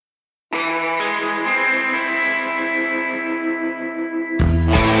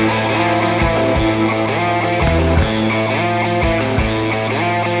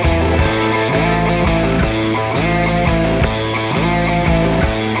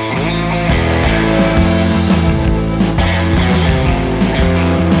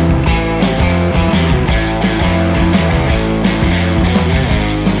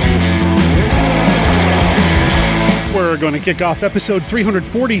kick off episode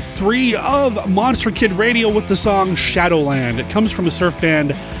 343 of Monster Kid Radio with the song Shadowland. It comes from a surf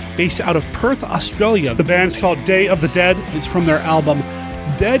band based out of Perth, Australia. The band's called Day of the Dead. It's from their album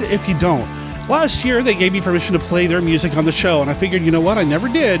Dead If You Don't. Last year, they gave me permission to play their music on the show, and I figured, you know what, I never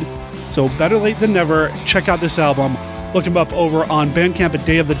did, so better late than never. Check out this album. Look them up over on Bandcamp at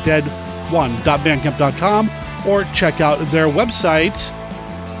dayofthedead1.bandcamp.com, or check out their website,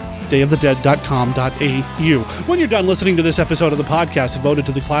 dayofthedead.com.au. When you're done listening to this episode of the podcast devoted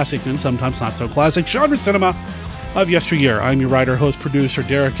to the classic and sometimes not so classic genre cinema of yesteryear, I'm your writer, host, producer,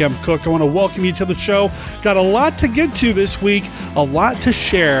 Derek M. Cook. I want to welcome you to the show. Got a lot to get to this week, a lot to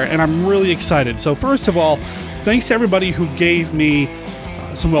share, and I'm really excited. So first of all, thanks to everybody who gave me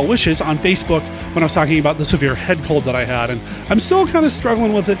some well wishes on Facebook when I was talking about the severe head cold that I had, and I'm still kind of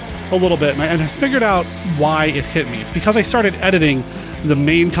struggling with it a little bit, and I figured out why it hit me. It's because I started editing the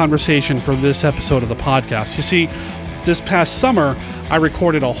main conversation for this episode of the podcast. You see, this past summer, I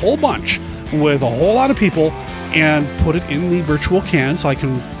recorded a whole bunch with a whole lot of people and put it in the virtual can so I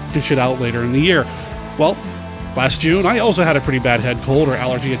can dish it out later in the year. Well, last June, I also had a pretty bad head cold or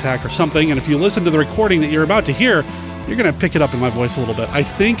allergy attack or something, and if you listen to the recording that you're about to hear, you're going to pick it up in my voice a little bit. I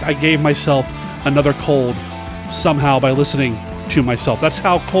think I gave myself another cold somehow by listening to myself. That's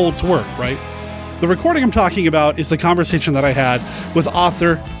how colds work, right? The recording I'm talking about is the conversation that I had with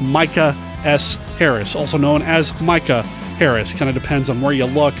author Micah S. Harris, also known as Micah Harris. Kind of depends on where you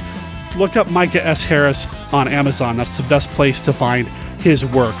look. Look up Micah S. Harris on Amazon. That's the best place to find his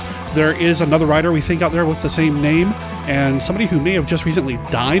work. There is another writer we think out there with the same name, and somebody who may have just recently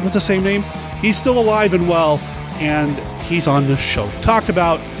died with the same name. He's still alive and well, and he's on this show to talk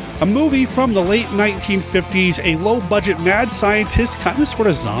about a movie from the late 1950s, a low-budget mad scientist kind of sort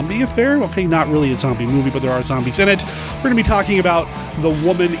of zombie affair. Okay, not really a zombie movie, but there are zombies in it. We're going to be talking about The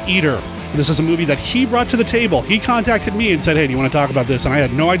Woman Eater. This is a movie that he brought to the table. He contacted me and said, hey, do you want to talk about this? And I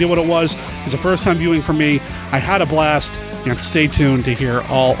had no idea what it was. It was a first-time viewing for me. I had a blast. You have to stay tuned to hear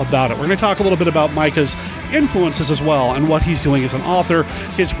all about it. We're going to talk a little bit about Micah's influences as well and what he's doing as an author,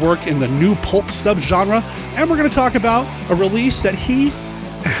 his work in the new pulp subgenre, and we're going to talk about a release that he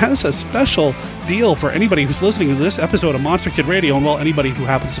has a special deal for anybody who's listening to this episode of Monster Kid Radio, and well, anybody who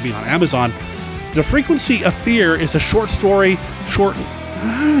happens to be on Amazon. The Frequency of Fear is a short story,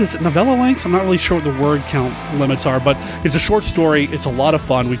 is it novella length? I'm not really sure what the word count limits are, but it's a short story. It's a lot of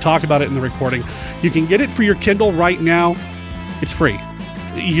fun. We talk about it in the recording. You can get it for your Kindle right now. It's free.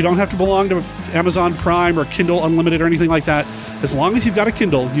 You don't have to belong to Amazon Prime or Kindle Unlimited or anything like that. As long as you've got a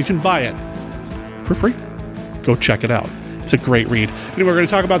Kindle, you can buy it for free. Go check it out. It's a great read. Anyway, we're going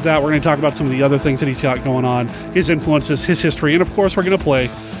to talk about that. We're going to talk about some of the other things that he's got going on, his influences, his history, and of course, we're going to play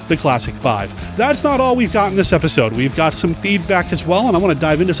the Classic 5. That's not all we've got in this episode. We've got some feedback as well, and I want to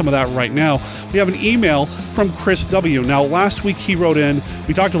dive into some of that right now. We have an email from Chris W. Now, last week he wrote in,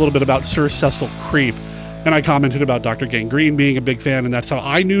 we talked a little bit about Sir Cecil Creep, and I commented about Dr. Gangrene being a big fan, and that's how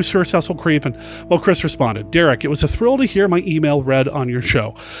I knew Sir Cecil Creep. And, well, Chris responded, Derek, it was a thrill to hear my email read on your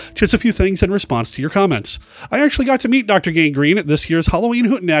show. Just a few things in response to your comments. I actually got to meet Dr. Gangrene at this year's Halloween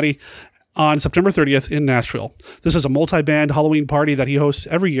Hootenanny on September 30th in Nashville. This is a multi-band Halloween party that he hosts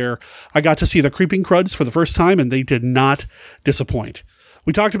every year. I got to see the Creeping Cruds for the first time, and they did not disappoint.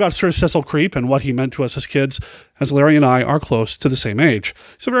 We talked about Sir Cecil Creep and what he meant to us as kids, as Larry and I are close to the same age.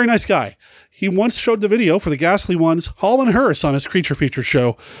 He's a very nice guy. He once showed the video for the Ghastly Ones' Hall and Hearse on his Creature Feature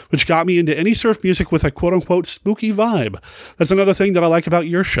show, which got me into any surf music with a quote-unquote spooky vibe. That's another thing that I like about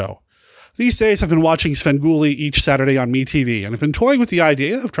your show. These days, I've been watching Svengoolie each Saturday on MeTV, and I've been toying with the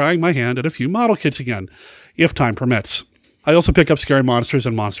idea of trying my hand at a few model kits again, if time permits. I also pick up Scary Monsters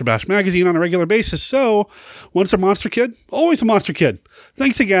and Monster Bash magazine on a regular basis, so once a monster kid, always a monster kid.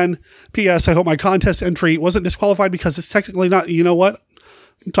 Thanks again. P.S. I hope my contest entry wasn't disqualified because it's technically not, you know what?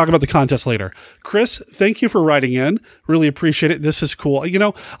 We'll talk about the contest later. Chris, thank you for writing in. Really appreciate it. This is cool. You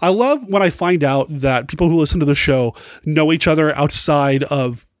know, I love when I find out that people who listen to the show know each other outside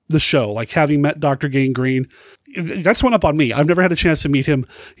of the show, like having met Dr. Gangrene. That's one up on me. I've never had a chance to meet him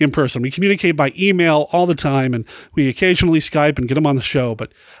in person. We communicate by email all the time, and we occasionally Skype and get him on the show,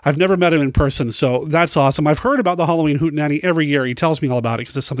 but I've never met him in person, so that's awesome. I've heard about the Halloween Hootenanny every year. He tells me all about it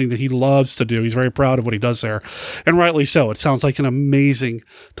because it's something that he loves to do. He's very proud of what he does there, and rightly so. It sounds like an amazing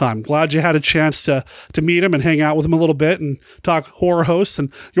time. Glad you had a chance to meet him and hang out with him a little bit and talk horror hosts,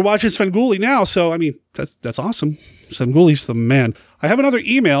 and you're watching Svengoolie now, so, I mean, that's awesome. Svengoolie's the man. I have another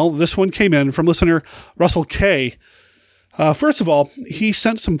email. This one came in from listener Russell K. First of all, he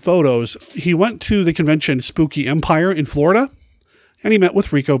sent some photos. He went to the convention Spooky Empire in Florida, and he met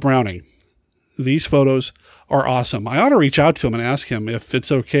with Rico Browning. These photos are awesome. I ought to reach out to him and ask him if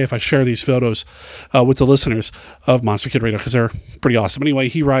it's okay if I share these photos with the listeners of Monster Kid Radio, because they're pretty awesome. Anyway,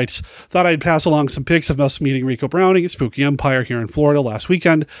 he writes, thought I'd pass along some pics of us meeting Rico Browning at Spooky Empire here in Florida last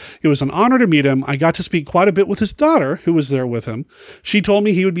weekend. It was an honor to meet him. I got to speak quite a bit with his daughter, who was there with him. She told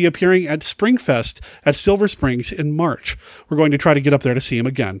me he would be appearing at Springfest at Silver Springs in March. We're going to try to get up there to see him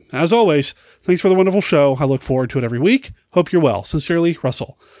again. As always, thanks for the wonderful show. I look forward to it every week. Hope you're well. Sincerely,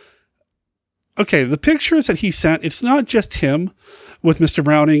 Russell. Okay, the pictures that he sent, it's not just him with Mr.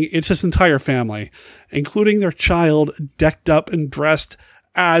 Browning, it's his entire family, including their child decked up and dressed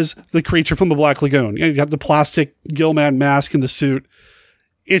as the creature from the Black Lagoon. You got the plastic Gilman mask and the suit.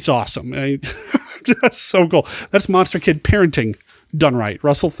 It's awesome. That's so cool. That's Monster Kid parenting done right.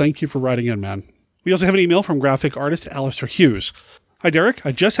 Russell, thank you for writing in, man. We also have an email from graphic artist Alistair Hughes. Hi, Derek.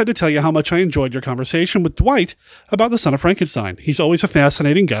 I just had to tell you how much I enjoyed your conversation with Dwight about the Son of Frankenstein. He's always a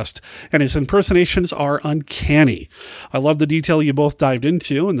fascinating guest, and his impersonations are uncanny. I love the detail you both dived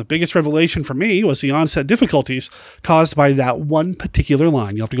into, and the biggest revelation for me was the onset difficulties caused by that one particular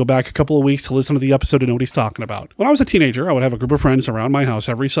line. You'll have to go back a couple of weeks to listen to the episode to know what he's talking about. When I was a teenager, I would have a group of friends around my house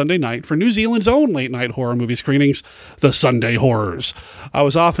every Sunday night for New Zealand's own late-night horror movie screenings, the Sunday Horrors. I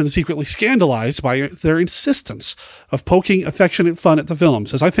was often secretly scandalized by their insistence of poking affectionate fun at the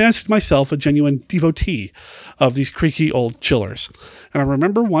films, as I fancied myself a genuine devotee of these creaky old chillers. And I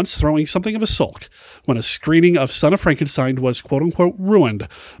remember once throwing something of a sulk when a screening of Son of Frankenstein was quote-unquote ruined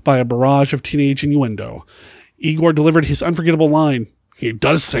by a barrage of teenage innuendo. Igor delivered his unforgettable line, "He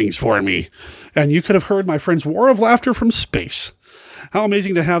does things for me," and you could have heard my friend's roar of laughter from space. How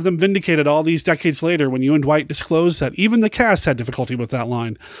amazing to have them vindicated all these decades later when you and Dwight disclosed that even the cast had difficulty with that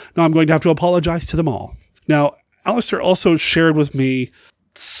line. Now I'm going to have to apologize to them all. Now, Alistair also shared with me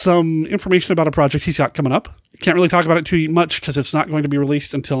some information about a project he's got coming up. Can't really talk about it too much because it's not going to be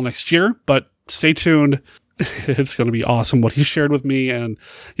released until next year, but stay tuned. It's going to be awesome what he shared with me, and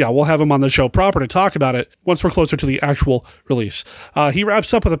yeah, we'll have him on the show proper to talk about it once we're closer to the actual release. He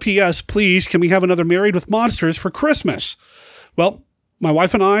wraps up with a PS, please, can we have another Married with Monsters for Christmas? Well, my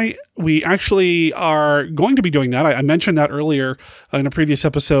wife and I, we actually are going to be doing that. I mentioned that earlier in a previous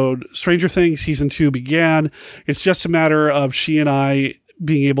episode. Stranger Things Season 2 began. It's just a matter of she and I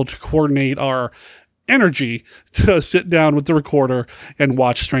being able to coordinate our energy to sit down with the recorder and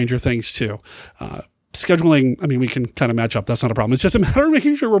watch Stranger Things 2. Scheduling, I mean, we can kind of match up. That's not a problem. It's just a matter of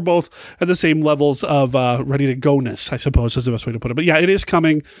making sure we're both at the same levels of ready to go-ness, I suppose is the best way to put it. But yeah, it is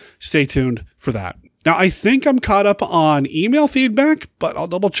coming. Stay tuned for that. Now, I think I'm caught up on email feedback, but I'll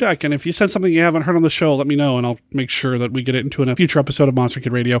double check. And if you said something you haven't heard on the show, let me know, and I'll make sure that we get it into a future episode of Monster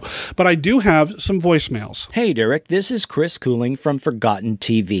Kid Radio. But I do have some voicemails. Hey, Derek, this is Chris Cooling from Forgotten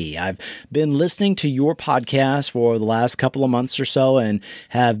TV. I've been listening to your podcast for the last couple of months or so and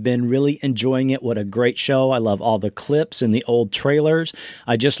have been really enjoying it. What a great show. I love all the clips and the old trailers.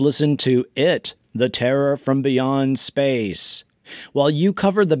 I just listened to It, The Terror from Beyond Space. While you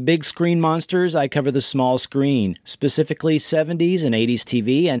cover the big screen monsters, I cover the small screen, specifically 70s and 80s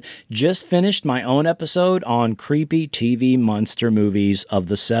TV, and just finished my own episode on creepy TV monster movies of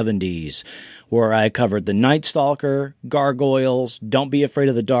the 70s, where I covered The Night Stalker, Gargoyles, Don't Be Afraid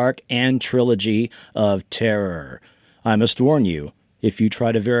of the Dark, and Trilogy of Terror. I must warn you, if you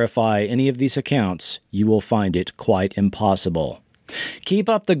try to verify any of these accounts, you will find it quite impossible. Keep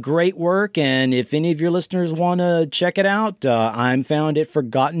up the great work, and if any of your listeners want to check it out, I'm found at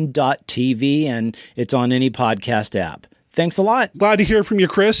forgotten.tv, and it's on any podcast app. Thanks a lot. Glad to hear from you,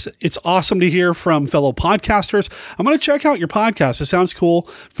 Chris. It's awesome to hear from fellow podcasters. I'm going to check out your podcast. It sounds cool.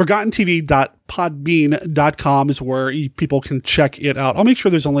 ForgottenTV.podbean.com is where people can check it out. I'll make sure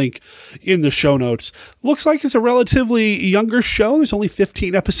there's a link in the show notes. Looks like it's a relatively younger show. There's only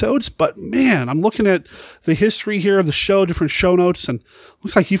 15 episodes, but man, I'm looking at the history here of the show, different show notes, and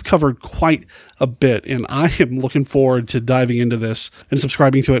looks like you've covered quite a bit, and I am looking forward to diving into this and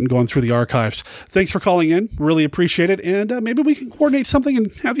subscribing to it and going through the archives. Thanks for calling in. Really appreciate it, and maybe we can coordinate something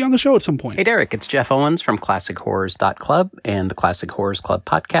and have you on the show at some point. Hey, Derek, it's Jeff Owens from ClassicHorrors.club and the Classic Horrors Club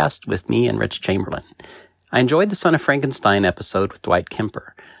podcast with me and Rich Chamberlain. I enjoyed the Son of Frankenstein episode with Dwight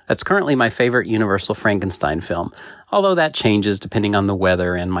Kemper. That's currently my favorite Universal Frankenstein film, although that changes depending on the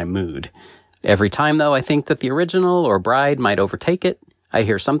weather and my mood. Every time, though, I think that the original or Bride might overtake it. I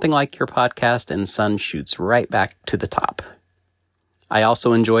hear something like your podcast and Sun shoots right back to the top. I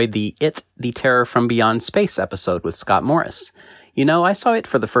also enjoyed the It, The Terror from Beyond Space episode with Scott Morris. You know, I saw it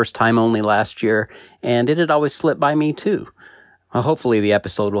for the first time only last year, and it had always slipped by me too. Well, hopefully the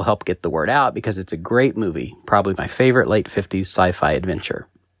episode will help get the word out because it's a great movie, probably my favorite late 50s sci-fi adventure.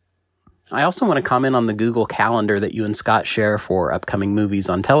 I also want to comment on the Google Calendar that you and Scott share for upcoming movies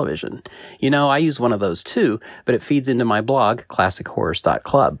on television. You know, I use one of those too, but it feeds into my blog,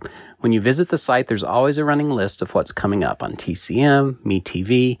 classichorrors.club. When you visit the site, there's always a running list of what's coming up on TCM,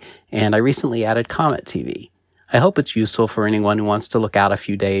 MeTV, and I recently added Comet TV. I hope it's useful for anyone who wants to look out a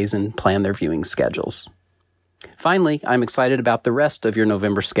few days and plan their viewing schedules. Finally, I'm excited about the rest of your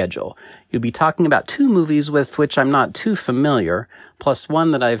November schedule. You'll be talking about 2 movies with which I'm not too familiar, plus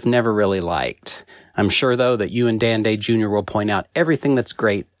one that I've never really liked. I'm sure, though, that you and Dan Day Jr. will point out everything that's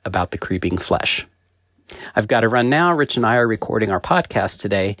great about The Creeping Flesh. I've got to run now. Rich and I are recording our podcast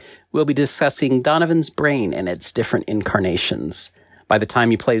today. We'll be discussing Donovan's Brain and its different incarnations. By the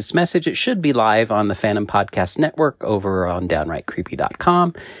time you play this message, it should be live on the Phantom Podcast Network over on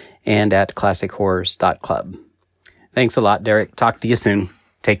downrightcreepy.com and at classichorrors.club. Thanks a lot, Derek. Talk to you soon.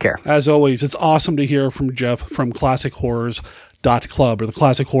 Take care. As always, it's awesome to hear from Jeff from classichorrors.club or the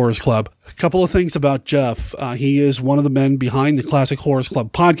Classic Horrors Club. A couple of things about Jeff. He is one of the men behind the Classic Horrors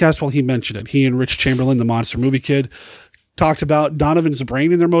Club podcast. Well, he mentioned it. He and Rich Chamberlain, the Monster Movie Kid, talked about Donovan's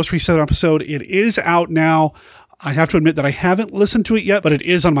Brain in their most recent episode. It is out now. I have to admit that I haven't listened to it yet, but it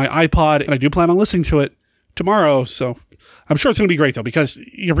is on my iPod, and I do plan on listening to it tomorrow. So I'm sure it's going to be great, though, because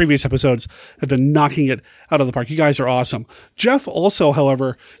your previous episodes have been knocking it out of the park. You guys are awesome. Jeff also,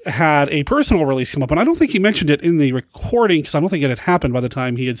 however, had a personal release come up, and I don't think he mentioned it in the recording because I don't think it had happened by the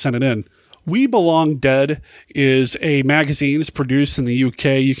time he had sent it in. We Belong Dead is a magazine. It's produced in the UK.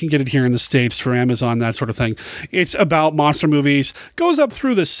 You can get it here in the States through Amazon, that sort of thing. It's about monster movies. Goes up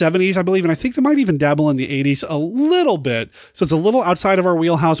through the 70s, I believe, and I think they might even dabble in the 80s a little bit. So it's a little outside of our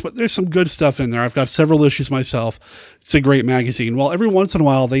wheelhouse, but there's some good stuff in there. I've got several issues myself. It's a great magazine. Well, every once in a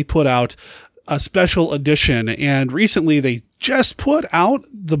while, they put out a special edition, and recently they just put out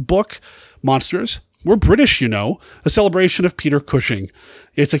the book Monsters. We're British, you know, a celebration of Peter Cushing.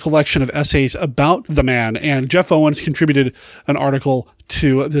 It's a collection of essays about the man, and Jeff Owens contributed an article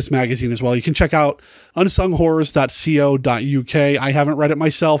to this magazine as well. You can check out unsunghorrors.co.uk. I haven't read it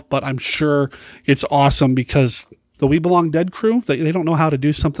myself, but I'm sure it's awesome because the We Belong Dead crew, they don't know how to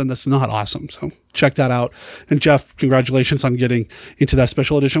do something that's not awesome. So check that out. And Jeff, congratulations on getting into that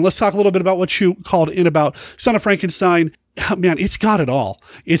special edition. Let's talk a little bit about what you called in about Son of Frankenstein. Man, it's got it all.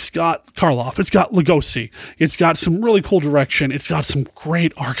 It's got Karloff. It's got Lugosi. It's got some really cool direction. It's got some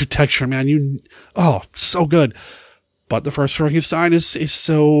great architecture, man. So good. But the first Frankenstein is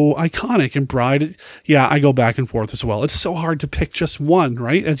so iconic, and Bride, yeah, I go back and forth as well. It's so hard to pick just one,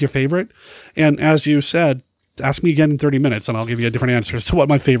 right, as your favorite. And as you said, ask me again in 30 minutes and I'll give you a different answer as to what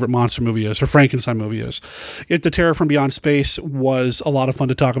my favorite monster movie is or Frankenstein movie is. The Terror from Beyond Space was a lot of fun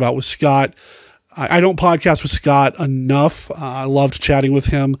to talk about with Scott. I don't podcast with Scott enough. I loved chatting with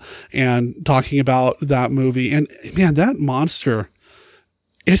him and talking about that movie. And man, that monster,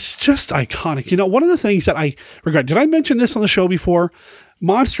 it's just iconic. You know, one of the things that I regret, did I mention this on the show before?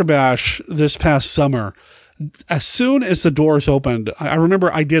 Monster Bash this past summer, as soon as the doors opened, I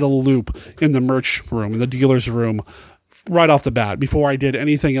remember I did a loop in the merch room, in the dealer's room, right off the bat, before I did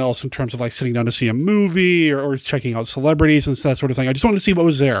anything else in terms of like sitting down to see a movie or checking out celebrities and that sort of thing. I just wanted to see what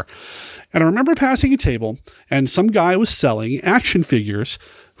was there. And I remember passing a table and some guy was selling action figures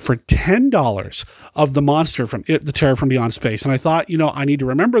for $10 of the monster from The Terror from Beyond Space. And I thought, I need to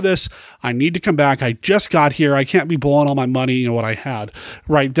remember this. I need to come back. I just got here. I can't be blowing all my money, what I had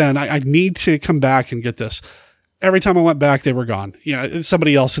right then. I need to come back and get this. Every time I went back, they were gone.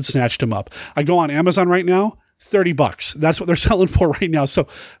 Somebody else had snatched them up. I go on Amazon right now, $30. That's what they're selling for right now. So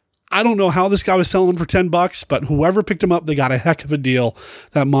I don't know how this guy was selling them for $10, but whoever picked them up, they got a heck of a deal.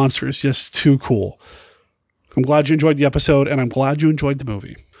 That monster is just too cool. I'm glad you enjoyed the episode, and I'm glad you enjoyed the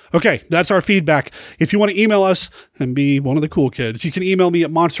movie. Okay, that's our feedback. If you want to email us and be one of the cool kids, you can email me at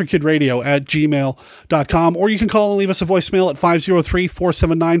monsterkidradio@gmail.com, or you can call and leave us a voicemail at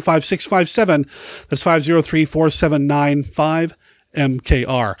 503-479-5657. That's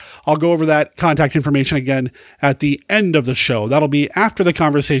 503-479-5MKR. I'll go over that contact information again at the end of the show. That'll be after the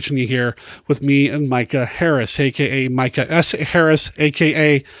conversation you hear with me and Micah Harris, a.k.a. Micah S. Harris,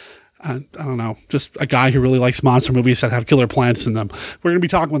 a.k.a. I don't know, just a guy who really likes monster movies that have killer plants in them. We're going to be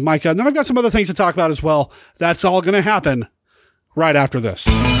talking with Micah, and then I've got some other things to talk about as well. That's all going to happen right after this.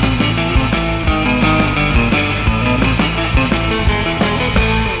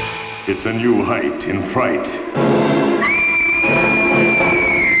 It's a new height in fright.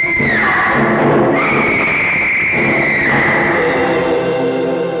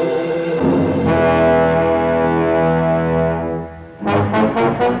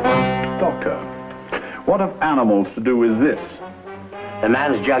 Doctor, what have animals to do with this? The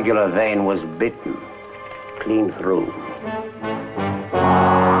man's jugular vein was bitten clean through.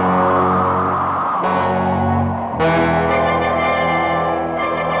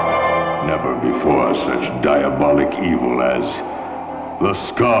 godlike evil as the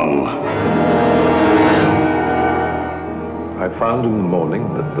Skull. I found in the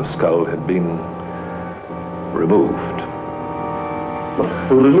morning that the skull had been removed.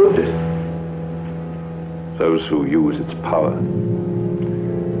 Who removed it? Those who use its power.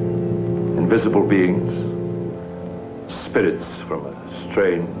 Invisible beings, spirits from a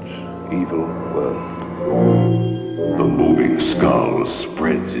strange, evil world. The moving skull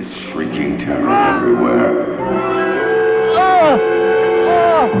spreads its shrieking terror everywhere.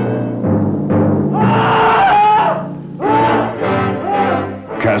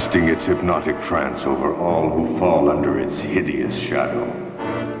 Casting its hypnotic trance over all who fall under its hideous shadow.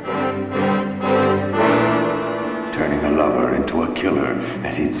 Turning a lover into a killer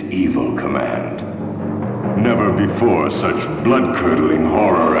at its evil command. Never before such blood-curdling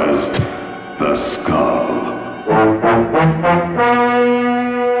horror as the Skull.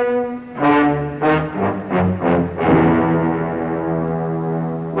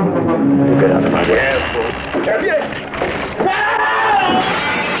 Get out of my way.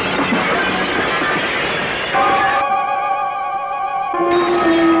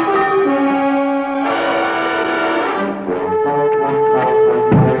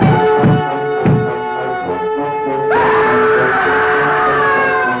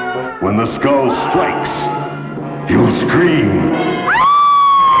 When the skull strikes, you'll scream.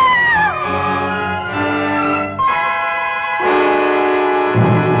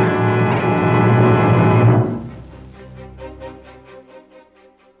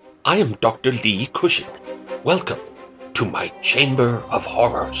 I am Dr. Lee Cushing. Welcome to my Chamber of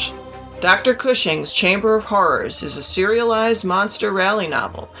Horrors. Dr. Cushing's Chamber of Horrors is a serialized monster rally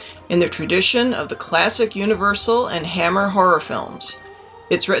novel in the tradition of the classic Universal and Hammer horror films.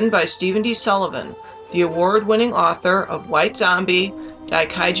 It's written by Stephen D. Sullivan, the award-winning author of White Zombie,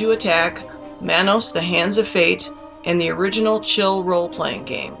 Daikaiju Attack, Manos: The Hands of Fate, and the original Chill role-playing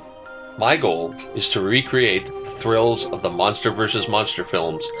game. My goal is to recreate the thrills of the Monster vs. Monster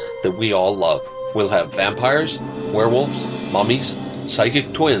films that we all love. We'll have vampires, werewolves, mummies,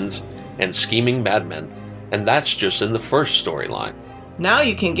 psychic twins, and scheming madmen. And that's just in the first storyline. Now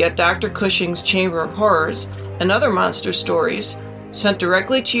you can get Dr. Cushing's Chamber of Horrors and other monster stories sent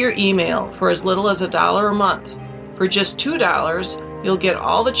directly to your email for as little as $1 a month. For just $2, you'll get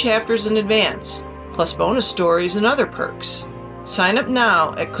all the chapters in advance, plus bonus stories and other perks. Sign up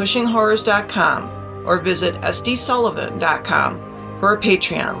now at CushingHorrors.com or visit sdsullivan.com for a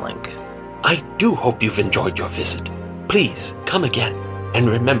Patreon link. I do hope you've enjoyed your visit. Please come again, and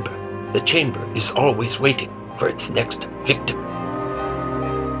remember, the chamber is always waiting for its next victim.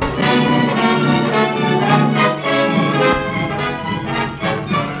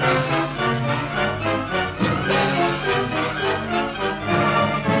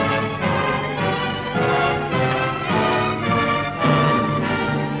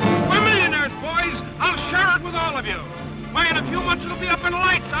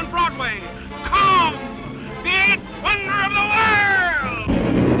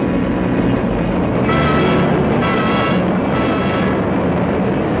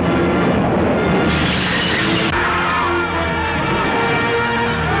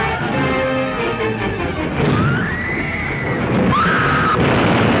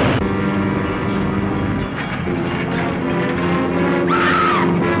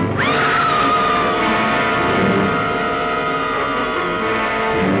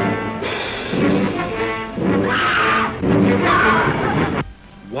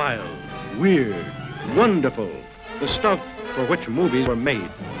 Weird, wonderful, the stuff for which movies were made.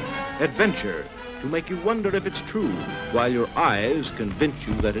 Adventure, to make you wonder if it's true, while your eyes convince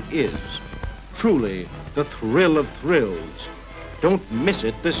you that it is. Truly, the thrill of thrills. Don't miss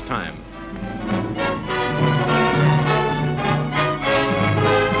it this time.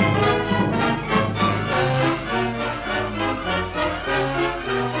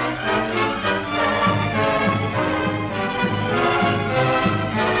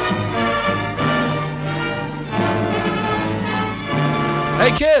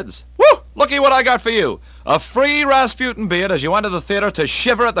 Hey kids, looky what I got for you. A free Rasputin beard as you enter the theater to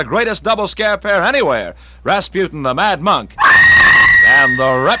shiver at the greatest double scare pair anywhere. Rasputin the Mad Monk and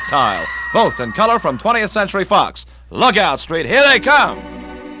the Reptile, both in color from 20th Century Fox. Look out, Street, here they come.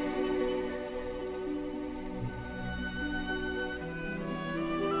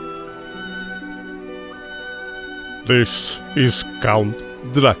 This is Count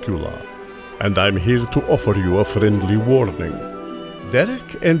Dracula, and I'm here to offer you a friendly warning.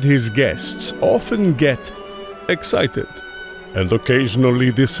 Derek and his guests often get excited, and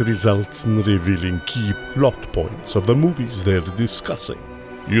occasionally this results in revealing key plot points of the movies they're discussing.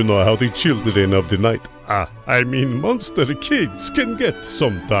 You know how the children of the night I mean, monster kids can get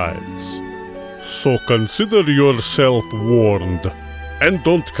sometimes. So consider yourself warned, and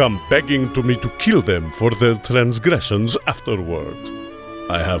don't come begging to me to kill them for their transgressions afterward.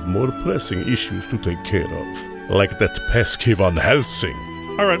 I have more pressing issues to take care of, like that pesky Van Helsing.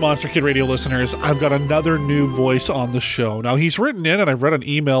 All right, Monster Kid Radio listeners, I've got another new voice on the show. Now, he's written in, and I've read an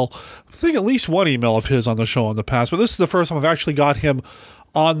email, I think at least one email of his on the show in the past, but this is the first time I've actually got him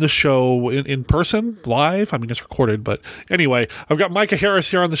on the show in person, live. I mean, it's recorded, but anyway, I've got Micah Harris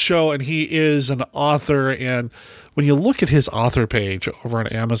here on the show, and he is an author, and when you look at his author page over on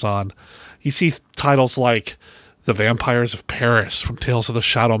Amazon, you see titles like The Vampires of Paris from Tales of the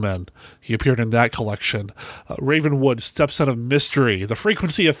Shadowmen. He appeared in that collection. Ravenwood, Stepson of Mystery, The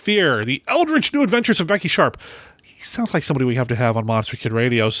Frequency of Fear, The Eldritch New Adventures of Becky Sharp. He sounds like somebody we have to have on Monster Kid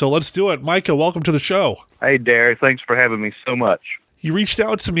Radio, so let's do it. Micah, welcome to the show. Hey, Derek. Thanks for having me so much. You reached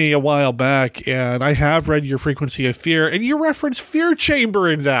out to me a while back, and I have read your Frequency of Fear, and you reference Fear Chamber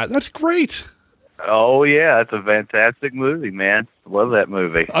in that. That's great. Oh, yeah. It's a fantastic movie, man. Love that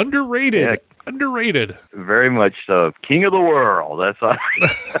movie. Underrated. Yeah. Underrated. Very much so. King of the world. That's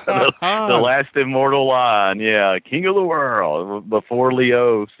the last immortal line. Yeah, King of the world. Before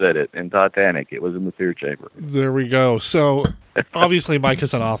Leo said it in Titanic, it was in the Fear Chamber. There we go. So, obviously, Mike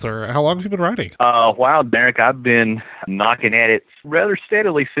is an author. How long have you been writing? Wow, Derek, I've been knocking at it rather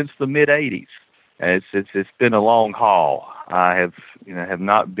steadily since the mid-'80s. It's been a long haul. I have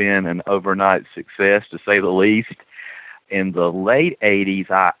not been an overnight success, to say the least. In the late 80s,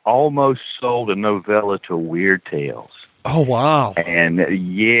 I almost sold a novella to Weird Tales. Oh, wow. And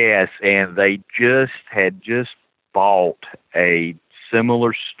yes, and they had just bought a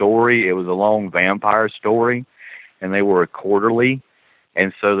similar story. It was a long vampire story, and they were a quarterly.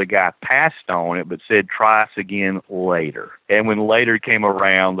 And so the guy passed on it, but said, try us again later. And when later came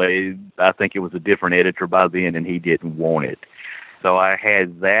around, I think it was a different editor by then, and he didn't want it. So I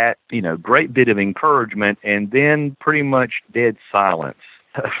had that, great bit of encouragement, and then pretty much dead silence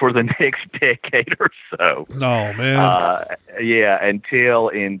for the next decade or so. Oh, man. Until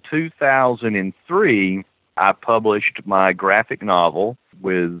in 2003, I published my graphic novel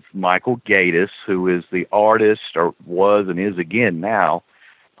with Michael Gatiss, who is the artist, or was and is again now,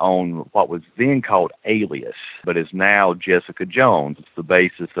 on what was then called Alias, but is now Jessica Jones. It's the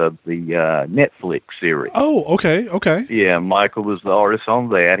basis of the Netflix series. Oh, okay. Yeah, Michael was the artist on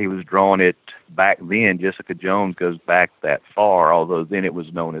that. He was drawing it back then. Jessica Jones goes back that far, although then it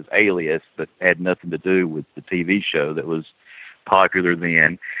was known as Alias, but had nothing to do with the TV show that was popular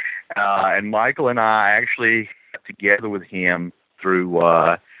then. And Michael and I actually got together with him through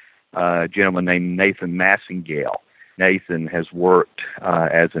a gentleman named Nathan Massingale. Nathan has worked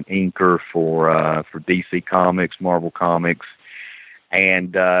as an inker for DC Comics, Marvel Comics,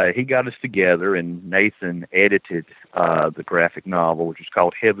 and he got us together, and Nathan edited the graphic novel, which is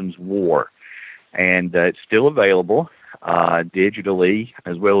called Heaven's War, and it's still available digitally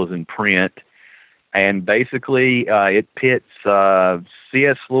as well as in print, and basically it pits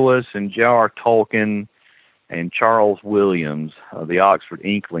C.S. Lewis and J.R. Tolkien and Charles Williams, the Oxford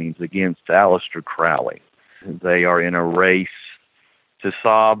Inklings, against Aleister Crowley. They are in a race to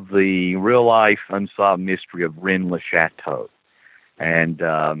solve the real-life unsolved mystery of Rennes le Chateau. And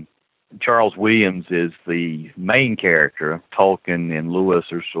Charles Williams is the main character. Tolkien and Lewis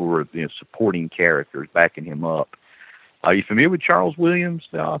are sort of supporting characters, backing him up. Are you familiar with Charles Williams,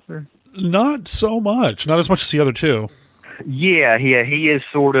 the author? Not so much. Not as much as the other two. Yeah, he is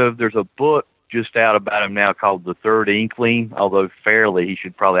sort of, there's a book just out about him now called The Third Inkling, although fairly he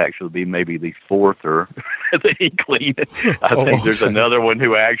should probably actually be maybe the fourth or the Inkling. I think there's another one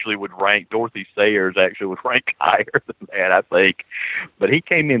who actually would rank, Dorothy Sayers actually would rank higher than that, I think. But he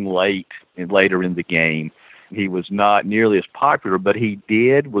came in later in the game. He was not nearly as popular, but he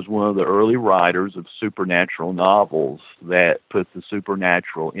was one of the early writers of supernatural novels that put the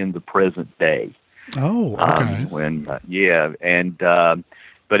supernatural in the present day. Oh, okay.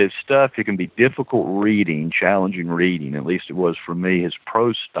 But his stuff, it can be difficult reading, challenging reading, at least it was for me, his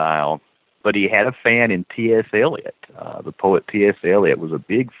prose style. But he had a fan in T.S. Eliot. The poet T.S. Eliot was a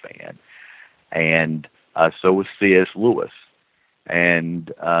big fan. And so was C.S. Lewis.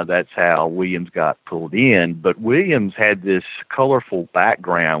 And that's how Williams got pulled in. But Williams had this colorful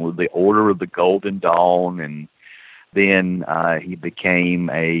background with the Order of the Golden Dawn, and then he became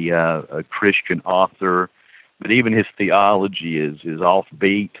a Christian author. But even his theology is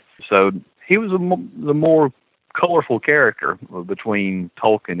offbeat. So he was the more colorful character between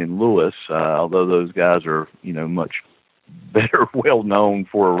Tolkien and Lewis, although those guys are, much better well known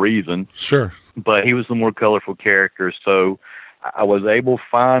for a reason. Sure. But he was the more colorful character. So I was able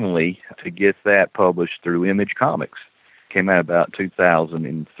finally to get that published through Image Comics. Came out about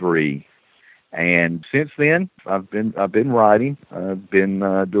 2003. And since then, I've been writing. I've been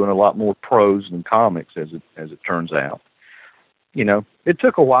doing a lot more prose than comics, as it turns out. You know, it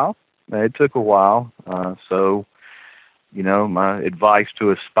took a while. So, you know, my advice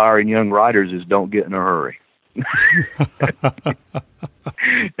to aspiring young writers is don't get in a hurry.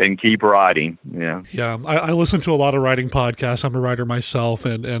 And keep writing. Yeah. Yeah. I listen to a lot of writing podcasts. I'm a writer myself,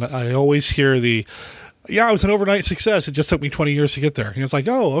 and I always hear it was an overnight success. It just took me 20 years to get there. And it's like,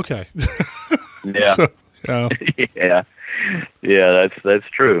 oh, okay. Yeah. So, yeah. Yeah, that's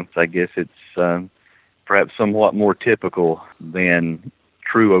true. I guess it's perhaps somewhat more typical than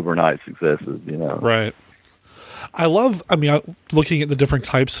true overnight successes, you know. Right. Looking at the different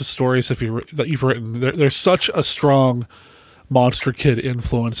types of stories that you've written, there's such a strong Monster Kid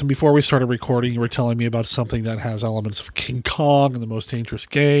influence. And before we started recording, you were telling me about something that has elements of King Kong and The Most Dangerous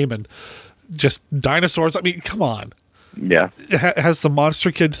Game and just dinosaurs. I mean, come on. Yeah. Has the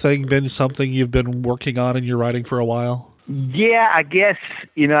Monster Kid thing been something you've been working on in your writing for a while? Yeah, I guess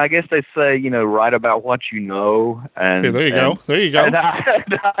they say, you know, write about what you know. And hey, there you go. And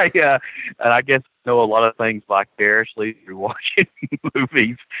I guess I know a lot of things vicariously through watching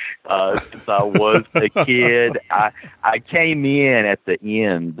movies since I was a kid. I came in at the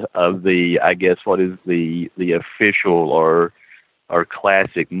end of I guess what is the official or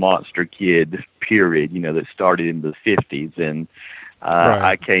classic Monster Kid period, you know, that started in the 50s. And right.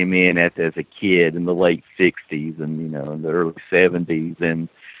 I came in as a kid in the late 60s and, you know, in the early 70s. And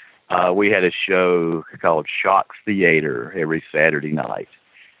we had a show called Shock Theater every Saturday night.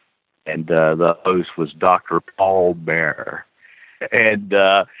 And the host was Dr. Paul Bearer. And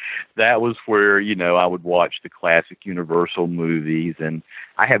that was where, you know, I would watch the classic Universal movies. And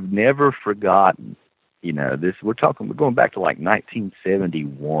I have never forgotten, you know, we're going back to like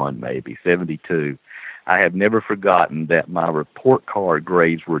 1971, maybe 72. I have never forgotten that my report card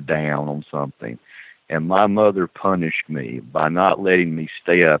grades were down on something, and my mother punished me by not letting me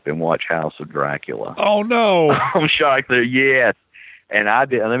stay up and watch House of Dracula. Oh no! I'm shocked there. Yes, and I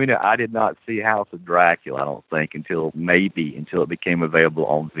did. Let me know. I did not see House of Dracula. I don't think until it became available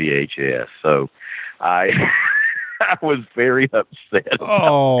on VHS. So I was very upset.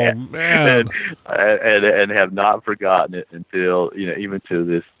 Oh man! And have not forgotten it until, you know, even to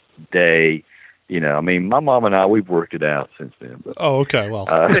this day. You know, I mean, my mom and I, we've worked it out since then. But, oh, okay. Well,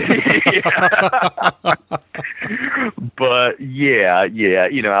 but yeah,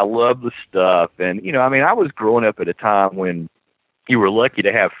 you know, I love the stuff. And, you know, I mean, I was growing up at a time when you were lucky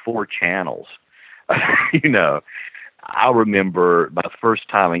to have 4 channels. You know, I remember my first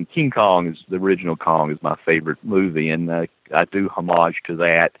time in King Kong, the original Kong is my favorite movie. And I do homage to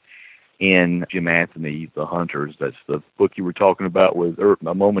that in Jim Anthony's The Hunters. That's the book you were talking about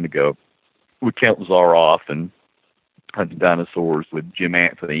a moment ago. With Count Zaroff and Hunting Dinosaurs with Jim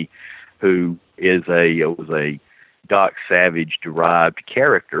Anthony, who was a Doc Savage derived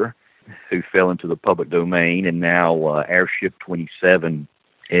character who fell into the public domain, and now Airship 27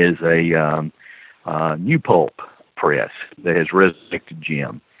 is a New Pulp press that has resurrected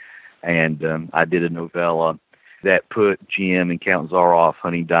Jim. And I did a novella that put Jim and Count Zaroff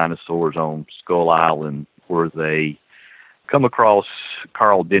hunting dinosaurs on Skull Island, where they come across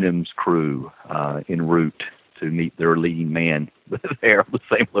Carl Denham's crew en route to meet their leading man there on the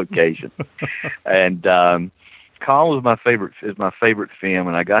same location. And Kong is my favorite film,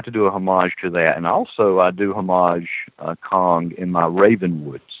 and I got to do a homage to that. And also I do homage Kong in my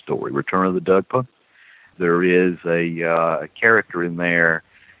Ravenwood story, Return of the Dugpa. There is a character in there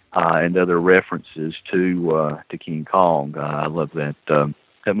and other references to King Kong. I love that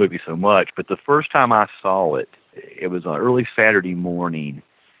movie so much. But the first time I saw it, it was an early Saturday morning,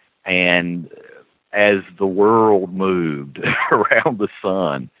 and as the world moved around the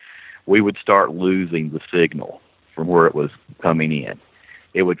sun, we would start losing the signal from where it was coming in.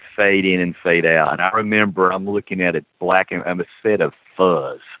 It would fade in and fade out. And I remember I'm looking at it I'm a set of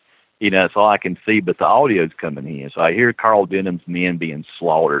fuzz. You know, it's all I can see, but the audio's coming in. So I hear Carl Denham's men being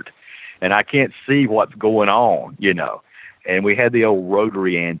slaughtered, and I can't see what's going on, you know. And we had the old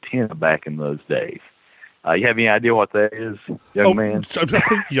rotary antenna back in those days. You have any idea what that is, young man?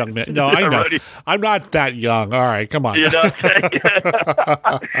 Young man. No, I know. I'm not that young. All right, come on. You know,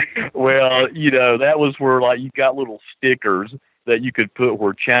 well, you know, that was where, like, you got little stickers that you could put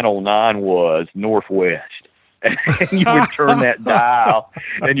where Channel 9 was, northwest. And you would turn that dial,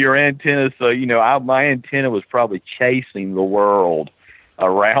 and your antenna, so, you know, my antenna was probably chasing the world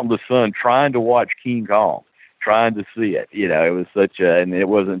around the sun, trying to watch King Kong. Trying to see it, you know, it was and it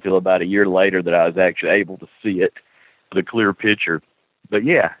wasn't until about a year later that I was actually able to see it the clear picture. But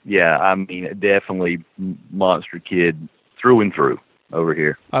yeah, I mean, definitely Monster Kid through and through over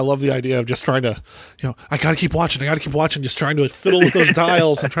here. I love the idea of just trying to, I got to keep watching, just trying to fiddle with those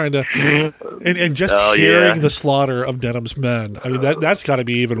dials and trying to, and just hearing the slaughter of Denham's men. I mean, that's got to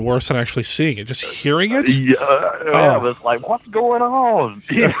be even worse than actually seeing it. Just hearing it? I was like, what's going on?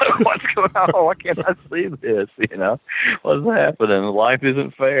 What's going on? Why can't I see this? What's happening? Life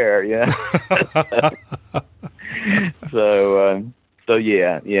isn't fair, So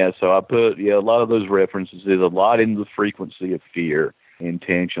yeah. So I put a lot of those references, a lot in the frequency of fear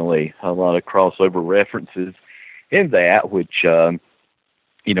intentionally, a lot of crossover references in that, which one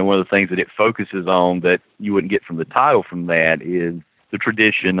of the things that it focuses on that you wouldn't get from the title from that is the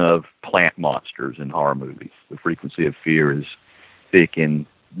tradition of plant monsters in horror movies. The frequency of fear is thick in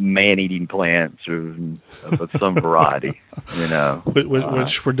man-eating plants of some variety,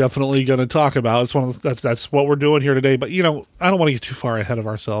 which we're definitely going to talk about. It's that's what we're doing here today. But I don't want to get too far ahead of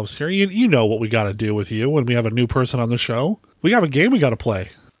ourselves here. You know what we got to do with you when we have a new person on the show. We have a game we got to play.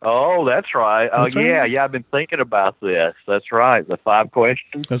 Oh, that's right. Yeah. I've been thinking about this. That's right. The 5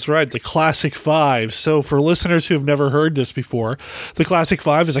 questions. That's right. The Classic 5. So for listeners who have never heard this before, the Classic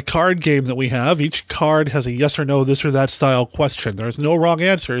 5 is a card game that we have. Each card has a yes or no, this or that style question. There's no wrong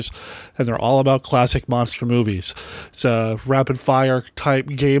answers, and they're all about classic monster movies. It's a rapid fire type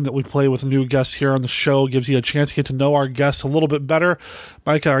game that we play with new guests here on the show. Gives you a chance to get to know our guests a little bit better.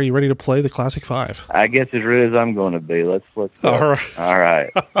 Micah, are you ready to play the Classic 5? I guess as ready as I'm going to be. Let's go. All right.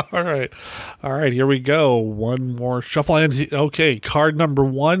 All right. All right, here we go. One more shuffle. Okay, card number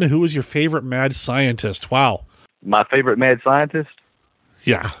 1. Who is your favorite mad scientist? Wow. My favorite mad scientist?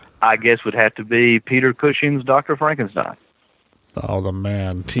 Yeah. I guess would have to be Peter Cushing's Dr. Frankenstein. Oh, the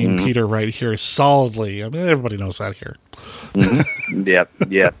man. Team Peter right here solidly. I mean, everybody knows that here. Yep.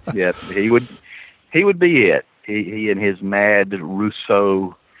 He would be it. He and his mad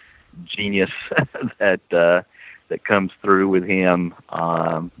Rousseau genius that comes through with him.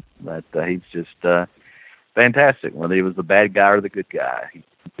 He's just fantastic. Whether he was the bad guy or the good guy, he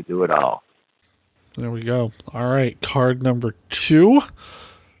could do it all. There we go. All right, card number 2.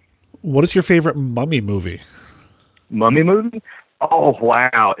 What is your favorite mummy movie? Mummy movie? Oh,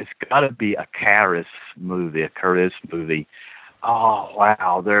 wow. It's got to be a Curtis movie. Oh,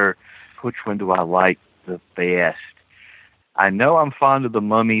 wow. Which one do I like the best? I know I'm fond of The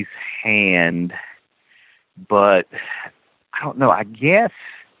Mummy's Hand, but I don't know. I guess,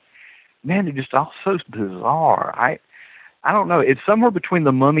 man, they're just all so bizarre. I don't know. It's somewhere between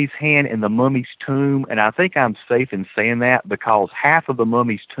The Mummy's Hand and The Mummy's Tomb, and I think I'm safe in saying that because half of The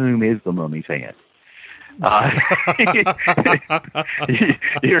Mummy's Tomb is The Mummy's Hand.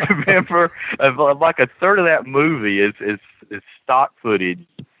 You remember, like a third of that movie is stock footage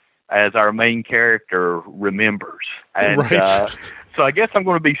as our main character remembers. And right. So I guess I'm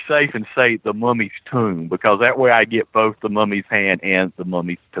going to be safe and say The Mummy's Tomb, because that way I get both The Mummy's Hand and The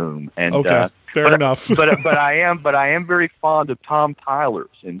Mummy's Tomb. And okay, fair enough. but I am very fond of Tom Tyler's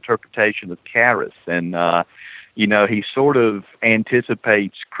interpretation of Karras, and he sort of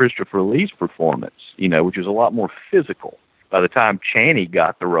anticipates Christopher Lee's performance, which is a lot more physical. By the time Channing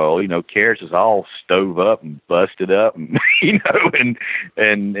got the role, Karras is all stove up and busted up, and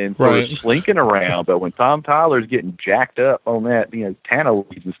and sort of slinking around. But when Tom Tyler's getting jacked up on that, Tana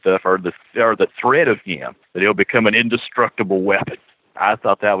leaves and stuff, or the threat of him that he'll become an indestructible weapon, I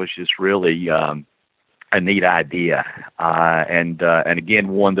thought that was just really a neat idea. And again,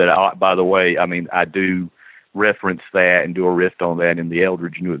 one that, by the way, I do reference that and do a riff on that in the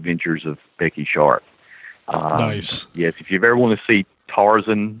Eldridge New Adventures of Becky Sharp. Nice. Yes, if you ever want to see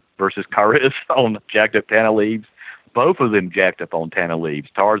Tarzan versus Karras on Jacked Up Tana Leaves, both of them jacked up on Tana Leaves,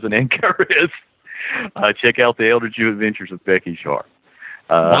 Tarzan and Karras, check out the Eldridge New Adventures of Becky Sharp.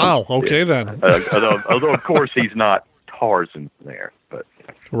 Wow, okay then. Although, of course, he's not Tarzan there, but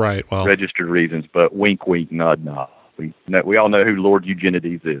right, well, registered reasons, but wink, wink, nod, nod. We all know who Lord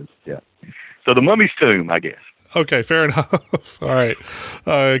Eugenides is, yeah. So The Mummy's Tomb, I guess. Okay, fair enough. All right.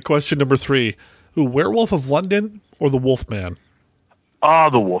 Question number 3. Werewolf of London or The Wolfman? Oh,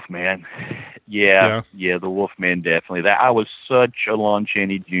 The Wolfman. Yeah, The Wolfman, definitely. I was such a Lon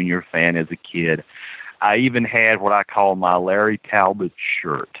Chaney Jr. fan as a kid. I even had what I call my Larry Talbot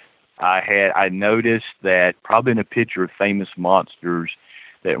shirt. I noticed that probably in a picture of Famous Monsters,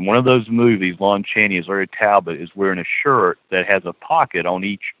 that in one of those movies, Lon Chaney as Larry Talbot is wearing a shirt that has a pocket on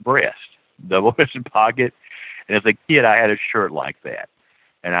each breast, double-breasted pocket. And as a kid, I had a shirt like that.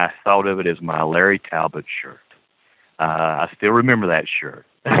 And I thought of it as my Larry Talbot shirt. I still remember that shirt.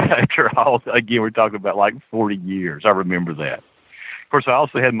 After all, again, we're talking about like 40 years. I remember that. Of course, I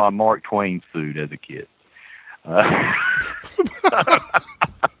also had my Mark Twain suit as a kid.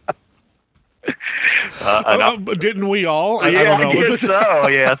 Didn't we all? Yeah, I don't know. I guess so.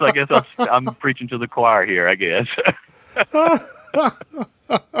 Yes, I guess I'm preaching to the choir here, I guess. All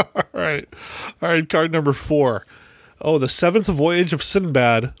right. Card number 4. Oh, The Seventh Voyage of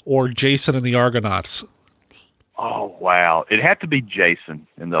Sinbad or Jason and the Argonauts. Oh, wow. It'd have to be Jason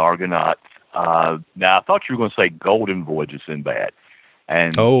and the Argonauts. Now, I thought you were going to say Golden Voyage of Sinbad.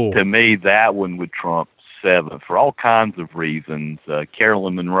 And to me, that one would trump 7 for all kinds of reasons.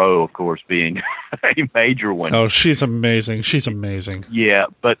 Carolyn Monroe, of course, being a major one. Oh, she's amazing. She's amazing. Yeah,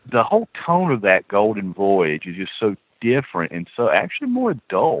 but the whole tone of that Golden Voyage is just so different and so actually more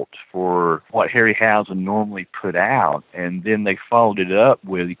adult for what Harryhausen normally put out. And then they followed it up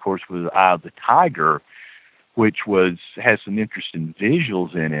with, of course, with Eye of the Tiger, which has some interesting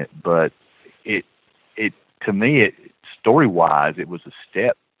visuals in it, but it to me, story-wise, it was a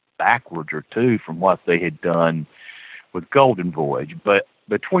step backwards or two from what they had done with Golden Voyage. But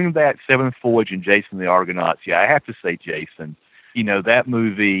between that Seventh Voyage and Jason the Argonauts, I have to say Jason. You know, that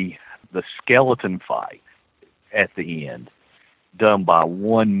movie, the skeleton fight at the end, done by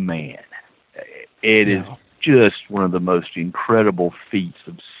one man. It is just one of the most incredible feats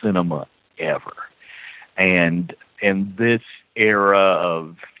of cinema ever. And in this era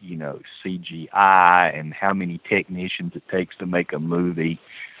of, CGI and how many technicians it takes to make a movie,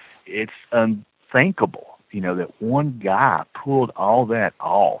 it's unthinkable, that one guy pulled all that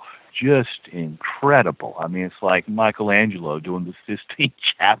off. Just incredible. I mean, it's like Michelangelo doing the Sistine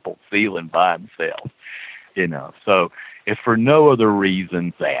Chapel ceiling by himself, So if for no other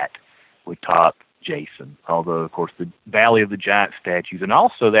reason, that would top Jason. Although, of course, the Valley of the Giant Statues, and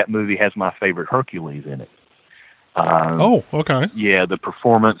also that movie has my favorite Hercules in it. Okay. Yeah, the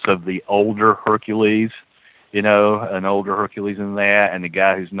performance of the older Hercules, an older Hercules in that, and the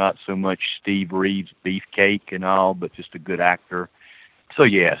guy who's not so much Steve Reeves beefcake and all, but just a good actor.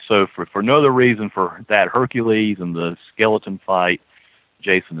 So for no other reason for that Hercules and the skeleton fight,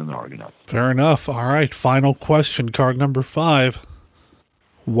 Jason and the Argonauts. Fair enough. All right, final question, card number 5.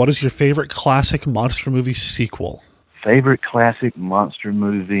 What is your favorite classic monster movie sequel? Favorite classic monster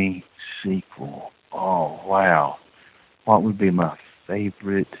movie sequel? Oh, wow. What would be my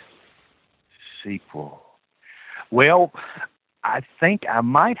favorite sequel? Well, I think I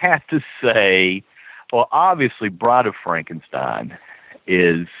might have to say, well, obviously, Bride of Frankenstein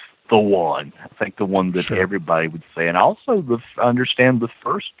is the one. I think the one that everybody would say. And also understand the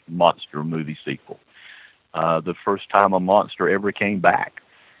first monster movie sequel. The first time a monster ever came back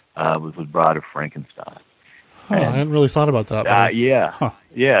was with Bride of Frankenstein. I hadn't really thought about that. Yeah,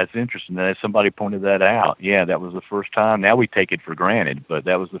 it's interesting that somebody pointed that out. Yeah, that was the first time. Now we take it for granted, but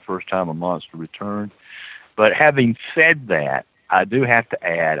that was the first time a monster returned. But having said that, I do have to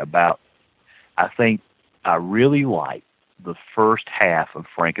add I think I really like the first half of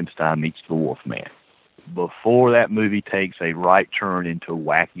Frankenstein Meets the Wolfman before that movie takes a right turn into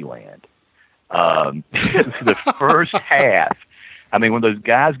Wacky Land. The first half, I mean, when those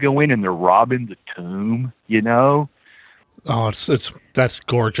guys go in and they're robbing the tomb, Oh, that's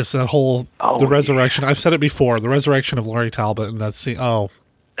gorgeous. That whole the resurrection. I've said it before. The resurrection of Laurie Talbot, and that's such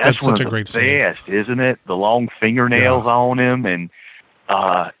a great scene. That's best, isn't it? The long fingernails on him, and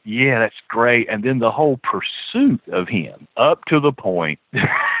that's great. And then the whole pursuit of him up to the point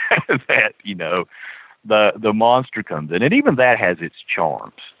that the monster comes in, and even that has its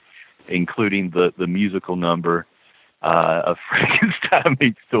charms, including the musical number of Frankenstein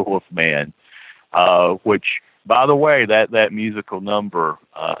Meets the Wolfman, which, by the way, that musical number,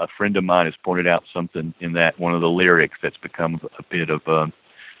 a friend of mine has pointed out something in that one of the lyrics that's become a bit of a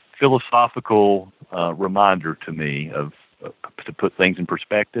philosophical reminder to me of to put things in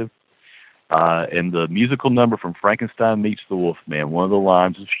perspective. In the musical number from Frankenstein Meets the Wolfman, one of the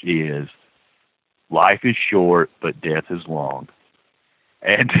lines is, "Life is short, but death is long."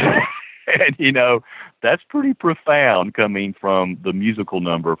 And that's pretty profound coming from the musical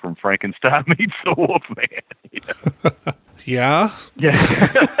number from Frankenstein Meets the Wolfman. Yeah.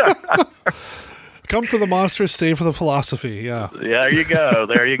 Come for the monsters, stay for the philosophy. Yeah. Yeah,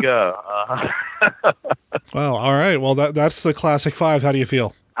 there you go. Well, all right. Well, that's the classic 5. How do you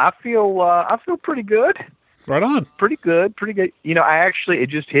feel? I feel pretty good. Right on. Pretty good. It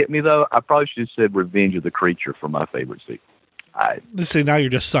just hit me though. I probably should have said Revenge of the Creature for my favorite sequel. See, now you're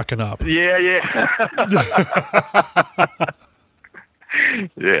just sucking up. Yeah.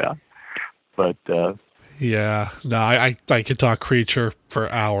 Yeah. But yeah, no, I could talk Creature for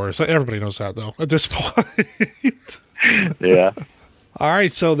hours. Everybody knows that though at this point. Yeah. All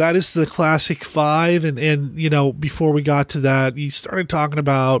right, so that is the classic 5, and before we got to that, you started talking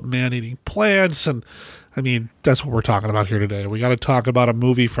about man-eating plants, and I mean, that's what we're talking about here today. We got to talk about a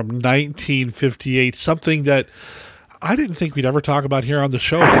movie from 1958, something that I didn't think we'd ever talk about here on the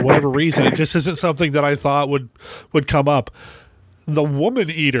show for whatever reason. It just isn't something that I thought would come up. The Woman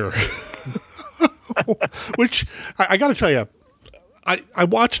Eater, which I got to tell you, I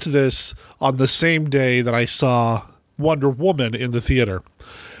watched this on the same day that I saw Wonder Woman in the theater.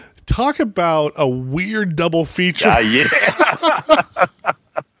 Talk about a weird double feature. Yeah.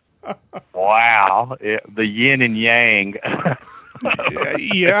 Wow. The yin and yang.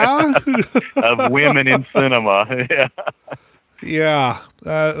 Yeah. Of women in cinema. Yeah.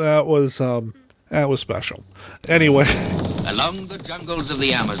 That was special. Anyway. Along the jungles of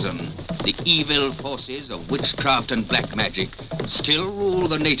the Amazon, the evil forces of witchcraft and black magic still rule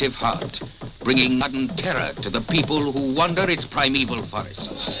the native heart, bringing sudden terror to the people who wander its primeval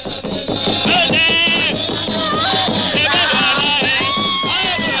forests.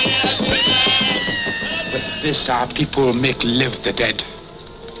 With this our people make live the dead.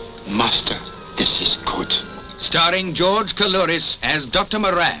 Master, this is good. Starring George Coulouris as Dr.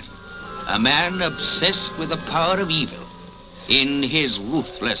 Moran, a man obsessed with the power of evil. In his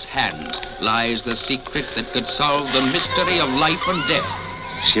ruthless hands lies the secret that could solve the mystery of life and death.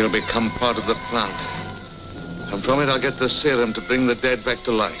 She'll become part of the plant. And from it I'll get the serum to bring the dead back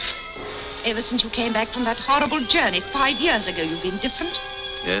to life. Ever since you came back from that horrible journey 5 years ago, you've been different.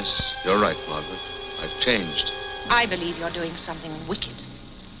 Yes, you're right, Margaret. I've changed. I believe you're doing something wicked.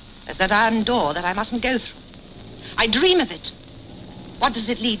 There's that iron door that I mustn't go through. I dream of it. What does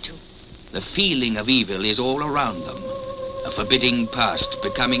it lead to? The feeling of evil is all around them. A forbidding past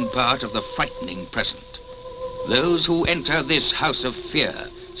becoming part of the frightening present. Those who enter this house of fear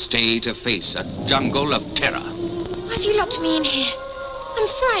stay to face a jungle of terror. Why have you locked me in here? I'm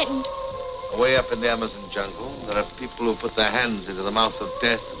frightened. Way up in the Amazon jungle, there are people who put their hands into the mouth of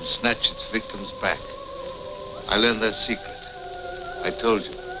death and snatch its victims back. I learned their secret. I told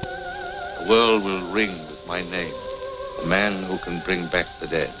you. The world will ring with my name. The man who can bring back the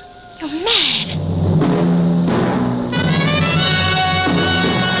dead. You're mad.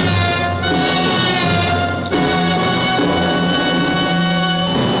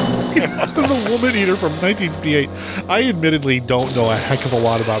 The Woman Eater from 1958. I admittedly don't know a heck of a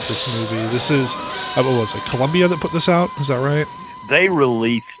lot about this movie. This is, what was it, Columbia that put this out? Is that right? They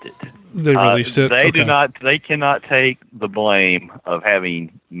released it. They released it? They Okay. They cannot take the blame of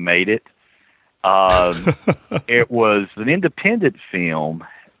having made it. It was an independent film,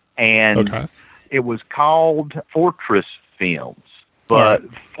 and it was called Fortress Films. But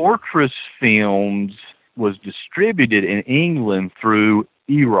Fortress Films was distributed in England through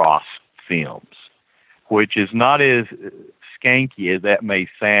Eros Films, which is not as skanky as that may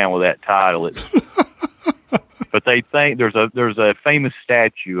sound with that title. But they think there's a famous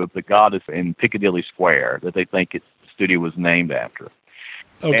statue of the goddess in Piccadilly Square that they think the studio was named after.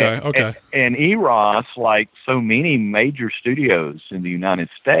 And Eros, like so many major studios in the United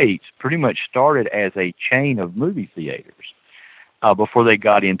States, pretty much started as a chain of movie theaters before they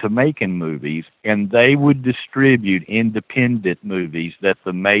got into making movies, and they would distribute independent movies that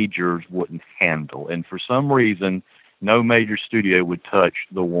the majors wouldn't handle. And for some reason, no major studio would touch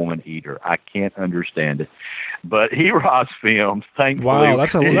The Woman Eater. I can't understand it. But Eros Films, thankfully... Wow,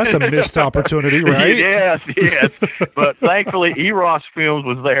 that's a missed opportunity, right? Yes. But thankfully, Eros Films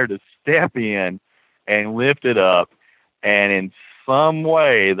was there to step in and lift it up, and in some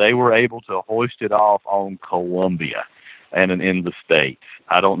way, they were able to hoist it off on Columbia and in the States.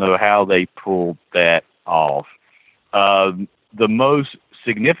 I don't know how they pulled that off. The most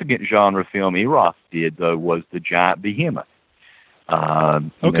significant genre film Eros did, though, was The Giant Behemoth. All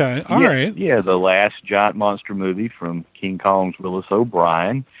right. Yeah, the last giant monster movie from King Kong's Willis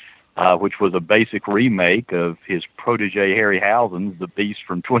O'Brien, which was a basic remake of his protege Harryhausen's The Beast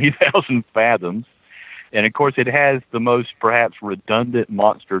from 20,000 Fathoms. And, of course, it has the most, perhaps, redundant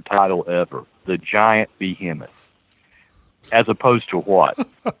monster title ever, The Giant Behemoth. As opposed to what?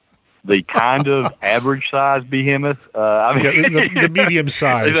 The kind of average-sized behemoth? The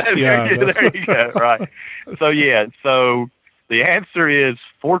medium-sized. There you go, right. So the answer is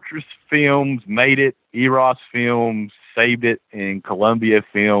Fortress Films made it, Eros Films saved it, and Columbia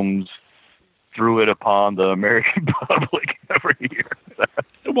Films threw it upon the American public over here.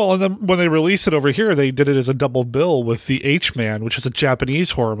 Well, and then when they released it over here, they did it as a double bill with The H-Man, which is a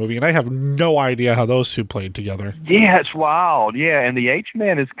Japanese horror movie, and I have no idea how those two played together. Yeah, it's wild. Yeah, and The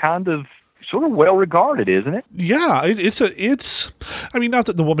H-Man is kind of sort of well regarded, isn't it? Yeah, it's. I mean, not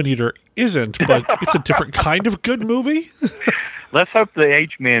that The Woman Eater isn't, but it's a different kind of good movie. Let's hope The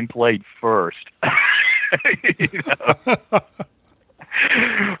H-Man played first.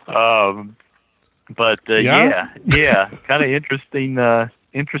 But yeah, kind of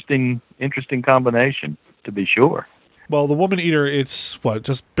interesting combination, to be sure. Well, The Woman Eater, it's,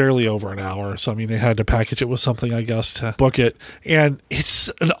 just barely over an hour. So, I mean, they had to package it with something, I guess, to book it. And it's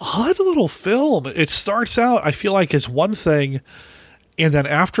an odd little film. It starts out, I feel like, as one thing. And then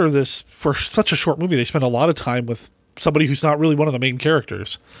after this, for such a short movie, they spend a lot of time with somebody who's not really one of the main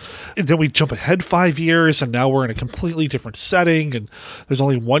characters. And then we jump ahead 5 years, and now we're in a completely different setting. And there's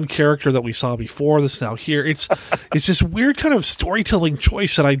only one character that we saw before that's now here. It's this weird kind of storytelling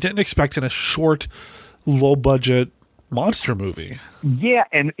choice that I didn't expect in a short, low-budget monster movie. Yeah,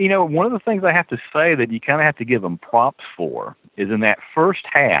 and one of the things I have to say that you kind of have to give them props for is in that first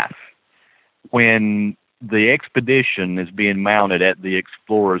half, when the expedition is being mounted at the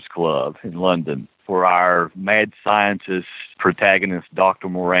Explorers Club in London, for our mad scientist protagonist, Dr.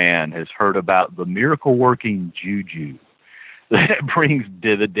 Moran, has heard about the miracle-working juju that brings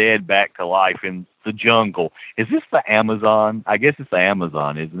the dead back to life in the jungle. Is this the Amazon? I guess it's the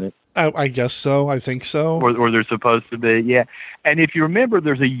Amazon, isn't it? I guess so. I think so. Or they're supposed to be, yeah. And if you remember,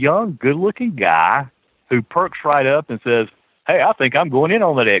 there's a young, good-looking guy who perks right up and says, hey, I think I'm going in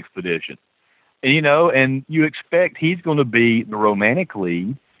on that expedition. And, and you expect he's going to be the romantic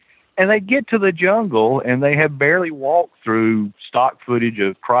lead. And they get to the jungle, and they have barely walked through stock footage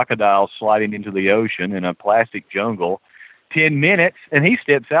of crocodiles sliding into the ocean in a plastic jungle. 10 minutes, and he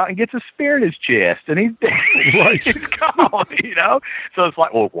steps out and gets a spear in his chest, and he's dead. Right. He's gone, So it's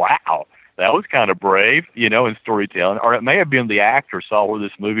like, well, wow, that was kind of brave, in storytelling. Or it may have been the actor saw where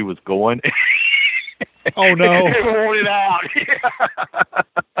this movie was going. Oh, no. And rolled it out.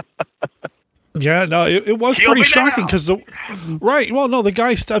 Yeah, no, it was pretty shocking because the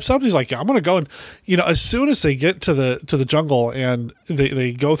guy steps up and he's like, I'm going to go. And, as soon as they get to the jungle and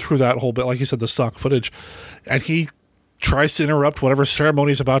they go through that whole bit, like you said, the stock footage, and he tries to interrupt whatever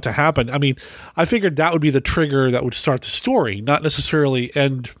ceremony is about to happen. I mean, I figured that would be the trigger that would start the story, not necessarily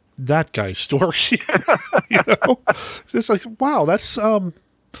end that guy's story. It's like, wow, that's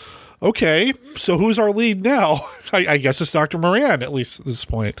okay. So who's our lead now? I guess it's Dr. Moran, at least at this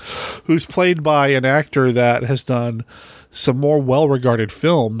point, who's played by an actor that has done some more well-regarded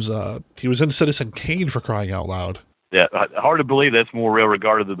films. He was in Citizen Kane, for crying out loud. Yeah, hard to believe that's more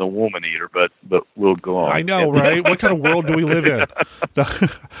well-regarded than The Woman Eater, but we'll go on. I know, right? What kind of world do we live in?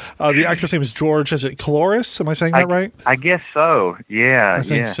 The actor's name is George, is it Coulouris? Am I saying that right? I guess so, yeah. I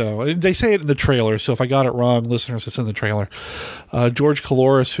think so. They say it in the trailer, so if I got it wrong, listeners, it's in the trailer. George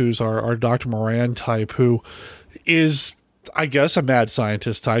Coulouris, who's our Dr. Moran type, who is, I guess, a mad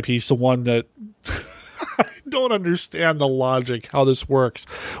scientist type. He's the one that... I don't understand the logic, how this works.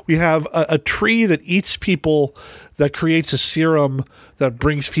 We have a tree that eats people, that creates a serum that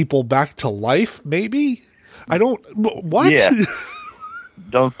brings people back to life, maybe? I don't... What? Yeah.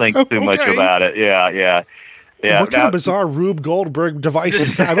 Don't think too much about it. Yeah. What kind of bizarre Rube Goldberg device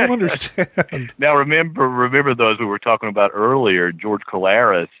is that? I don't understand. Now, remember those we were talking about earlier. George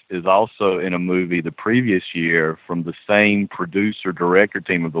Coulouris is also in a movie the previous year from the same producer-director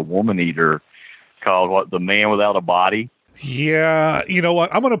team of The Woman Eater, called The Man Without a Body. Yeah, you know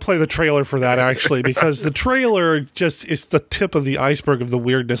what? I'm going to play the trailer for that, actually, because the trailer just is the tip of the iceberg of the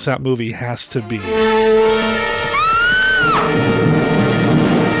weirdness that movie has to be.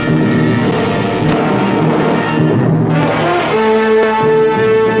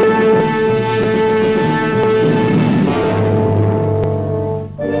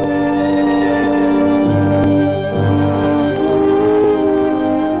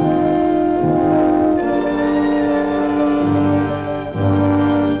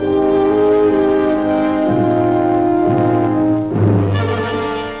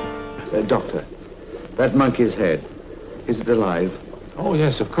 That monkey's head, is it alive? Oh,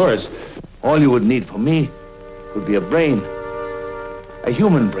 yes, of course. All you would need for me would be a brain. A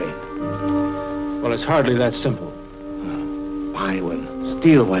human brain. Well, it's hardly that simple. Buy one,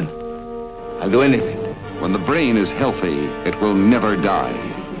 steal one. I'll do anything. When the brain is healthy, it will never die.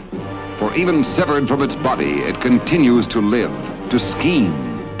 For even severed from its body, it continues to live, to scheme,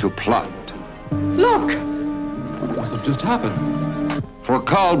 to plot. Look! What must have just happened? For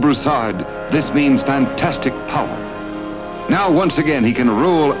Carl Broussard, this means fantastic power. Now, once again, he can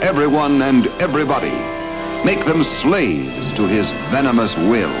rule everyone and everybody, make them slaves to his venomous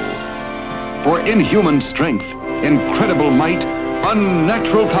will. For inhuman strength, incredible might,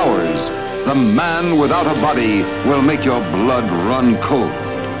 unnatural powers, the man without a body will make your blood run cold.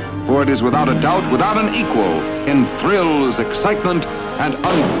 For it is without a doubt, without an equal, in thrills, excitement, and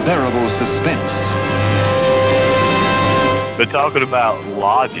unbearable suspense. But talking about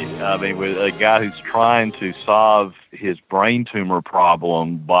logic, I mean, with a guy who's trying to solve his brain tumor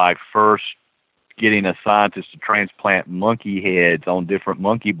problem by first getting a scientist to transplant monkey heads on different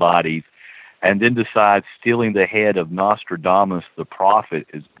monkey bodies, and then decides stealing the head of Nostradamus the prophet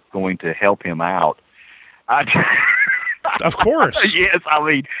is going to help him out. Of course. Yes, I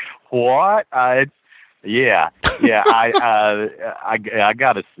mean, what? I got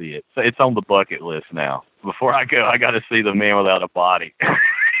to see it. So it's on the bucket list now. Before I go, I got to see The Man Without a Body.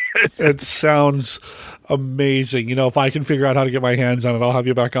 It sounds amazing. You know, if I can figure out how to get my hands on it, I'll have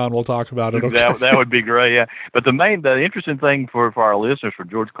you back on. We'll talk about it. Okay? That would be great. Yeah, but the interesting thing for our listeners, for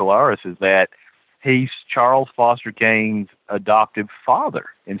George Coulouris, is that he's Charles Foster Kane's adoptive father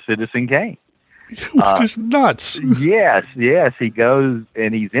in Citizen Kane. Which is nuts. Yes. He goes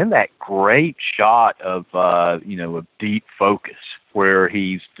and he's in that great shot of of deep focus where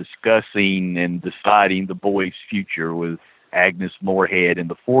he's discussing and deciding the boy's future with Agnes Moorehead in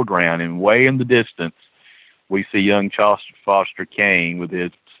the foreground, and way in the distance we see young Charles Foster Kane with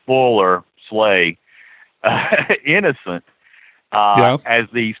his spoiler sleigh, innocent, as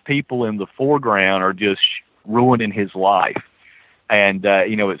these people in the foreground are just ruining his life. And,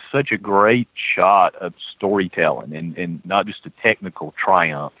 it's such a great shot of storytelling and not just a technical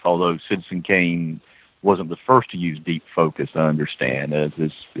triumph, although Citizen Kane wasn't the first to use deep focus, I understand, as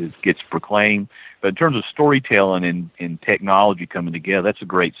it gets proclaimed. But in terms of storytelling and technology coming together, that's a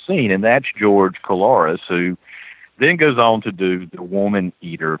great scene. And that's George Coulouris, who then goes on to do The Woman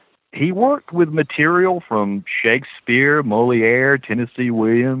Eater. He worked with material from Shakespeare, Moliere, Tennessee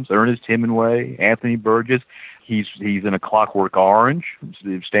Williams, Ernest Hemingway, Anthony Burgess. He's in A Clockwork Orange,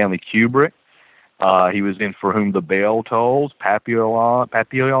 Stanley Kubrick. He was in For Whom the Bell Tolls, Papillon,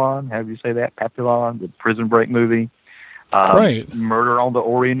 how do you say that? Papillon, the Prison Break movie. Right. Murder on the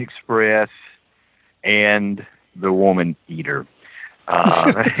Orient Express, and The Woman Eater.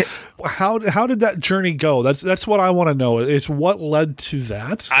 How did that journey go? That's what I want to know, is what led to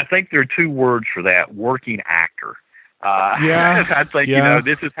that? I think there are two words for that: working actor. I think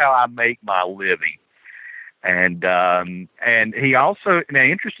this is how I make my living. And he also,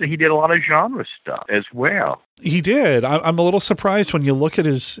 interesting, he did a lot of genre stuff as well. He did. I'm a little surprised when you look at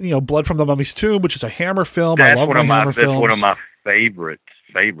his, Blood from the Mummy's Tomb, which is a Hammer film. That's I love my Hammer films. That's one of my favorites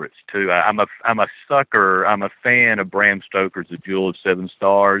too. I'm a sucker. I'm a fan of Bram Stoker's The Jewel of Seven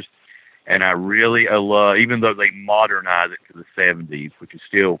Stars, and I love, even though they modernize it to the 70s, which is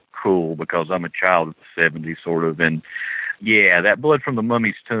still cool because I'm a child of the 70s, sort of, and. Yeah, that Blood from the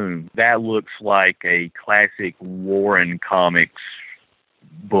Mummy's Tomb, that looks like a classic Warren Comics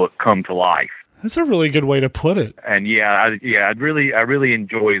book come to life. That's a really good way to put it. And I really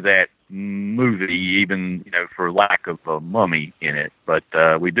enjoy that movie, even for lack of a mummy in it. But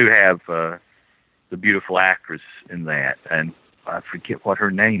we do have the beautiful actress in that, and I forget what her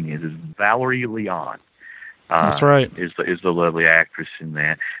name is. It's Valerie Leon. That's right. Is the lovely actress in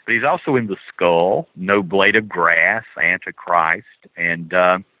that. But he's also in The Skull, No Blade of Grass, Antichrist, and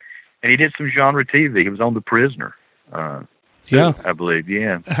he did some genre TV. He was on The Prisoner. I believe,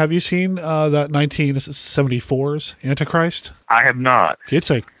 yeah. Have you seen that 1974's Antichrist? I have not. It's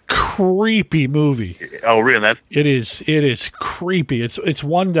a creepy movie. Oh, really? It is creepy. It's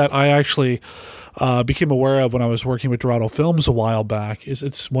one that I actually became aware of when I was working with Dorado Films a while back.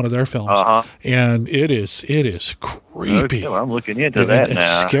 It's one of their films, and it is creepy. Okay, well, I'm looking into that now. It's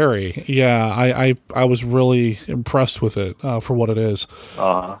scary. Yeah, I was really impressed with it for what it is.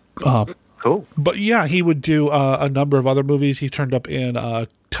 Cool. But yeah, he would do a number of other movies. He turned up in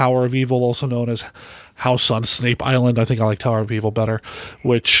Tower of Evil, also known as House on Snape Island. I think I like Tower of Evil better,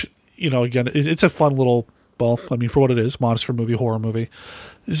 which, again, it's a fun little, for what it is, monster movie, horror movie.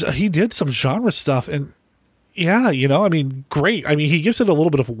 He did some genre stuff, and great. He gives it a little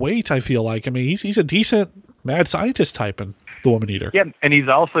bit of weight, I feel like. He's a decent mad scientist type in The Woman Eater. Yeah, and he's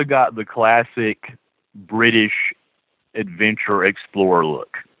also got the classic British adventure explorer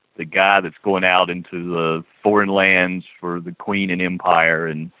look. The guy that's going out into the foreign lands for the Queen and Empire,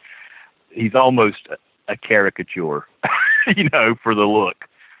 and he's almost a caricature, for the look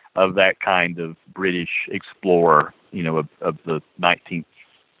of that kind of British explorer, of the 19th,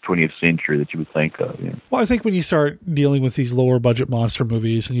 20th century that you would think of. Yeah. Well, I think when you start dealing with these lower budget monster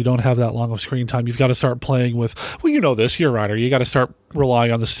movies and you don't have that long of screen time, you've got to start playing with, you're a writer, you got to start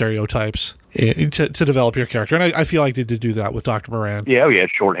relying on the stereotypes to develop your character. And I feel like they did do that with Dr. Moran. Yeah,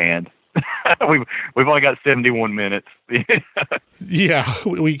 shorthand. We've only got 71 minutes. Yeah,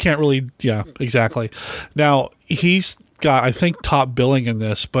 we can't really, exactly. Now, he's got, I think, top billing in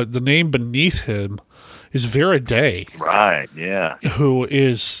this, but the name beneath him is Vera Day. Right, yeah. Who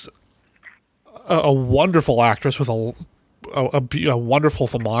is a wonderful actress with a wonderful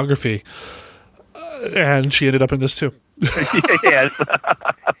filmography. And she ended up in this too. Yes.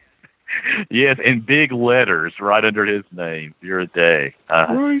 Yes, in big letters right under his name, Vera Day.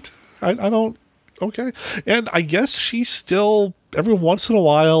 Right. I don't. Okay. And I guess she still, every once in a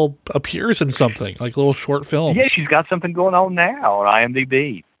while, appears in something, like little short films. Yeah, she's got something going on now on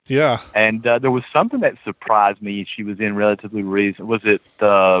IMDb. Yeah. And there was something that surprised me she was in relatively recent. Was it,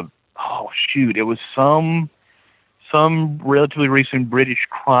 it was some relatively recent British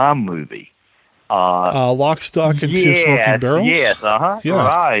crime movie. Lock, Stock, and Two Smoking Barrels? Yes, Yeah.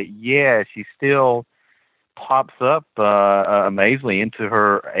 Right. Yeah, she still pops up amazingly into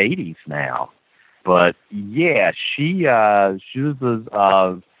her 80s now. But yeah, she was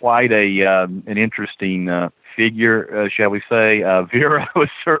quite an interesting figure, shall we say. Vera was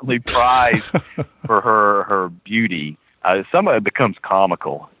certainly prized for her beauty. Some of it becomes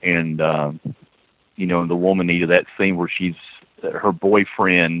comical, and the woman needed that scene where her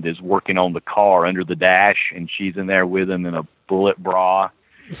boyfriend is working on the car under the dash, and she's in there with him in a bullet bra.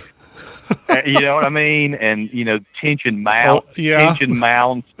 You know what I mean? And, tension mounts. Tension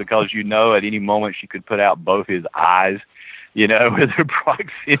mounts because, at any moment she could put out both his eyes, with her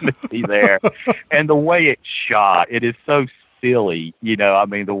proximity there. And the way it's shot, it is so silly,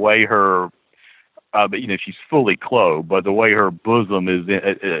 the way her, she's fully clothed, but the way her bosom is,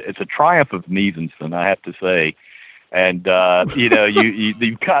 it's a triumph of mise-en-scène, I have to say. And,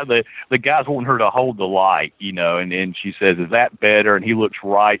 you've got the guys wanting her to hold the light, and she says, is that better? And he looks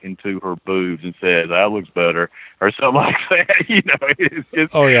right into her boobs and says, that looks better, or something like that. It is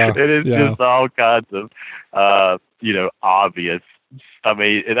just, just all kinds of, obvious. I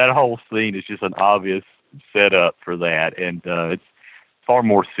mean, that whole scene is just an obvious setup for that. And, it's far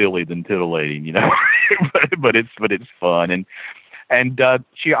more silly than titillating, but it's fun. And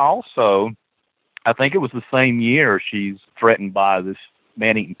she also, I think it was the same year she's threatened by this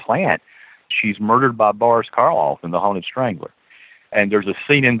man-eating plant. She's murdered by Boris Karloff in The Haunted Strangler. And there's a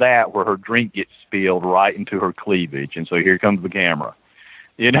scene in that where her drink gets spilled right into her cleavage. And so here comes the camera,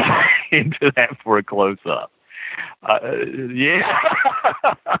 into that for a close-up. Yeah.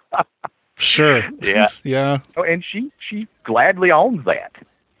 Sure. Yeah. Yeah. Oh, and she gladly owns that.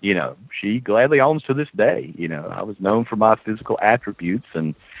 She gladly owns to this day. I was known for my physical attributes,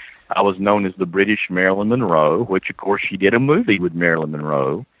 and I was known as the British Marilyn Monroe, which, of course, she did a movie with Marilyn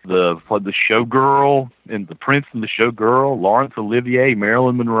Monroe. The showgirl and the Prince and the Showgirl, Laurence Olivier,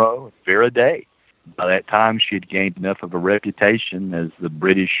 Marilyn Monroe, Vera Day. By that time, she had gained enough of a reputation as the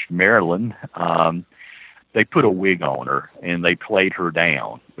British Marilyn. They put a wig on her, and they played her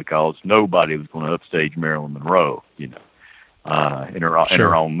down because nobody was going to upstage Marilyn Monroe, in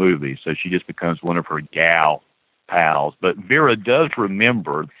her own movie. So she just becomes one of her gal pals. But Vera does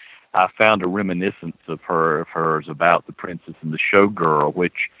remember. I found a reminiscence of hers about The Princess and the Showgirl,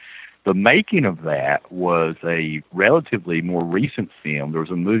 which the making of that was a relatively more recent film. There was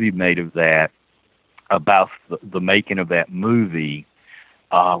a movie made of that about the making of that movie.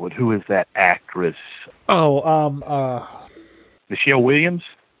 With who is that actress? Michelle Williams.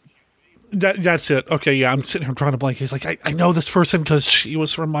 That's it. Okay, yeah, I'm sitting here trying to blank. He's like, I know this person because she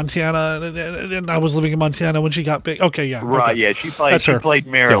was from Montana, and I was living in Montana when she got big. Okay, yeah. Right, okay. yeah, she played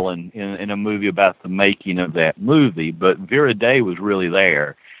Marilyn in a movie about the making of that movie, but Vera Day was really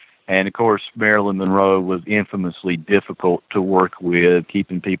there. And, of course, Marilyn Monroe was infamously difficult to work with,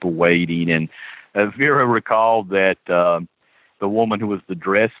 keeping people waiting. And Vera recalled that the woman who was the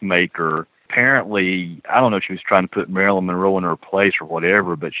dressmaker, apparently, I don't know if she was trying to put Marilyn Monroe in her place or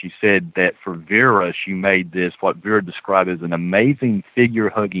whatever, but she said that for Vera, she made this, what Vera described as an amazing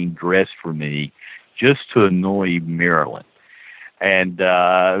figure-hugging dress for me just to annoy Marilyn. And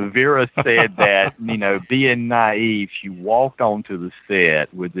Vera said that, being naive, she walked onto the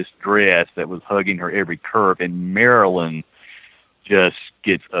set with this dress that was hugging her every curve, and Marilyn just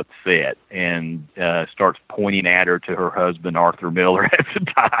gets upset and starts pointing at her to her husband, Arthur Miller, at the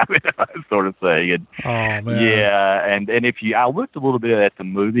time, sort of thing. And, oh, man. Yeah, and I looked a little bit at the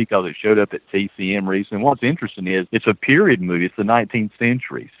movie because it showed up at TCM recently. What's interesting is it's a period movie. It's the 19th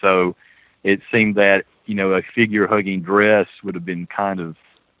century. So it seemed that, a figure-hugging dress would have been kind of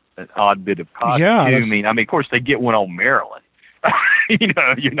an odd bit of costuming. Of course, they get one on Marilyn.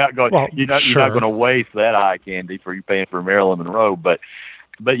 You're not going to waste that eye candy for you paying for Marilyn Monroe, but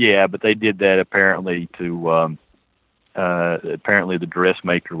they did that apparently to apparently the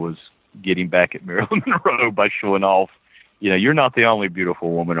dressmaker was getting back at Marilyn Monroe by showing off. You're not the only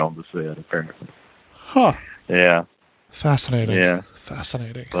beautiful woman on the set, apparently. Huh. Yeah. Fascinating. Yeah.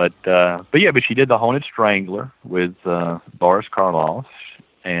 Fascinating. But she did The Haunted Strangler with Boris Karloff,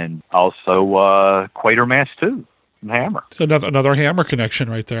 and also Quatermass 2. Hammer. Another Hammer connection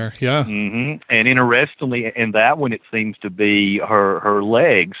right there. Yeah. Mm-hmm. And interestingly, in that one, it seems to be her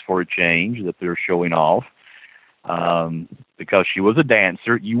legs for a change that they're showing off. Because she was a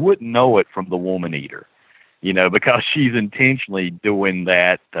dancer, you wouldn't know it from the Woman Eater, because she's intentionally doing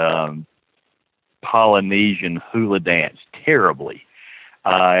that Polynesian hula dance terribly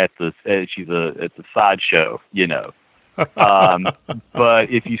at the sideshow,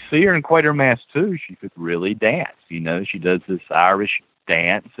 but if you see her in Quatermass 2, she could really dance. She does this Irish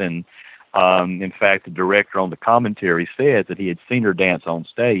dance, and in fact, the director on the commentary said that he had seen her dance on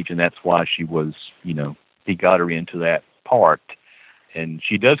stage, and that's why she was, he got her into that part. And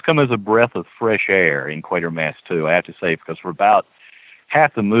she does come as a breath of fresh air in Quatermass 2, I have to say, because for about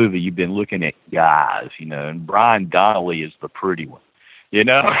half the movie, you've been looking at guys, and Brian Donnelly is the pretty one,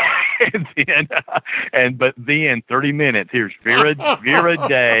 but then 30 minutes, here's Vera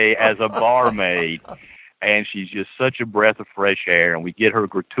Day as a barmaid, and she's just such a breath of fresh air, and we get her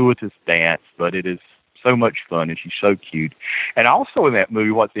gratuitous dance, but it is so much fun, and she's so cute. And also in that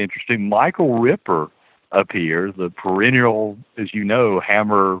movie, what's interesting, Michael Ripper appears, the perennial, as you know,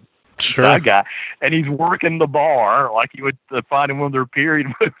 Hammer bad guy, and he's working the bar like you would find in one of their period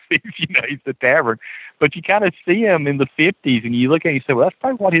movies. He's the tavern, but you kind of see him in the 50s, and you look at him and you say, well, that's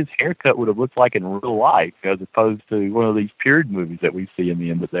probably what his haircut would have looked like in real life, as opposed to one of these period movies that we see in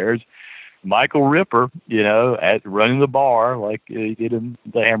the end. But there's Michael Ripper, at running the bar like he did in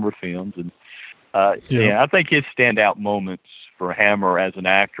the Hammer films, and I think his standout moments for Hammer as an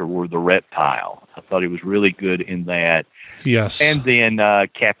actor were The Reptile. I thought he was really good in that. Yes. And then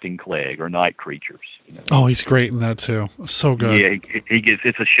Captain Clegg, or Night Creatures. Oh, he's great in that too. So good. Yeah, he gets.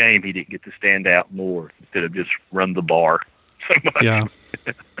 It's a shame he didn't get to stand out more instead of just run the bar so much. Yeah.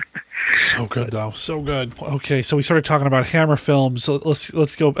 So good though. So good. Okay, so we started talking about Hammer films.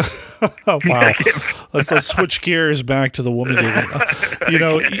 Let's go. Oh, wow. Let's switch gears back to the Woman Eater.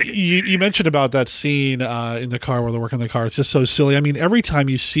 You mentioned about that scene in the car where they're working in the car. It's just so silly. I mean, every time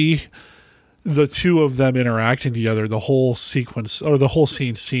you see the two of them interacting together, the whole sequence or the whole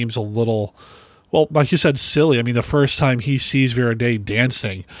scene seems a little, well, like you said, silly. I mean, the first time he sees Vera Day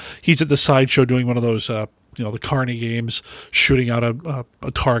dancing, he's at the sideshow doing one of those the Carney games, shooting out a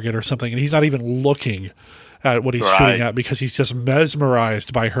target or something, and he's not even looking at what he's shooting at because he's just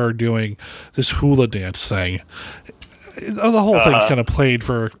mesmerized by her doing this hula dance thing. The whole thing's kind of played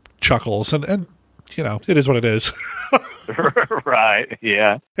for chuckles, and it is what it is. Right,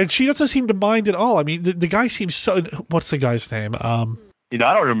 yeah. And she doesn't seem to mind at all. I mean, the guy seems so... What's the guy's name? I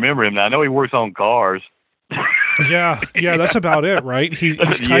don't remember him now. I know he works on cars. Yeah, that's about it, right? He's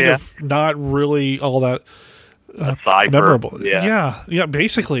kind of not really all that memorable. Yeah,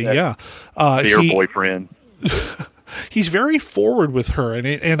 basically, yeah. Dear boyfriend. He's very forward with her,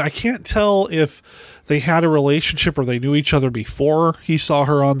 and I can't tell if they had a relationship or they knew each other before he saw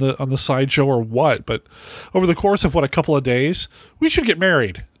her on the sideshow or what. But over the course of a couple of days, we should get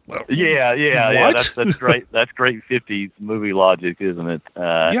married. Yeah. That's great. That's great 50s movie logic, isn't it?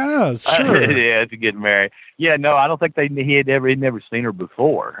 Yeah, sure. To get married. Yeah, no, I don't think he'd never seen her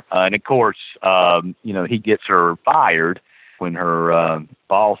before. And of course, he gets her fired when her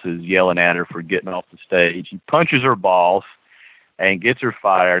boss is yelling at her for getting off the stage. He punches her boss and gets her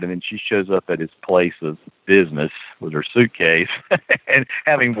fired, and then she shows up at his place of business with her suitcase and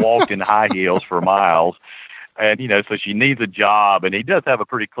having walked in high heels for miles. And, so she needs a job, and he does have a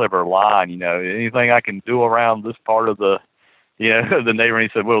pretty clever line, anything I can do around this part of the, the neighborhood.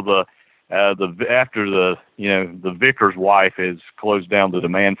 He said, well, after the vicar's wife has closed down the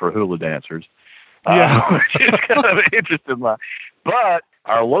demand for hula dancers. Which is kind of an interesting line. But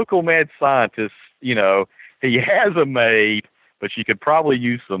our local mad scientist, he has a maid, but she could probably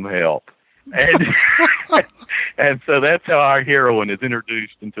use some help. And and so that's how our heroine is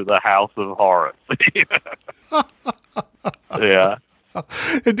introduced into the house of Horace. Yeah.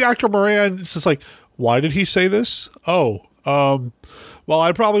 And Dr. Moran is just like, why did he say this? Oh, well,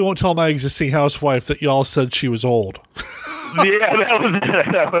 I probably won't tell my existing housewife that y'all said she was old. Yeah, that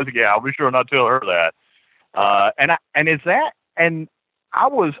was I'll be sure not to tell her that. Is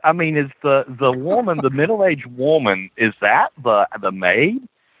the woman, the middle-aged woman, is that the maid?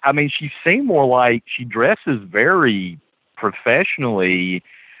 I mean, she seemed more like she dresses very professionally,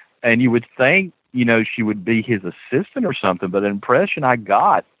 and you would think, she would be his assistant or something, but the impression I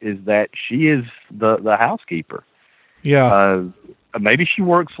got is that she is the housekeeper. Yeah. Maybe she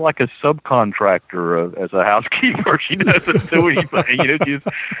works like a subcontractor as a housekeeper. She doesn't do anything, just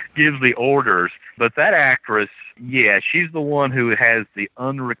gives the orders. But that actress, she's the one who has the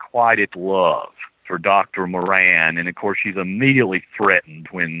unrequited love for Dr. Moran, and of course she's immediately threatened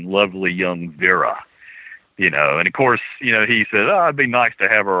when lovely young Vera And of course, he says, "Oh, it'd be nice to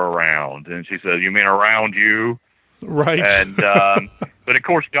have her around." And she says, "You mean around you?" Right. And but of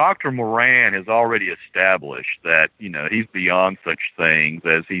course, Dr. Moran has already established that he's beyond such things,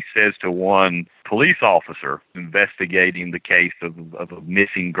 as he says to one police officer investigating the case of a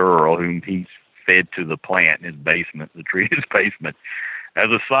missing girl whom he's fed to the plant in his basement, the tree in his basement. "As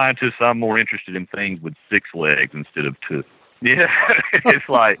a scientist, I'm more interested in things with 6 legs instead of 2. Yeah, it's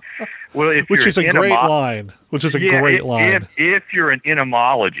like, well, which is a great line. Which is a great line. If you're an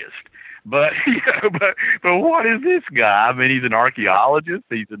entomologist. But but what is this guy? I mean, he's an archaeologist.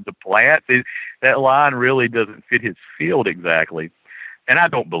 He's into plants. That line really doesn't fit his field exactly, and I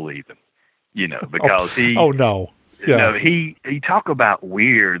don't believe him. Because he. Oh no. Yeah. He talk about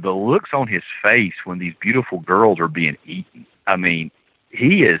weird. The looks on his face when these beautiful girls are being eaten. I mean,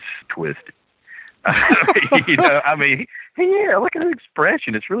 he is twisted. I mean, look at his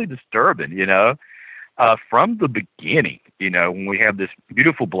expression. It's really disturbing. From the beginning, when we have this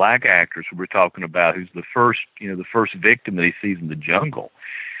beautiful black actress who we're talking about, who's the first victim that he sees in the jungle,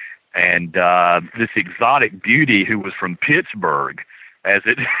 and this exotic beauty who was from Pittsburgh, as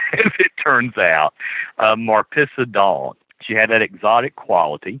it turns out, Marpissa Dawn. She had that exotic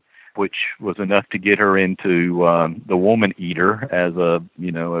quality, which was enough to get her into the Woman Eater as a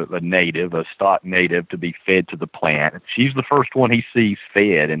native, a stock native, to be fed to the plant. She's the first one he sees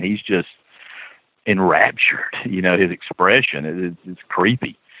fed, and he's just enraptured. His expression is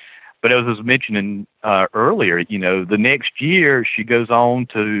creepy. But as I was mentioning earlier, the next year she goes on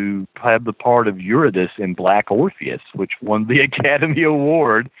to have the part of Eurydice in Black Orpheus, which won the Academy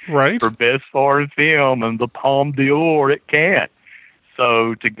Award for Best Foreign Film and the Palme d'Or at Cannes.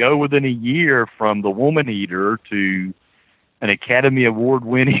 So to go within a year from The Woman Eater to an Academy Award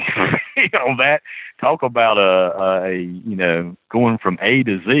winning, that, talk about going from A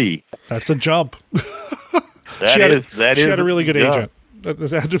to Z. That's a jump. She had a really good agent.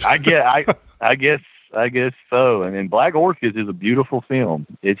 I guess so. And Black Orpheus is a beautiful film.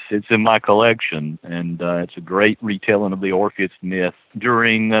 It's in my collection, and it's a great retelling of the Orpheus myth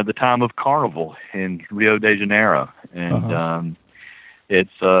during the time of Carnival in Rio de Janeiro. And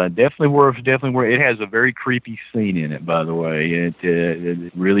it's definitely worth. It has a very creepy scene in it, by the way.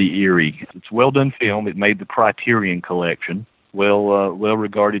 It's really eerie. It's well done film. It made the Criterion Collection. Well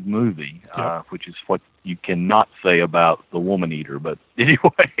regarded movie, which is what you cannot say about The Woman Eater. But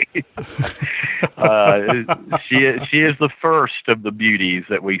anyway, she is the first of the beauties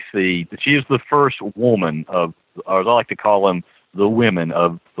that we see. She is the first woman or I like to call them the women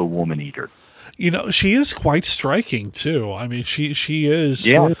of The Woman Eater. She is quite striking too. I mean, she is.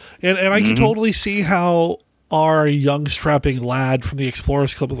 Yeah. And I can totally see how our young strapping lad from the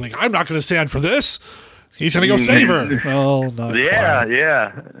Explorers Club is like, I'm not going to stand for this. He's going to go save her. Well, not quite.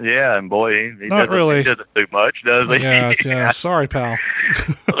 Yeah. And boy, he not really. He doesn't do much, does he? Yeah. Sorry, pal.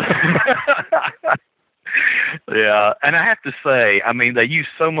 Yeah, and I have to say, I mean, they use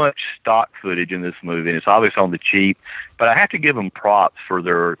so much stock footage in this movie, and it's obviously on the cheap, but I have to give them props for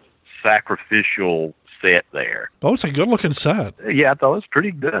their sacrificial set there. Oh, it's a good-looking set. Yeah, I thought it was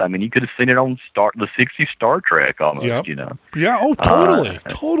pretty good. I mean, you could have seen it on the 60s Star Trek almost, Yeah, oh, totally,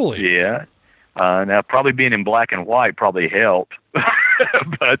 totally. Yeah. Now, probably being in black and white probably helped,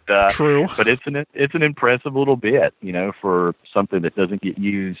 but true. But it's an impressive little bit, for something that doesn't get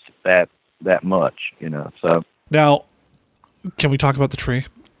used that much, So now, can we talk about the tree?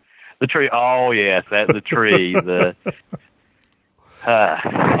 The tree. Oh yes, that's the tree. That's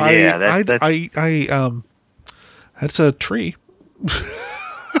a tree.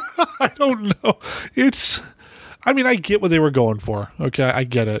 I don't know. I mean, I get what they were going for. Okay, I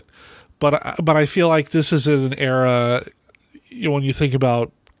get it. But I feel like this is in an era, when you think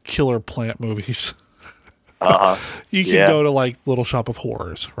about killer plant movies, you can go to like Little Shop of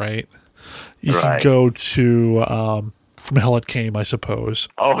Horrors, right? You can go to From Hell It Came, I suppose.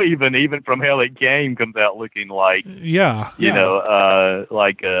 Oh, even From Hell It Came comes out looking like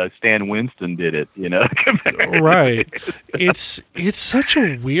like Stan Winston did it, Right. It's such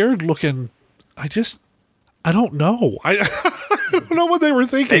a weird looking. I don't know. I don't know what they were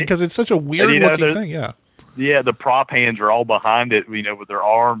thinking, because it's such a weird looking thing. Yeah. Yeah, the prop hands are all behind it, with their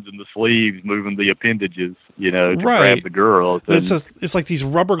arms and the sleeves moving the appendages, to grab the girl. It's like these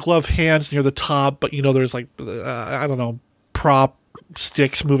rubber glove hands near the top, but there's like I don't know, prop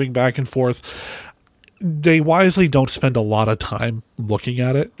sticks moving back and forth. They wisely don't spend a lot of time looking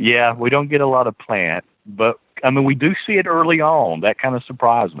at it. Yeah, we don't get a lot of plant, but I mean, we do see it early on. That kind of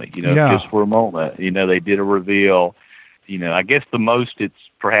surprised me, just for a moment. They did a reveal. I guess the most it's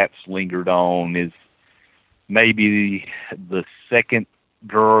perhaps lingered on is maybe the second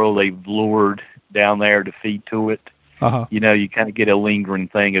girl they've lured down there to feed to it. Uh-huh. You know, you kind of get a lingering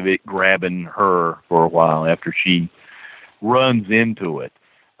thing of it grabbing her for a while after she runs into it.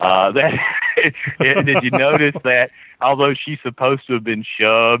 Did you notice that although she's supposed to have been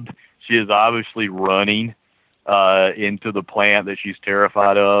shoved, she is obviously running into the plant that she's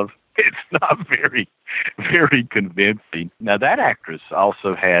terrified of? It's not very, very convincing. Now, that actress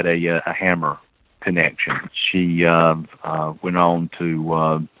also had a Hammer connection. She went on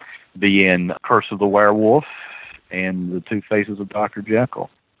to be in Curse of the Werewolf and The Two Faces of Dr. Jekyll.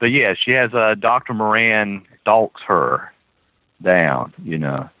 But yeah, she has Dr. Moran stalks her down, you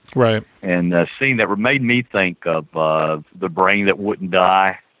know. Right. And a scene that made me think of The Brain That Wouldn't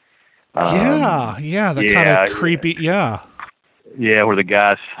Die. That kind of creepy, yeah. Yeah, where the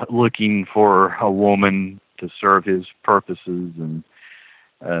guy's looking for a woman to serve his purposes and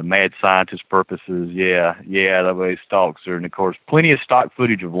mad scientist purposes. Yeah, the way he stalks her. And, of course, plenty of stock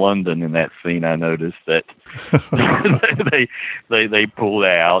footage of London in that scene, I noticed, that they pulled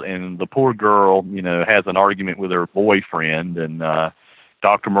out. And the poor girl, you know, has an argument with her boyfriend, and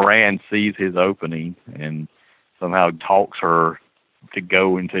Dr. Moran sees his opening and somehow talks her to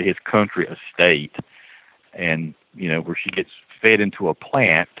go into his country estate, and, you know, where she gets fed into a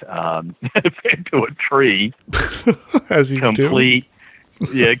plant, fed to a tree. As you complete.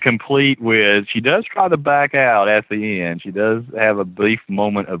 Yeah, complete with, she does try to back out at the end. She does have a brief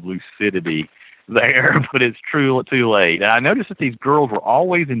moment of lucidity there, but it's too late. And I noticed that these girls were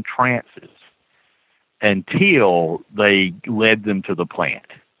always in trances until they led them to the plant.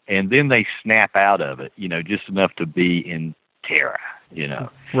 And then they snap out of it, you know, just enough to be in terror, you know.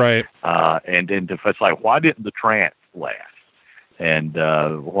 Right. And then it's like, why didn't the trance last? And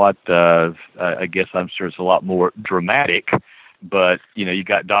I guess I'm sure it's a lot more dramatic, but, you know, you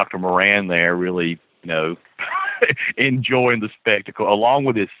got Dr. Moran there really, you know, enjoying the spectacle, along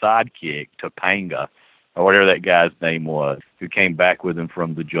with his sidekick, Topanga, or whatever that guy's name was, who came back with him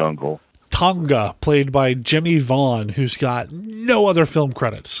from the jungle. Tonga, played by Jimmy Vaughn, who's got no other film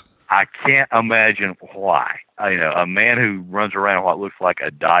credits. I can't imagine why. You know, a man who runs around in what looks like a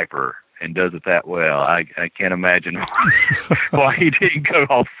diaper and does it that well, I can't imagine why he didn't go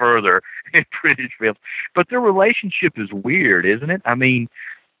off further in British films. But their relationship is weird, isn't it? I mean,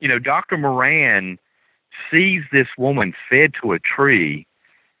 you know, Dr. Moran sees this woman fed to a tree,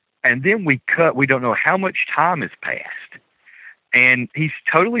 and then we don't know how much time has passed, and he's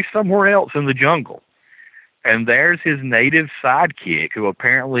totally somewhere else in the jungle. And there's his native sidekick, who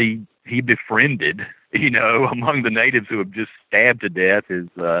apparently he befriended, you know, among the natives who have just stabbed to death his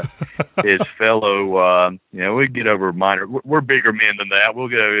fellow, you know, we get over minor, we're bigger men than that. We'll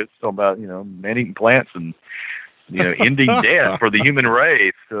go, it's all about, you know, men eating plants and, you know, ending death for the human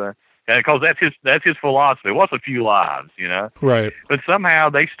race. And because that's his philosophy. What's a few lives, you know? Right. But somehow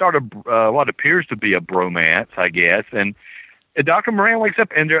they start what appears to be a bromance, I guess, and Dr. Moran wakes up,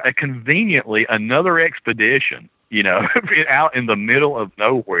 and they're conveniently another expedition, you know, out in the middle of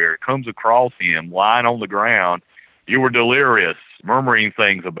nowhere, comes across him lying on the ground. You were delirious, murmuring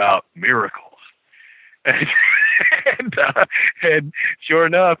things about miracles. And sure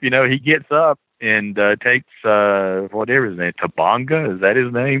enough, you know, he gets up and takes whatever his name, Tabanga, is that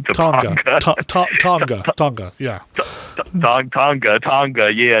his name? Tonga, yeah.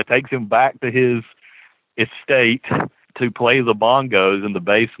 Tonga, yeah, takes him back to his estate to play the bongos in the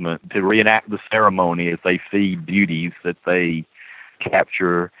basement, to reenact the ceremony as they feed beauties that they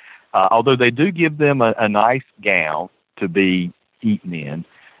capture. Although they do give them a nice gown to be eaten in.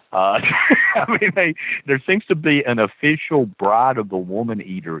 I mean, there seems to be an official Bride of the Woman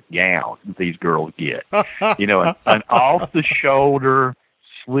Eater gown that these girls get. You know, an off-the-shoulder,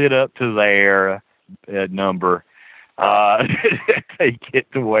 slid up to there number they get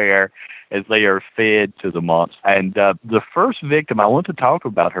to wear as they are fed to the monster. And the first victim, I want to talk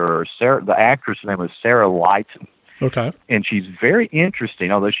about her, the actress name was Sarah Lighton. Okay. And she's very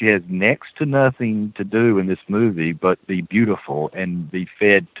interesting, although she has next to nothing to do in this movie but be beautiful and be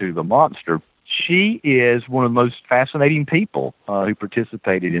fed to the monster. She is one of the most fascinating people who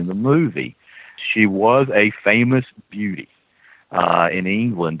participated in the movie. She was a famous beauty in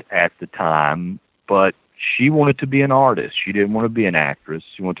England at the time, but she wanted to be an artist. She didn't want to be an actress.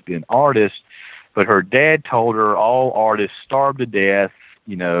 She wanted to be an artist, but her dad told her all artists starve to death.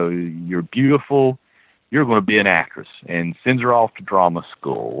 You know, you're beautiful, you're going to be an actress, and sends her off to drama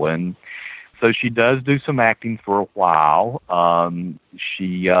school. And so she does do some acting for a while.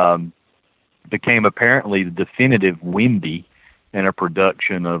 She became apparently the definitive Wendy in a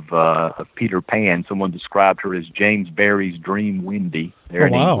production of Peter Pan. Someone described her as James Barrie's dream Wendy there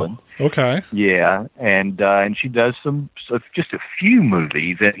in England. Okay. Yeah, and she does just a few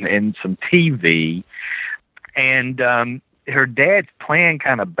movies and some TV, and her dad's plan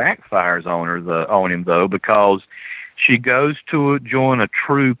kind of backfires on him though, because she goes to join a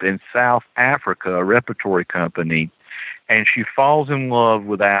troupe in South Africa, a repertory company, and she falls in love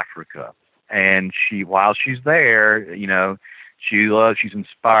with Africa. And while she's there, she's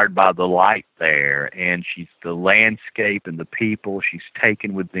inspired by the light there, and the landscape and the people. She's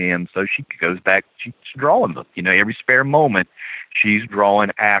taken with them, so she goes back. She's drawing them. Every spare moment, she's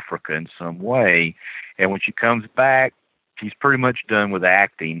drawing Africa in some way. And when she comes back, she's pretty much done with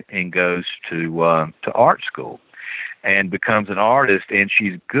acting and goes to art school and becomes an artist. And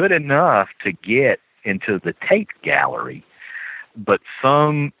she's good enough to get into the Tate Gallery. But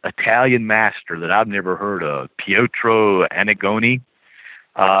some Italian master that I've never heard of, Pietro Annigoni,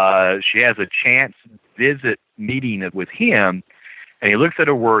 she has a chance visit meeting with him, and he looks at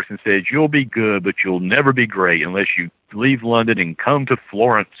her works and says, "You'll be good, but you'll never be great unless you leave London and come to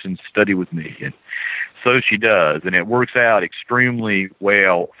Florence and study with me." And so she does, and it works out extremely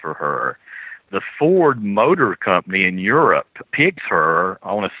well for her. The Ford Motor Company in Europe picks her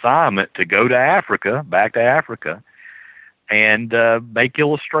on assignment to go to Africa, back to Africa, and make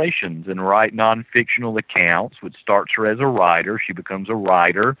illustrations and write non-fictional accounts, which starts her as a writer. She becomes a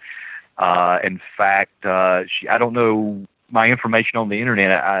writer. In fact, I don't know my information on the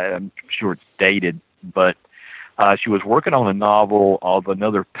internet. I'm sure it's dated, but she was working on a novel of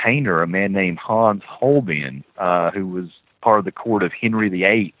another painter, a man named Hans Holbein, who was part of the court of Henry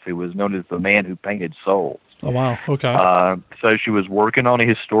VIII, who was known as the man who painted souls. Oh, wow. Okay. So she was working on a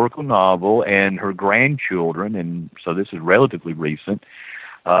historical novel, and her grandchildren, and so this is relatively recent,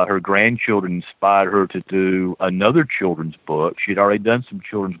 her grandchildren inspired her to do another children's book. She'd already done some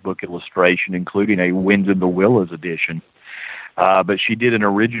children's book illustration, including a Winds in the Willows edition. But she did an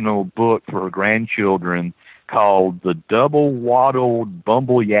original book for her grandchildren called The Double-Waddled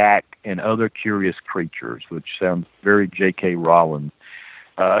Bumbleyak and Other Curious Creatures, which sounds very J.K. Rowling.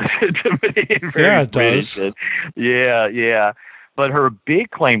 Yeah, it does. Yeah. But her big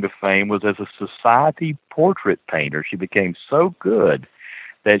claim to fame was as a society portrait painter. She became so good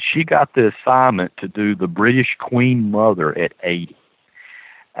that she got the assignment to do the British Queen Mother at 80.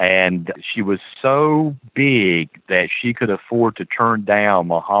 And she was so big that she could afford to turn down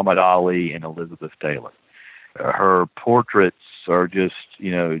Muhammad Ali and Elizabeth Taylor. Her portraits are just,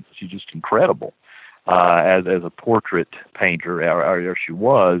 she's just incredible. As a portrait painter, or she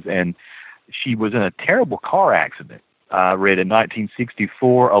was, and she was in a terrible car accident, I read, in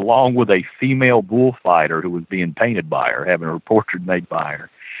 1964, along with a female bullfighter who was being painted by her, having her portrait made by her,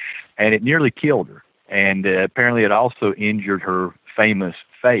 and it nearly killed her, and apparently it also injured her famous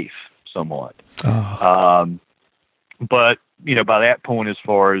face somewhat. But, by that point, as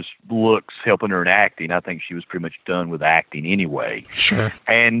far as looks helping her in acting, I think she was pretty much done with acting anyway. Sure.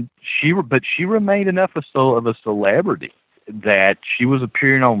 And she remained enough of a celebrity that she was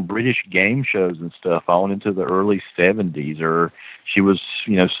appearing on British game shows and stuff on into the early 70s, or she was,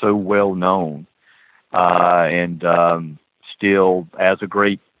 so well known, and still as a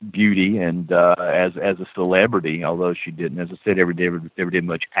great beauty and as a celebrity, although she didn't, as I said, ever did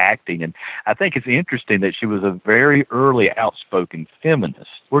much acting. And I think it's interesting that she was a very early outspoken feminist.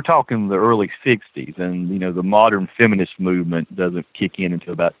 We're talking the early 60s, and the modern feminist movement doesn't kick in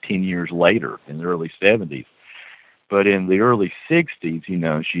until about 10 years later in the early 70s. But in the early 60s,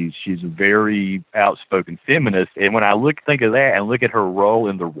 she's a very outspoken feminist. And when I think of that and look at her role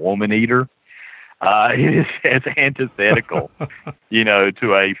in The Woman Eater, it is as antithetical,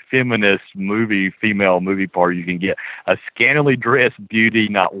 to a feminist female movie party you can get. A scantily dressed beauty,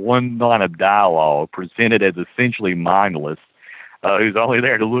 not one line of dialogue, presented as essentially mindless, who's only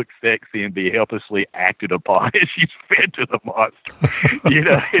there to look sexy and be helplessly acted upon as she's fed to the monster.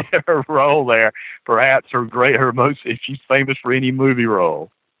 Her role there, perhaps if she's famous for any movie role,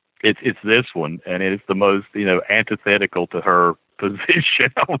 it's this one, and it's the most, antithetical to her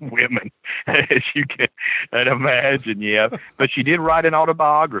position on women, as you can imagine, yeah. But she did write an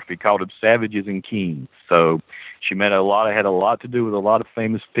autobiography called Of Savages and Kings. So she had a lot to do with a lot of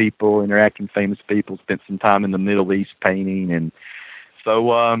famous people, interacting with famous people, spent some time in the Middle East painting. And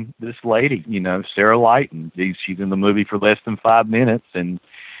so this lady, Sarah Lighton, she's in the movie for less than 5 minutes, and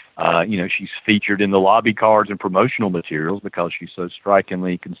she's featured in the lobby cards and promotional materials because she's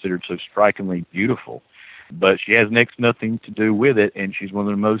considered so strikingly beautiful. But she has next to nothing to do with it, and she's one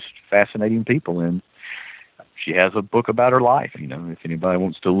of the most fascinating people. And she has a book about her life. If anybody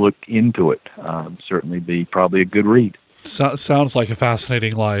wants to look into it, certainly be probably a good read. Sounds like a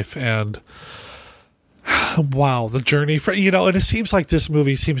fascinating life, and Wow, the journey for, and it seems like this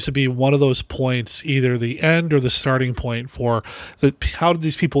movie seems to be one of those points, either the end or the starting point for how did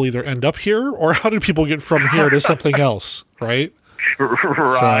these people either end up here, or how did people get from here to something else, right?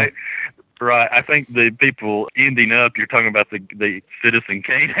 Right. So, right. I think the people ending up, you're talking about the Citizen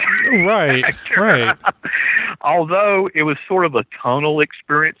Kane. Right. Although it was sort of a tunnel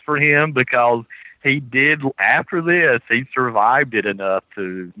experience for him, because he did, after this, he survived it enough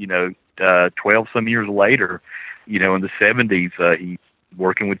to, 12 some years later, in the 70s, he's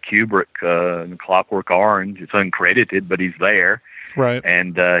working with Kubrick in Clockwork Orange. It's uncredited, but he's there. Right.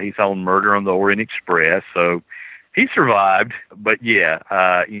 And he's on Murder on the Orient Express. So he survived. But yeah,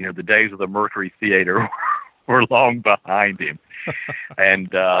 the days of the Mercury Theater were long behind him. And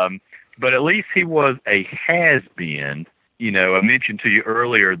but at least he was a has-been. I mentioned to you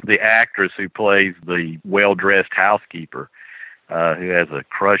earlier the actress who plays the well-dressed housekeeper who has a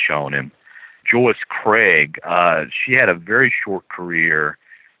crush on him, Joyce Craig. She had a very short career,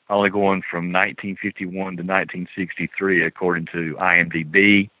 only going from 1951 to 1963, according to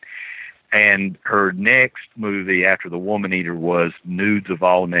IMDb. And her next movie after The Woman Eater was Nudes of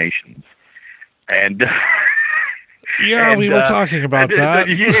All Nations. And yeah, we were talking about that.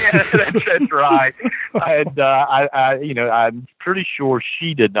 Yeah, that's right. And I'm pretty sure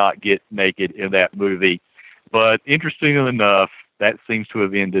she did not get naked in that movie. But interestingly enough, that seems to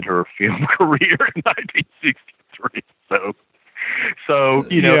have ended her film career in 1963. So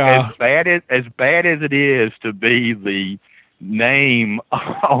yeah. as bad as it is to be the name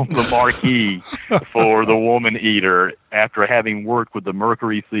on the marquee for The Woman Eater after having worked with the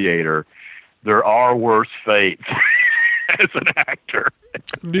Mercury Theater, there are worse fates as an actor.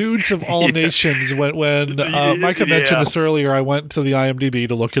 Nudes of All Nations. When Micah mentioned this earlier, I went to the IMDb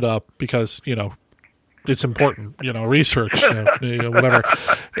to look it up because, it's important, research, whatever.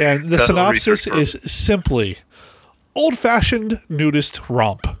 And the synopsis is simply old-fashioned nudist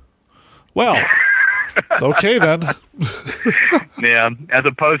romp. Well, okay then. Yeah, as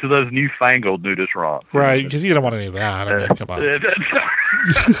opposed to those newfangled nudist romps. Right, because you don't want any of that. I mean, come on.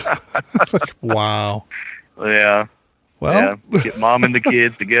 Wow. Yeah. Well, get mom and the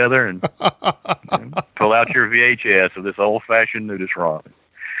kids together and pull out your VHS of this old-fashioned nudist romp.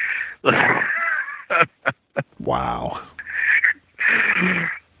 Wow.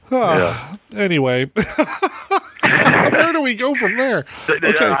 Yeah. Anyway, where do we go from there?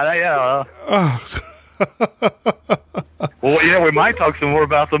 Okay. Well, we might talk some more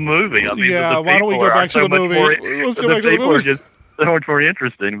about the movie. I mean, why don't we go back to the movie? Let's go back to the movie. Are just so much more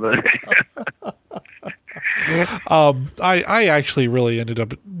interesting, but I actually really ended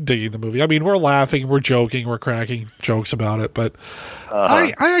up digging the movie. I mean, we're laughing, we're joking, we're cracking jokes about it, but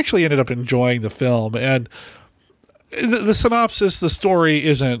I actually ended up enjoying the film. And the synopsis, the story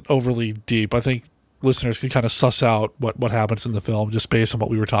isn't overly deep. I think listeners can kind of suss out what happens in the film just based on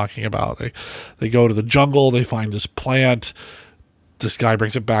what we were talking about. They go to the jungle, they find this plant. This guy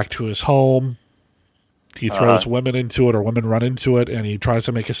brings it back to his home. He throws women into it, or women run into it, and he tries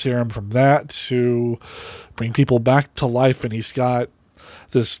to make a serum from that to bring people back to life. And he's got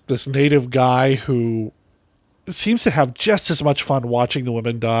this native guy who seems to have just as much fun watching the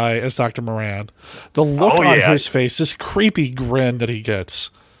women die as Dr. Moran. The look on his face, this creepy grin that he gets.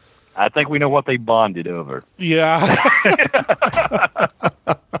 I think we know what they bonded over. Yeah.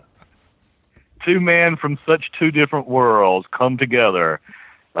 Two men from such two different worlds come together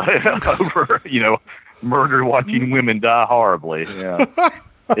over, murder watching women die horribly. Yeah.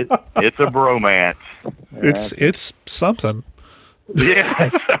 It's a bromance. It's something. Yeah.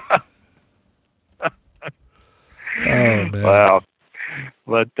 Oh, man. Wow.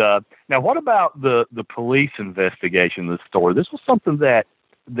 But now, what about the police investigation of the story? This was something that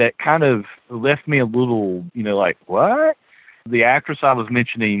kind of left me a little, like, what? The actress I was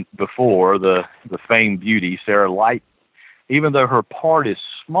mentioning before, the famed beauty, Sarah Light, even though her part is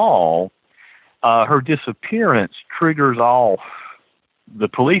small, her disappearance triggers off the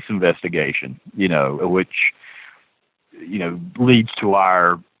police investigation, which, leads to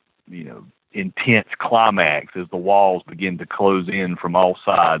our, intense climax as the walls begin to close in from all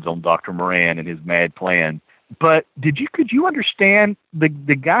sides on Dr. Moran and his mad plan. But could you understand the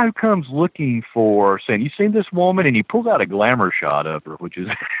guy who comes looking for, saying, "You seen this woman?" And he pulls out a glamour shot of her, which is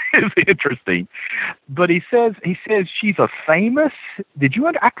interesting. But he says she's a famous.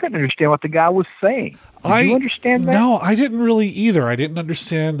 I couldn't understand what the guy was saying. Did you understand that? No, I didn't really either. I didn't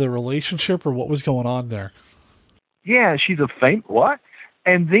understand the relationship or what was going on there. Yeah, she's a famous what?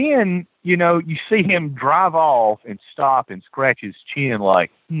 And then you see him drive off and stop and scratch his chin like,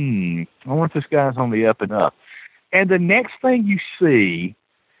 I wonder if this guy's on the up and up. And the next thing you see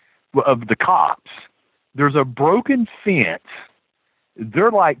of the cops there's a broken fence.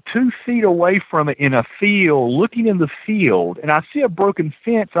 They're like 2 feet away from it in a field, looking in the field, and I see a broken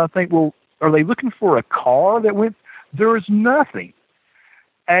fence. I think, well, are they looking for a car that went? There is nothing.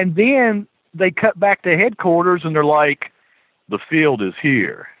 And then they cut back to headquarters, and they're like, the field is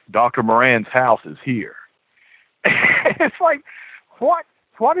here. Dr. Moran's house is here. It's like, what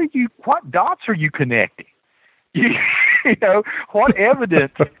dots are you connecting? You know, what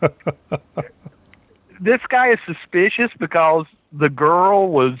evidence? This guy is suspicious because the girl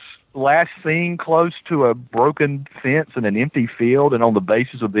was last seen close to a broken fence in an empty field, and on the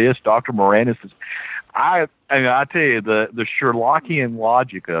basis of this, Dr. Moran is. I tell you, the Sherlockian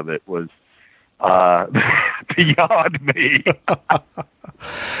logic of it was beyond me.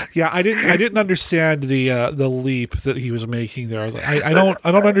 Yeah, I didn't understand the leap that he was making there. I was like, I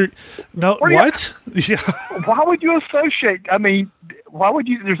don't no, what? Yeah. Why would you associate? I mean, why would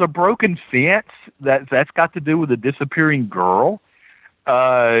you? There's a broken fence that's got to do with a disappearing girl.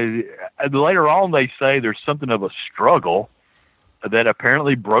 Later on, they say there's something of a struggle that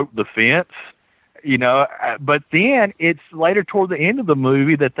apparently broke the fence. You know, but then it's later toward the end of the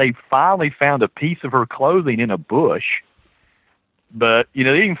movie that they finally found a piece of her clothing in a bush. But, you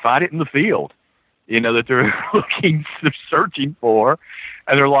know, they didn't find it in the field, you know, that they're searching for.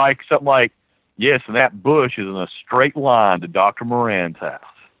 And they're like, something like, yes, and that bush is in a straight line to Dr. Moran's house.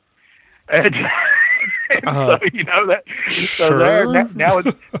 And so, you know, that, sure. So there, now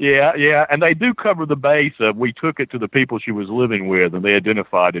it's, yeah. And they do cover the base of, we took it to the people she was living with, and they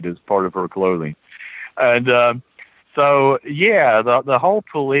identified it as part of her clothing. And so, yeah, the whole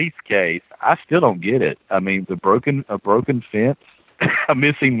police case, I still don't get it. I mean, a broken fence, a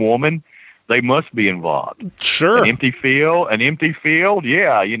missing woman, they must be involved. Sure. An empty field,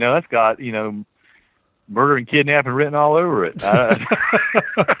 yeah, you know, that's got, you know, murder and kidnapping written all over it.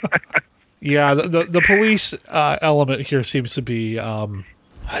 Yeah, the police element here seems to be,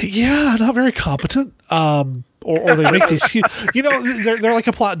 not very competent. Or they make these, you know, they're like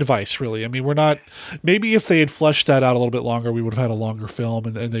a plot device, really. I mean, we're not, maybe if they had fleshed that out a little bit longer, we would have had a longer film,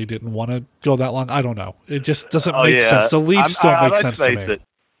 and they didn't want to go that long. I don't know. It just doesn't make sense. The leaps don't make sense to me.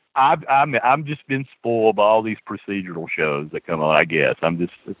 I'm just been spoiled by all these procedural shows that come on, I guess. I'm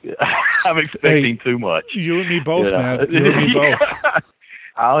expecting too much. You and me both, man. You and me both. The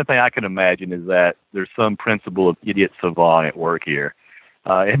only thing I can imagine is that there's some principle of idiot savant at work here.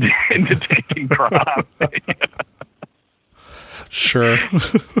 In detecting crime. Sure.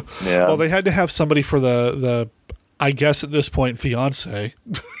 Yeah. Well, they had to have somebody for the I guess at this point, fiance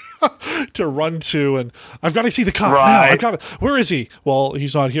to run to, and I've got to see the cop now. Where is he? Well,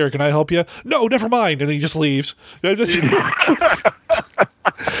 he's not here. Can I help you? No, never mind. And then he just leaves.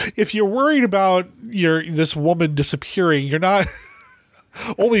 If you're worried about this woman disappearing, you're not.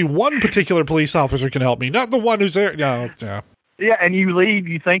 Only one particular police officer can help me, not the one who's there. No. Yeah, and you leave.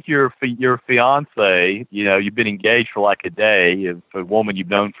 You think your fiance, you know, you've been engaged for like a day, a woman you've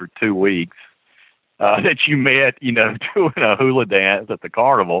known for 2 weeks, that you met, you know, doing a hula dance at the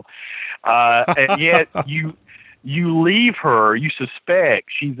carnival, and yet you leave her. You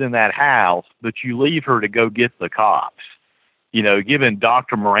suspect she's in that house, but you leave her to go get the cops. You know, giving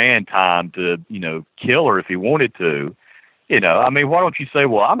Dr. Moran time to, you know, kill her if he wanted to. You know, I mean, why don't you say,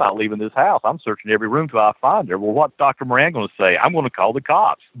 well, I'm not leaving this house. I'm searching every room till I find her. Well, what's Dr. Moran going to say? I'm going to call the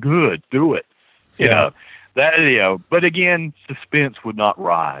cops. Good, do it. You know, that, you know, but again, suspense would not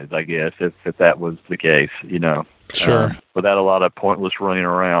rise, I guess, if that was the case, you know. Sure. Without a lot of pointless running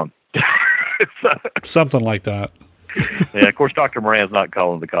around. Something like that. Yeah, of course, Dr. Moran's not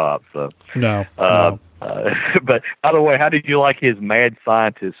calling the cops. So. No. But by the way, how did you like his mad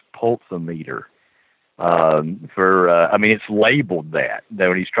scientist pulsometer? I mean, it's labeled that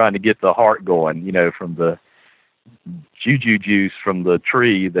when he's trying to get the heart going, you know, from the juju juice from the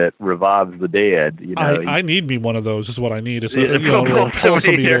tree that revives the dead. You know, I need me one of those. Is what I need. It's a little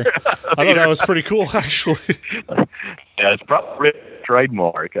pulsometer. I thought that was pretty cool, actually. Yeah, it's probably a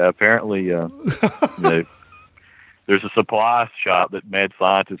trademark. Apparently, you know, there's a supply shop that mad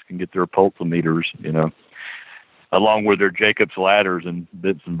scientists can get their pulsometers. You know. Along with their Jacob's ladders and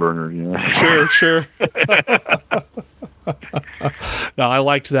Bunsen burners, you know. Sure. No, I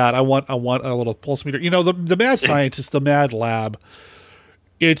liked that. I want a little pulsometer. You know, the mad scientist, the mad lab.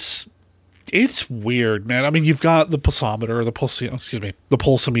 It's weird, man. I mean, you've got the pulsometer, the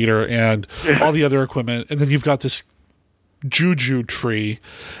pulsometer, and all the other equipment, and then you've got this juju tree,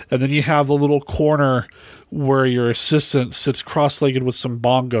 and then you have the little corner where your assistant sits cross-legged with some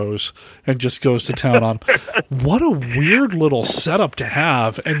bongos and just goes to town on. What a weird little setup to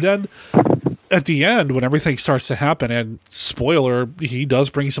have. And then at the end, when everything starts to happen, and spoiler, he does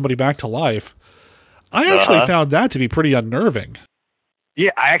bring somebody back to life. I actually found that to be pretty unnerving.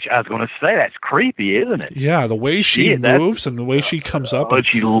 Yeah, I was going to say that's creepy, isn't it? Yeah, the way she moves and the way she comes up. But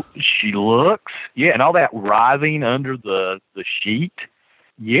she looks, and all that writhing under the sheet.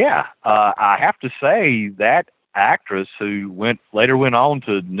 Yeah, I have to say that actress who later went on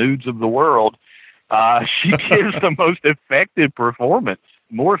to Nudes of the World, she gives the most effective performance,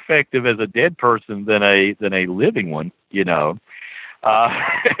 more effective as a dead person than a living one. You know,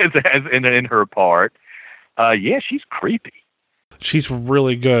 as in her part. Yeah, she's creepy. She's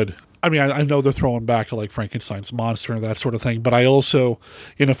really good. I mean, I know they're throwing back to like Frankenstein's monster and that sort of thing, but I also,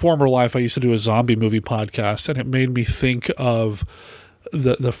 in a former life, I used to do a zombie movie podcast, and it made me think of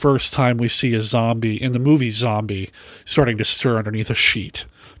the first time we see a zombie in the movie Zombie starting to stir underneath a sheet.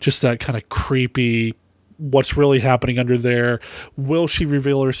 Just that kind of creepy, what's really happening under there? Will she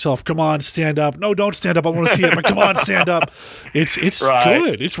reveal herself? Come on, stand up. No, don't stand up. I want to see it, but come on, stand up. It's right.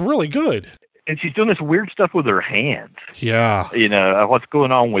 Good. It's really good. And she's doing this weird stuff with her hands. Yeah. You know, what's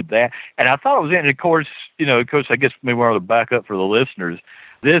going on with that. And I thought it was, and of course, I guess maybe we want to back up for the listeners.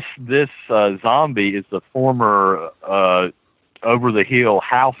 This zombie is the former over-the-hill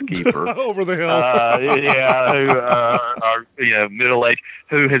housekeeper. Over the hill. Who, middle-aged,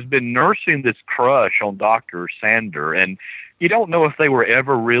 who has been nursing this crush on Dr. Sander. And you don't know if they were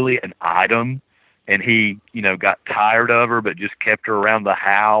ever really an item and he, got tired of her but just kept her around the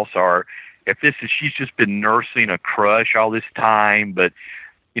house, or if she's just been nursing a crush all this time, but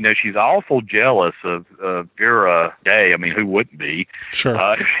she's awful jealous of Vera Day. I mean, who wouldn't be? Sure.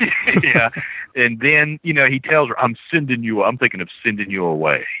 Yeah. And then, he tells her, I'm thinking of sending you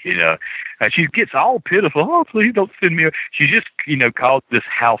away, and she gets all pitiful. Oh, please don't send me away. She just, called this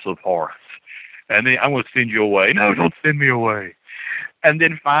house of horrors. And then, I'm going to send you away. No, don't send me away. And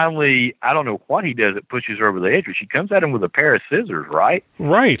then finally, I don't know what he does that pushes her over the edge, but she comes at him with a pair of scissors, right?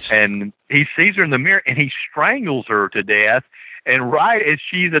 Right. And he sees her in the mirror, and he strangles her to death. And right as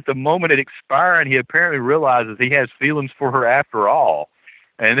she's at the moment of expiring, he apparently realizes he has feelings for her after all.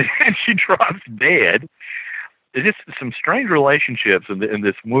 And then she drops dead. It's just some strange relationships in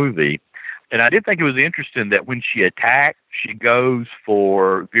this movie. And I did think it was interesting that when she attacked, she goes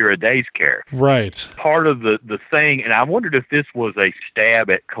for Vera Day's character. Right. Part of the thing, and I wondered if this was a stab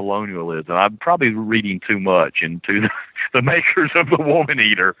at colonialism. I'm probably reading too much into the makers of The Woman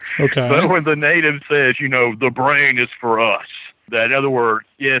Eater. Okay. But when the native says, the brain is for us, that in other words,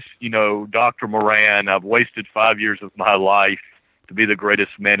 yes, Dr. Moran, I've wasted 5 years of my life to be the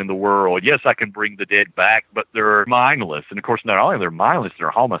greatest man in the world. Yes, I can bring the dead back, but they're mindless. And of course, not only they're mindless, they're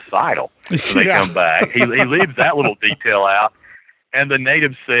homicidal when they come back. He leaves that little detail out. And the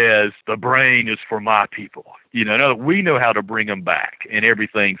native says, the brain is for my people. We know how to bring them back and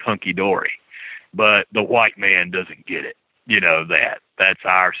everything's hunky-dory. But the white man doesn't get it. That's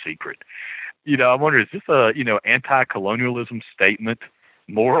our secret. I wonder, is this a, anti-colonialism statement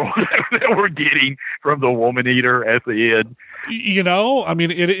moral that we're getting from The Woman Eater at the end? I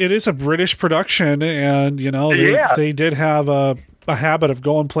mean, it is a British production, and, they did have a habit of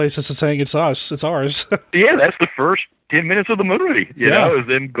going places and saying it's us, it's ours. Yeah, that's the first 10 minutes of the movie, is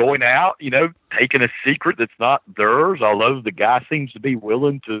them going out, taking a secret that's not theirs, although the guy seems to be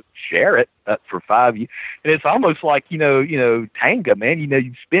willing to share it for 5 years. And it's almost like, Tanga, man,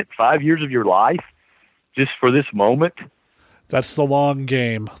 you've spent 5 years of your life just for this moment. That's the long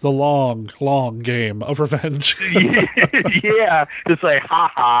game, the long, long game of revenge. Yeah, to say,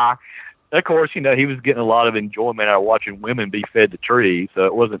 ha. Of course, he was getting a lot of enjoyment out of watching women be fed to trees, so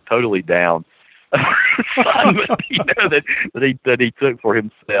it wasn't totally down assignment, that he took for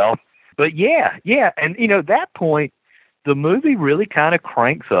himself. But yeah, and at that point, the movie really kind of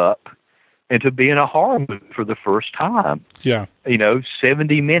cranks up into being a horror movie for the first time. Yeah.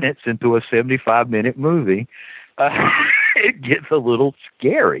 70 minutes into a 75-minute movie. It gets a little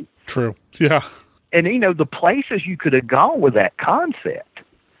scary. True. Yeah. And, the places you could have gone with that concept.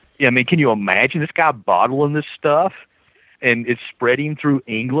 I mean, can you imagine this guy bottling this stuff and it's spreading through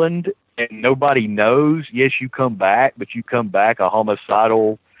England and nobody knows? Yes, you come back, but you come back a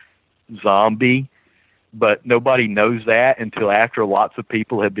homicidal zombie, but nobody knows that until after lots of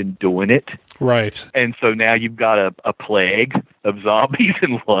people have been doing it. Right. And so now you've got a plague of zombies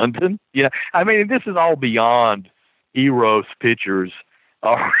in London. I mean, this is all beyond Eros Pictures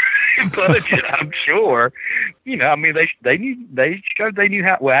budget, I'm sure. I mean, they knew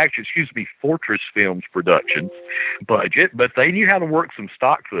how. Well, actually, Fortress Films Productions budget, but they knew how to work some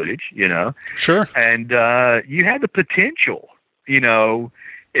stock footage. Sure. And you had the potential.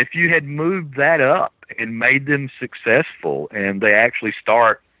 If you had moved that up and made them successful, and they actually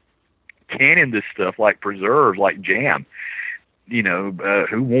start canning this stuff like preserves, like jam,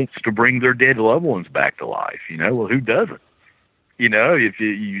 who wants to bring their dead loved ones back to life? Well, who doesn't? If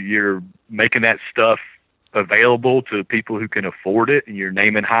you're making that stuff available to people who can afford it, and you're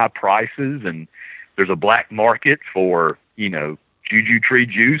naming high prices, and there's a black market for, juju tree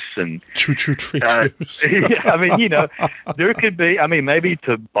juice and juju tree juice. I mean, there could be. I mean, maybe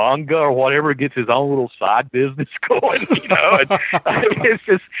Tabanga or whatever gets his own little side business going. And, it's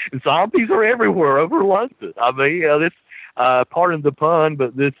just zombies are everywhere over London. I mean, this pardon the pun,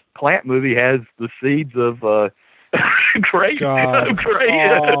 but this plant movie has the seeds of great. Yeah,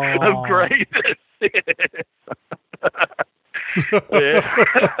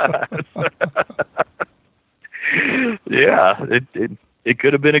 it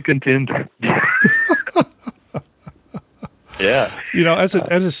could have been a contender. Yeah, as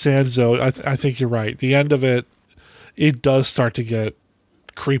it stands, though, I think you're right. The end of it does start to get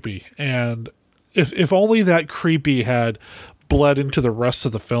creepy, and if only that creepy had bled into the rest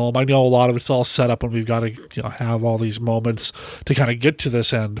of the film. I know a lot of it's all set up, and we've got to have all these moments to kind of get to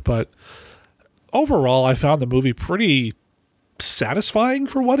this end, but overall, I found the movie pretty satisfying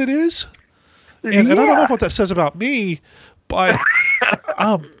for what it is. And I don't know what that says about me, but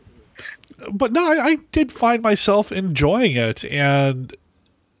but no, I did find myself enjoying it, and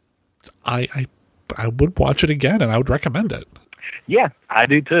I would watch it again, and I would recommend it. Yeah, I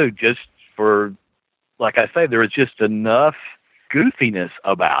do too. Just for, like I say, there is just enough goofiness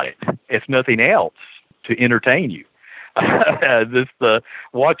about it, if nothing else, to entertain you.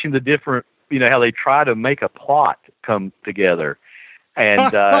 Watching the different, how they try to make a plot come together.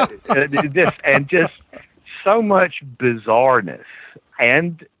 And just so much bizarreness,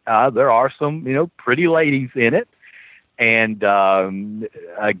 and there are some pretty ladies in it, and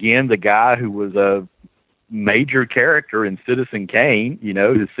again, the guy who was a major character in Citizen Kane,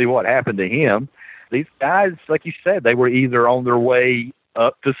 to see what happened to him. These guys, like you said, they were either on their way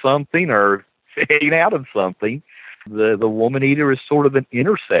up to something or fading out of something. The Woman Eater is sort of an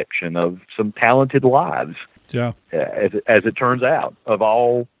intersection of some talented lives. Yeah, as it turns out, of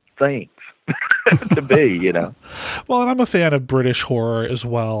all things to be, Well, and I'm a fan of British horror as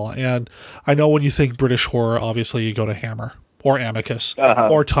well, and I know when you think British horror, obviously you go to Hammer or Amicus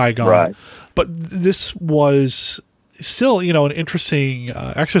or Tygon, right. But this was still, an interesting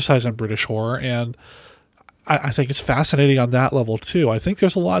exercise in British horror, and I think it's fascinating on that level too. I think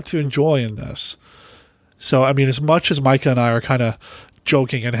there's a lot to enjoy in this. So, I mean, as much as Micah and I are kind of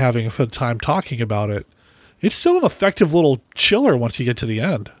joking and having a fun time talking about it, it's still an effective little chiller once you get to the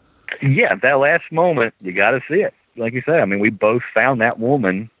end. Yeah, that last moment, you got to see it. Like you said, I mean, we both found that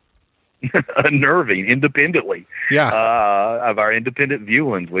woman unnerving independently. Yeah. Of our independent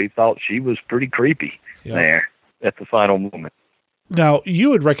viewings, we thought she was pretty creepy there at the final moment. Now,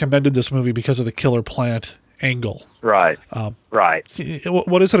 you had recommended this movie because of the killer plant angle. Right. Right.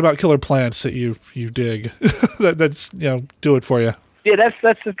 What is it about killer plants that you dig that's do it for you? Yeah,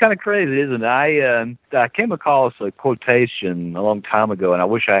 that's just kind of crazy, isn't it? I came across a quotation a long time ago, and I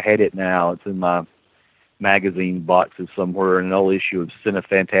wish I had it now. It's in my magazine boxes somewhere in an old issue of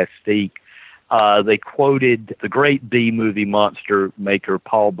Cinefantastique. They quoted the great B-movie monster maker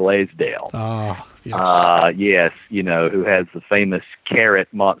Paul Blaisdell. Ah, yes. Yes, who has the famous carrot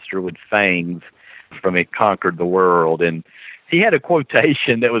monster with fangs from It Conquered the World. And he had a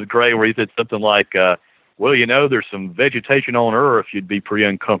quotation that was great where he said something like, well, there's some vegetation on Earth you'd be pretty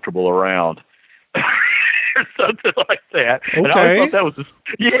uncomfortable around. Or something like that. Okay. And I always thought that was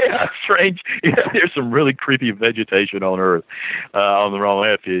strange. Yeah, there's some really creepy vegetation on Earth. On the wrong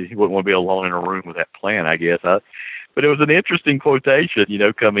half, you wouldn't want to be alone in a room with that plant, I guess. But it was an interesting quotation,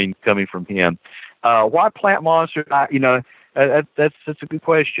 coming from him. Why plant monster? That's a good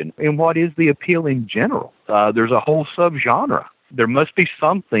question. And what is the appeal in general? There's a whole subgenre. There must be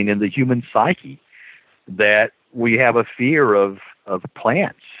something in the human psyche that we have a fear of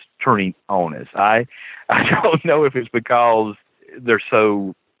plants turning on us. I don't know if it's because they're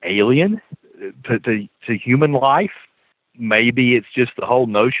so alien to human life. Maybe it's just the whole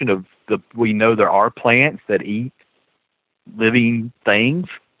notion of we know there are plants that eat living things,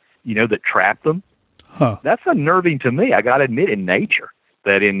 that trap them. Huh. That's unnerving to me. I got to admit, in nature,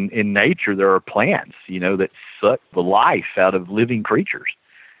 that in nature there are plants, that suck the life out of living creatures.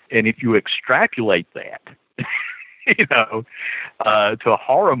 And if you extrapolate that, to a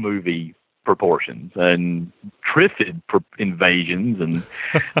horror movie proportions and Triffid invasions and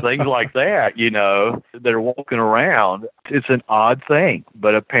things like that, that are walking around, it's an odd thing.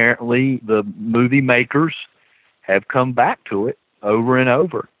 But apparently the movie makers have come back to it over and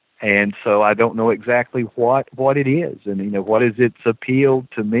over. And so I don't know exactly what it is, and what is its appeal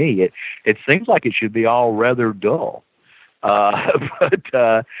to me. It seems like it should be all rather dull,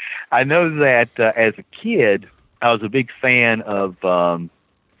 But I know that as a kid, I was a big fan of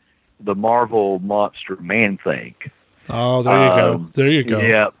the Marvel monster Man-Thing. Oh, there you go. There you go.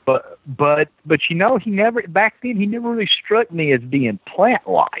 Yeah, but he never back then. He never really struck me as being plant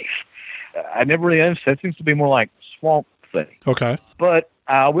life. I never really understood. It seems to be more like swamp thing. Okay. But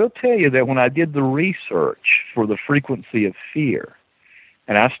I will tell you that when I did the research for the frequency of fear,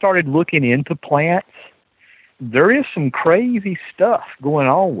 and I started looking into plants, there is some crazy stuff going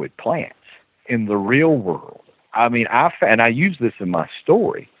on with plants in the real world. I mean, I use this in my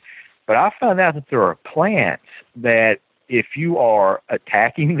story, but I found out that there are plants that if you are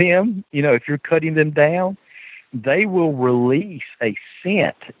attacking them, if you're cutting them down, they will release a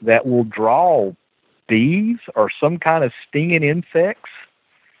scent that will draw bees or some kind of stinging insects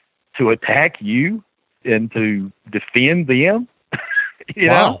to attack you and to defend them.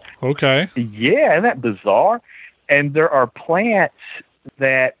 Wow. Okay. Yeah, isn't that bizarre? And there are plants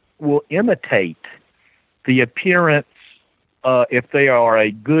that will imitate the appearance if they are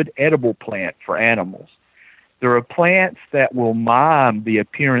a good edible plant for animals. There are plants that will mime the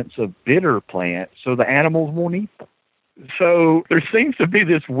appearance of bitter plants so the animals won't eat them. So there seems to be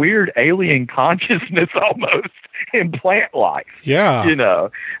this weird alien consciousness almost in plant life. Yeah.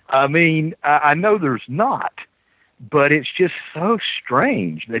 I mean, I know there's not, but it's just so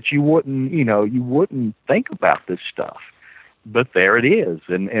strange that you wouldn't think about this stuff. But there it is,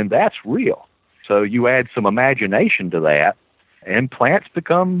 and that's real. So you add some imagination to that, and plants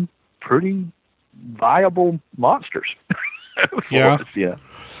become pretty viable monsters. Yeah. Us, yeah.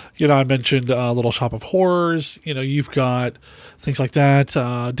 I mentioned Little Shop of Horrors. You've got things like that.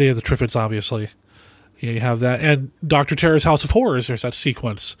 Day of the Triffids, obviously. You have that. And Dr. Terror's House of Horrors, there's that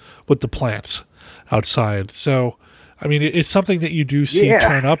sequence with the plants outside. So, I mean, it's something that you do see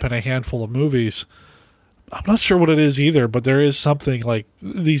turn up in a handful of movies. I'm not sure what it is either, but there is something like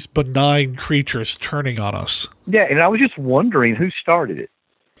these benign creatures turning on us. Yeah, and I was just wondering who started it.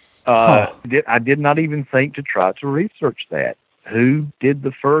 I did not even think to try to research that. Who did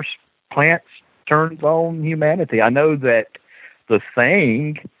the first plants turns on humanity? I know that the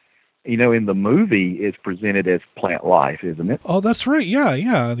Thing, in the movie is presented as plant life, isn't it? Oh, that's right.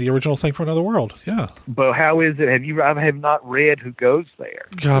 Yeah. The original Thing from Another World. Yeah. But how is it? I have not read Who Goes There.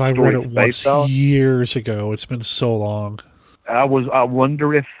 God, I read it once years ago. It's been so long. I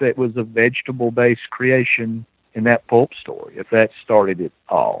wonder if it was a vegetable-based creation in that pulp story, if that started it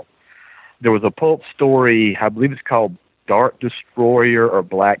all. There was a pulp story, I believe it's called Dark Destroyer or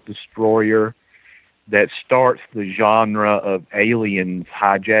Black Destroyer, that starts the genre of aliens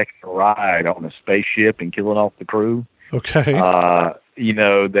hijacking a ride on a spaceship and killing off the crew. Okay.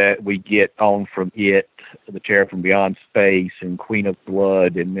 That we get on from it, The Terror from Beyond Space, and Queen of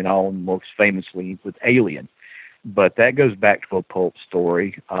Blood, and then on most famously with Alien. But that goes back to a pulp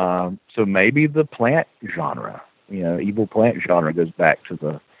story. So maybe the plant genre, evil plant genre goes back to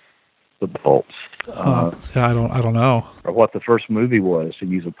the pulps. Yeah, I don't know. Or what the first movie was to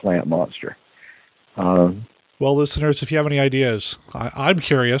use a plant monster. Well, listeners, if you have any ideas, I'm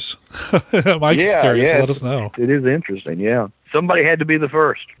curious. Mike's curious, so let us know. It is interesting, yeah. Somebody had to be the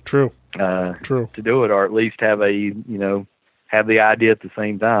first. True. To do it, or at least have have the idea at the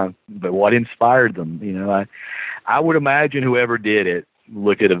same time. But what inspired them? I would imagine whoever did it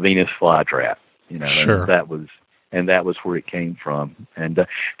looked at a Venus flytrap. Sure. And that was where it came from. And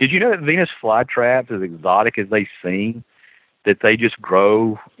did you know that Venus flytraps, as exotic as they seem, that they just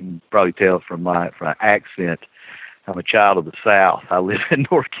grow? You can probably tell from my accent, I'm a child of the South. I live in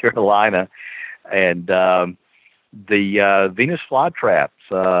North Carolina, and the Venus flytraps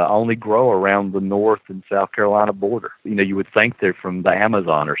only grow around the North and South Carolina border. You would think they're from the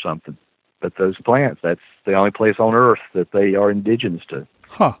Amazon or something, but those plants, that's the only place on Earth that they are indigenous to.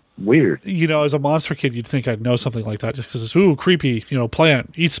 Huh. Weird. As a monster kid, you'd think I'd know something like that just because it's, creepy,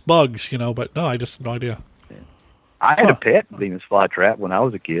 plant, eats bugs, but no, I just have no idea. I had a pet Venus flytrap when I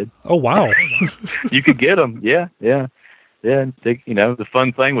was a kid. Oh, wow. You could get them. Yeah. And the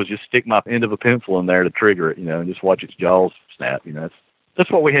fun thing was just stick my end of a pencil in there to trigger it, and just watch its jaws snap. That's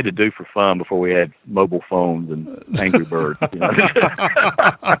what we had to do for fun before we had mobile phones and Angry Birds.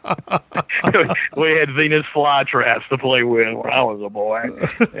 We had Venus flytraps to play with when I was a boy.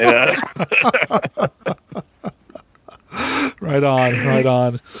 Right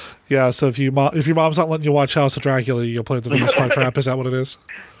on. Yeah, so if your mom's not letting you watch House of Dracula, you'll play the Venus flytrap. Is that what it is?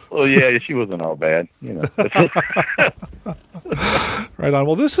 Well, yeah, she wasn't all bad, you know. Right on.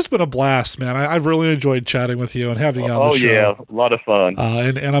 Well, this has been a blast, man. I've really enjoyed chatting with you and having you on the show. Oh, yeah, a lot of fun.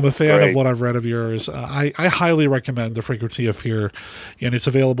 And I'm a fan Great. of what I've read of yours. I highly recommend The Frequency of Fear, and it's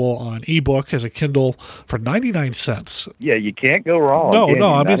available on ebook as a Kindle for 99 cents. Yeah, you can't go wrong. No, I mean,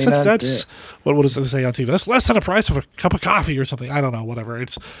 99 that's cents. what does it say on TV? That's less than the price of a cup of coffee or something. I don't know, whatever.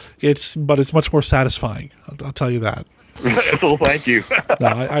 But it's much more satisfying. I'll tell you that. Well, thank you. No,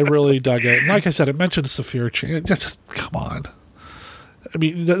 I really dug it. And like I said, it mentions the fear chain. Just come on. I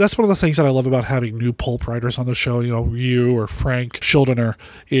mean, that's one of the things that I love about having new pulp writers on the show. You know, you or Frank Schildener,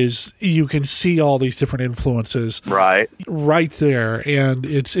 is you can see all these different influences right there, and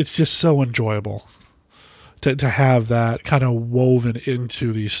it's just so enjoyable to have that kind of woven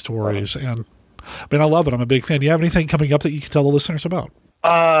into these stories. And I mean, I love it. I'm a big fan. Do you have anything coming up that you can tell the listeners about?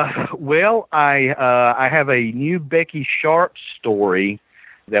 Well, I have a new Becky Sharp story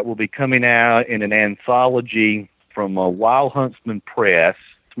that will be coming out in an anthology from Wild Huntsman Press,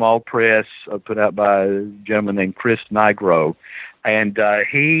 small press put out by a gentleman named Chris Nigro. And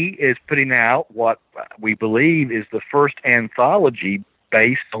he is putting out what we believe is the first anthology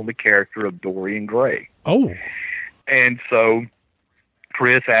based on the character of Dorian Gray. Oh. And so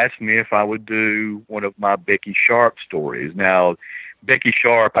Chris asked me if I would do one of my Becky Sharp stories. Now, Becky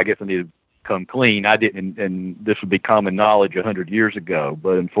Sharp, I guess I need to come clean. I didn't, and this would be common knowledge 100 years ago,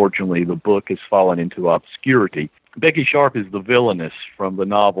 but unfortunately the book has fallen into obscurity. Becky Sharp is the villainess from the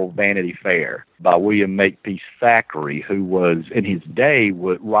novel Vanity Fair by William Makepeace Thackeray, who was, in his day,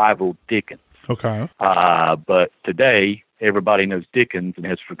 would rival Dickens. Okay. But today, everybody knows Dickens and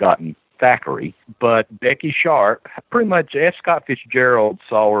has forgotten Thackeray. But Becky Sharp, pretty much, F. Scott Fitzgerald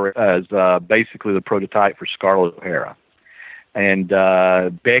saw her as basically the prototype for Scarlett O'Hara. And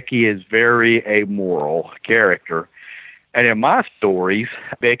Becky is very amoral character. And in my stories,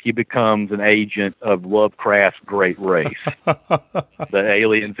 Becky becomes an agent of Lovecraft's great race. The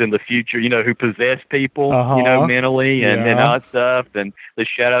aliens in the future, who possess people, mentally and all that stuff, and the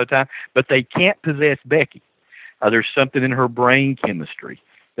shadow time. But they can't possess Becky. There's something in her brain chemistry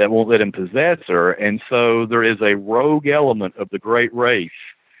that won't let them possess her. And so there is a rogue element of the great race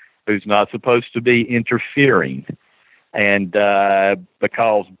who's not supposed to be interfering. And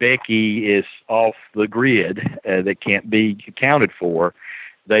because Becky is off the grid, that can't be accounted for,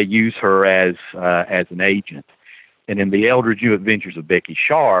 they use her as an agent. And in the Eldridge New Adventures of Becky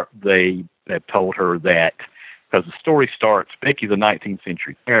Sharp, they have told her that, because the story starts, Becky's a 19th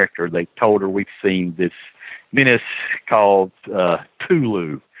century character, they told her we've seen this menace called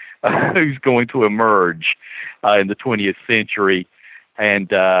Tulu, who's going to emerge in the 20th century, and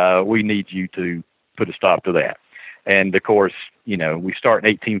we need you to put a stop to that. And, of course, we start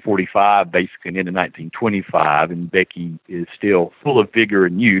in 1845, basically, and into 1925, and Becky is still full of vigor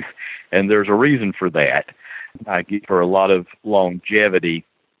and youth, and there's a reason for that. I give her a lot of longevity.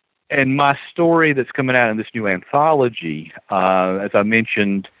 And my story that's coming out in this new anthology, as I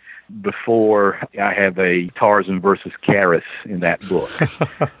mentioned before, I have a Tarzan versus Karis in that book.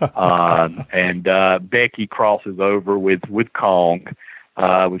 And Becky crosses over with Kong,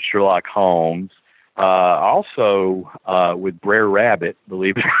 with Sherlock Holmes. Also with Brer Rabbit,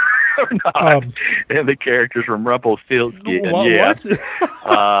 believe it or not, and the characters from Rumpelstiltskin.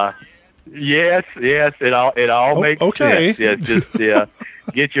 Yes, yes, it all makes sense. Yes, just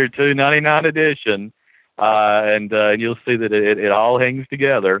get your $2.99 edition, and you'll see that it all hangs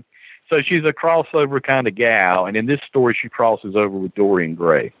together. So she's a crossover kind of gal, and in this story, she crosses over with Dorian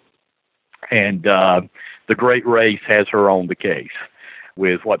Gray, and the Great Race has her on the case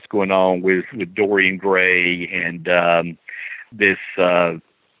with what's going on with Dorian Gray and this.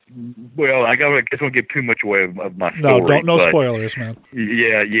 Well, I guess I won't give too much away of my story. No spoilers, man.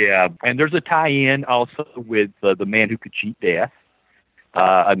 Yeah. And there's a tie-in also with The Man Who Could Cheat Death,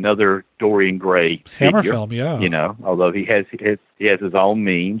 another Dorian Gray Hammer figure, film, yeah. Although he has his own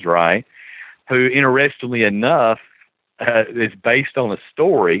means, right? Who, interestingly enough, is based on a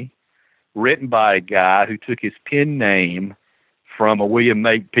story written by a guy who took his pen name from a William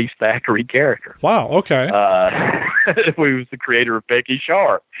Makepeace Thackeray character. Wow, okay. Who was the creator of Becky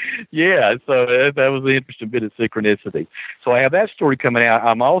Sharp. Yeah, so that was an interesting bit of synchronicity. So I have that story coming out.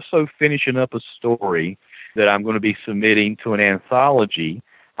 I'm also finishing up a story that I'm going to be submitting to an anthology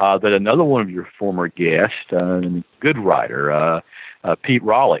that another one of your former guests, good writer, Pete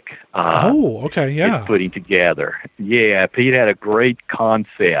Rollick, is putting together. Yeah, Pete had a great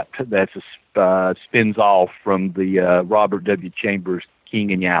concept that's spins off from the Robert W. Chambers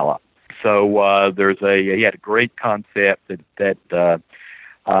King and Yalla. So he had a great concept that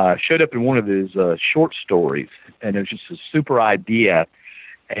showed up in one of his short stories, and it was just a super idea.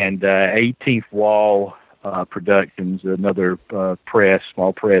 And 18th Wall Productions, another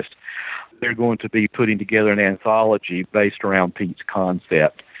small press, they're going to be putting together an anthology based around Pete's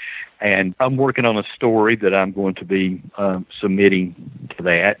concept. And I'm working on a story that I'm going to be submitting to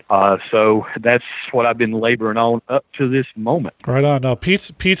that. So that's what I've been laboring on up to this moment. Right on. No, Pete's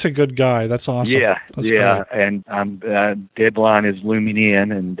a good guy. That's awesome. Yeah, That's yeah. great. And I'm deadline is looming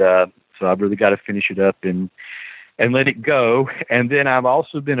in, and so I've really got to finish it up and let it go. And then I've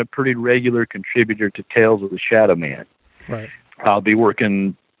also been a pretty regular contributor to Tales of the Shadow Man. Right. I'll be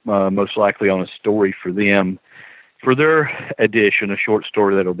working most likely on a story for them. For their edition, a short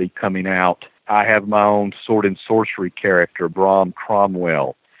story that'll be coming out, I have my own sword and sorcery character, Brom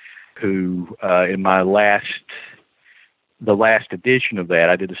Cromwell, who in the last edition of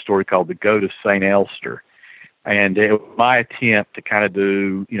that, I did a story called The Goat of St. Elster. And it was my attempt to kind of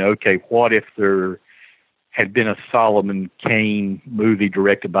do, okay, what if there had been a Solomon Kane movie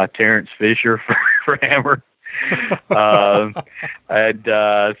directed by Terence Fisher for Hammer? So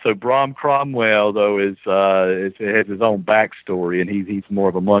Brom Cromwell, though, has his own backstory, and he's more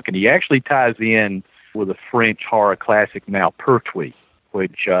of a monk, and he actually ties in with a French horror classic, Maupertuis,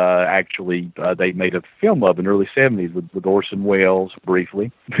 which actually they made a film of in the early 70s with Orson Welles, briefly.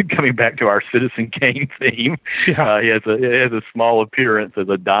 Coming back to our Citizen Kane theme, Yeah. he has a small appearance as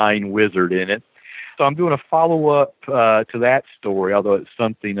a dying wizard in it. So I'm doing a follow-up to that story, although it's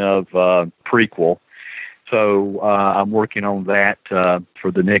something of prequel. So I'm working on that for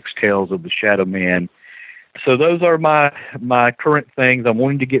the next Tales of the Shadow Man. So those are my current things. I'm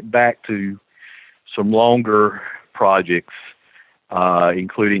wanting to get back to some longer projects,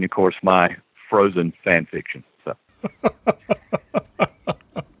 including, of course, my Frozen fan fiction. So.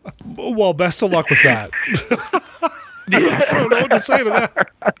 Well, best of luck with that. I don't know what to say to that.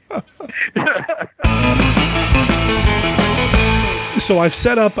 So I've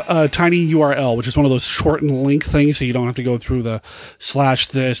set up a tiny URL, which is one of those shortened link things, so you don't have to go through the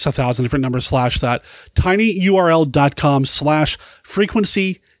 /this, 1,000 different numbers /that.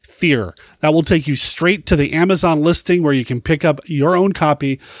 tinyurl.com/frequency Fear. That will take you straight to the Amazon listing where you can pick up your own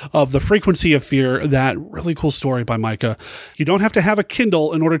copy of The Frequency of Fear, that really cool story by Micah. You don't have to have a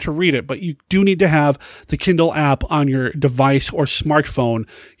Kindle in order to read it, but you do need to have the Kindle app on your device or smartphone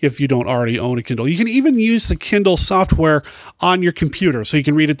if you don't already own a Kindle. You can even use the Kindle software on your computer, so you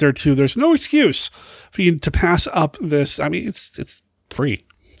can read it there too. There's no excuse for you to pass up this. I mean, it's free.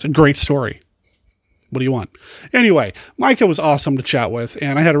 It's a great story. What do you want? Anyway, Micah was awesome to chat with,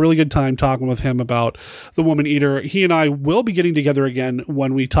 and I had a really good time talking with him about The Woman Eater. He and I will be getting together again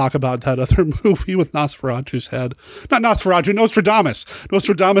when we talk about that other movie with Nosferatu's head. Not Nosferatu, Nostradamus.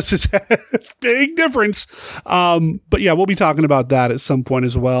 Nostradamus' head. Big difference. But yeah, we'll be talking about that at some point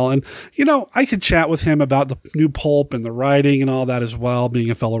as well. And, I could chat with him about the new pulp and the writing and all that as well, being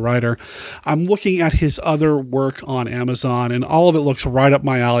a fellow writer. I'm looking at his other work on Amazon, and all of it looks right up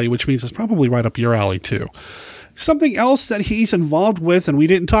my alley, which means it's probably right up your alley too. Something else that he's involved with, and we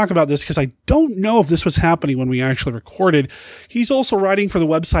didn't talk about this because I don't know if this was happening when we actually recorded, he's also writing for the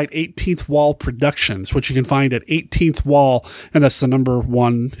website 18th Wall Productions, which you can find at 18th Wall, and that's the number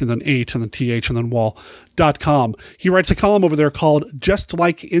 1 and then 8 and then TH and then wall.com. He writes a column over there called Just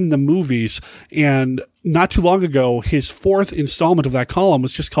Like in the Movies, and not too long ago, his 4th installment of that column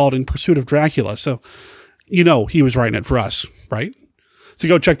was just called In Pursuit of Dracula. So, he was writing it for us, right? So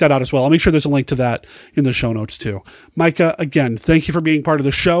go check that out as well. I'll make sure there's a link to that in the show notes too. Micah, again, thank you for being part of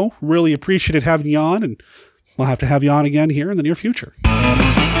the show. Really appreciated having you on, and we'll have to have you on again here in the near future.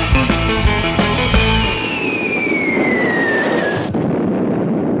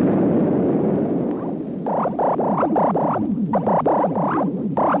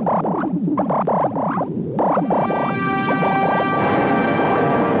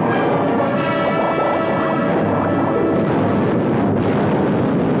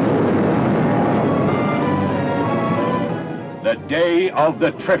 Day of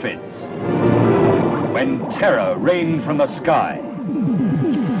the Triffids, when terror rained from the sky.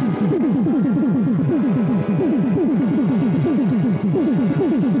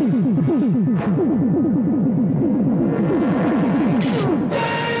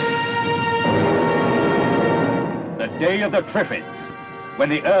 The Day of the Triffids, when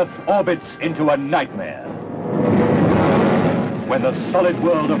the Earth orbits into a nightmare. When the solid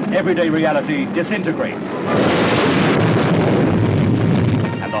world of everyday reality disintegrates.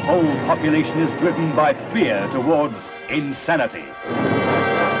 The whole population is driven by fear towards insanity.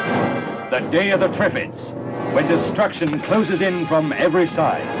 The Day of the Triffids, when destruction closes in from every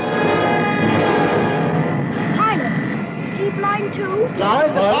side. Pilot, is he blind too?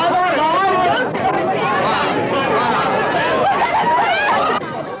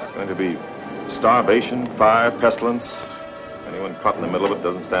 starvation, fire, pestilence. Anyone caught in the middle of it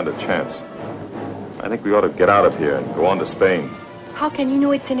doesn't stand a chance. I think we ought to get out of here and go on to Spain. How can you know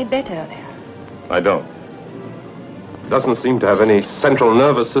it's any better there? I don't. Doesn't seem to have any central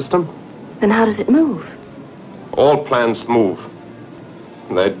nervous system. Then how does it move? All plants move.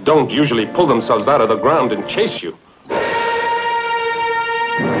 They don't usually pull themselves out of the ground and chase you.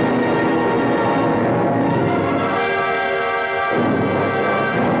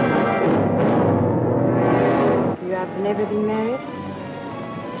 You have never been married?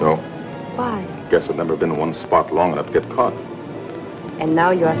 No. Why? Guess I've never been in one spot long enough to get caught. And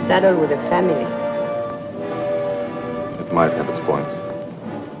now you are saddled with a family. It might have its points.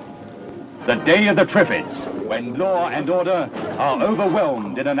 The day of the Triffids, when law and order are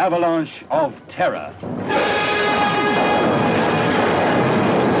overwhelmed in an avalanche of terror.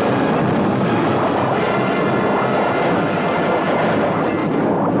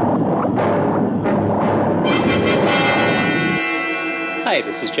 Hi,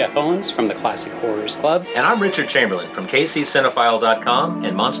 this is Jeff Owens from the Classic Horrors Club. And I'm Richard Chamberlain from kccinephile.com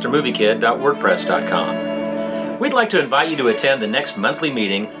and monstermoviekid.wordpress.com. We'd like to invite you to attend the next monthly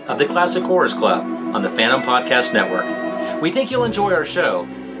meeting of the Classic Horrors Club on the Phantom Podcast Network. We think you'll enjoy our show,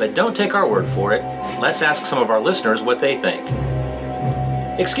 but don't take our word for it. Let's ask some of our listeners what they think.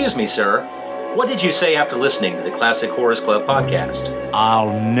 Excuse me, sir. What did you say after listening to the Classic Horrors Club podcast?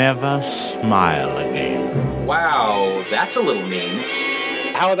 I'll never smile again. Wow, that's a little mean.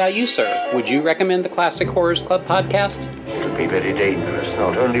 How about you, sir? Would you recommend the Classic Horrors Club podcast? It would be very dangerous,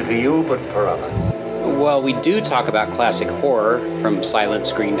 not only for you, but for others. Well, we do talk about classic horror, from Silent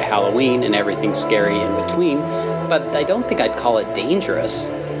Scream to Halloween and everything scary in between, but I don't think I'd call it dangerous.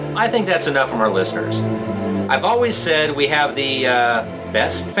 I think that's enough from our listeners. I've always said we have the,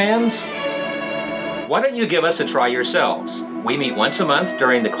 best fans. Why don't you give us a try yourselves? We meet once a month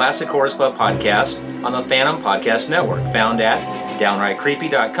during the Classic Horrors Club podcast on the Phantom Podcast Network, found at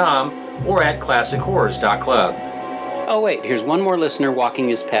downrightcreepy.com or at classichorrors.club. Oh wait, here's one more listener walking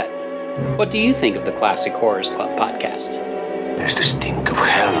his pet. What do you think of the Classic Horrors Club podcast? There's the stink of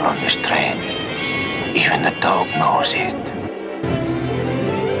hell on this train. Even the dog knows it.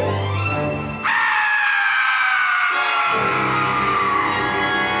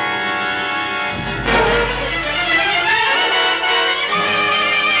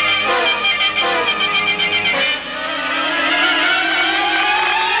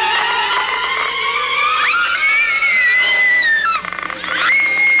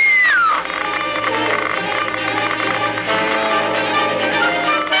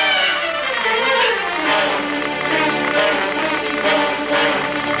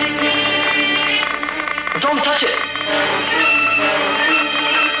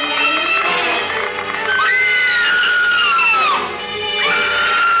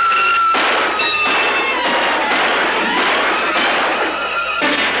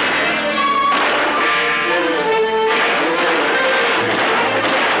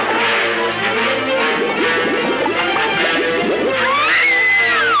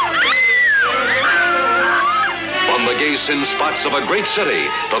 In spots of a great city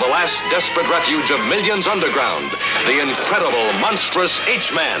to the last desperate refuge of millions underground, the incredible, monstrous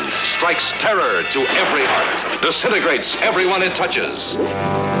H-Man strikes terror to every heart, disintegrates everyone it touches.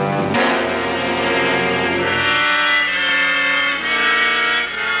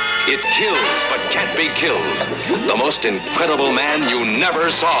 It kills but can't be killed. The most incredible man you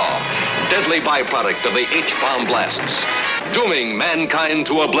never saw. Deadly byproduct of the H-bomb blasts, dooming mankind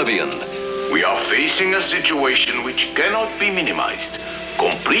to oblivion. We are facing a situation which cannot be minimized.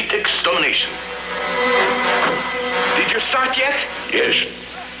 Complete extermination. Did you start yet? Yes.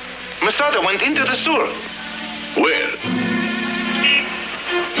 Masada went into the sewer. Where?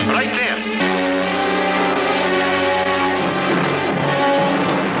 Right there.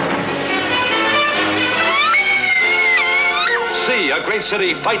 See a great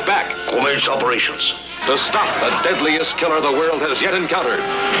city fight back. Commence operations. To stop the deadliest killer the world has yet encountered.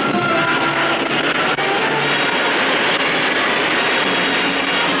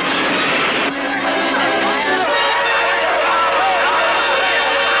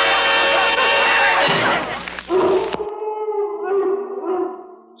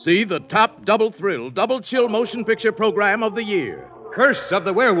 See the top double thrill, double chill motion picture program of the year. Curse of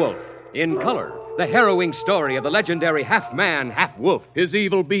the Werewolf, in color. The harrowing story of the legendary half-man, half-wolf. His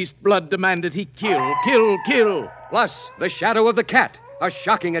evil beast blood demanded he kill. Plus, The Shadow of the Cat, a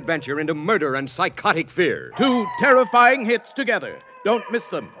shocking adventure into murder and psychotic fear. 2 terrifying hits together. Don't miss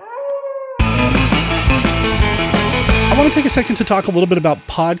them. I want to take a second to talk a little bit about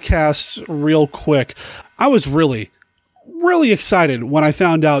podcasts real quick. I was really really excited when I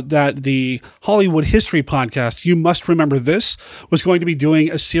found out that the Hollywood History podcast, You Must Remember This, was going to be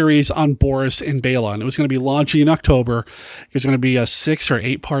doing a series on Boris and Bela, and it was going to be launching in October. It was going to be a 6 or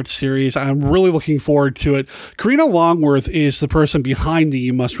 8 part series. I'm really looking forward to it. Karina Longworth is the person behind the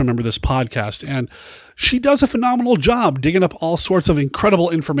You Must Remember This podcast, and she does a phenomenal job digging up all sorts of incredible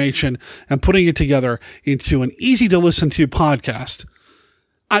information and putting it together into an easy to listen to podcast.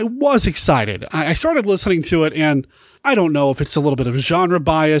 I was excited. I started listening to it, and I don't know if it's a little bit of genre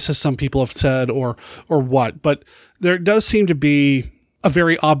bias, as some people have said, or what, but there does seem to be a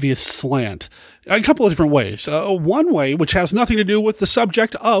very obvious slant. A couple of different ways. One way, which has nothing to do with the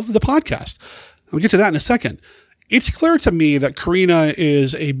subject of the podcast. I'll get to that in a second. It's clear to me that Karina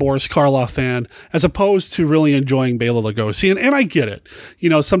is a Boris Karloff fan, as opposed to really enjoying Bela Lugosi, and I get it. You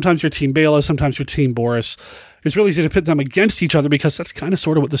know, sometimes you're Team Bela, sometimes you're Team Boris. It's really easy to pit them against each other because that's kind of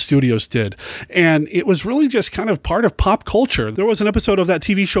sort of what the studios did. And it was really just kind of part of pop culture. There was an episode of that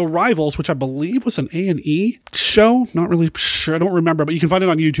TV show Rivals, which I believe was an A&E show. Not really sure. I don't remember, but you can find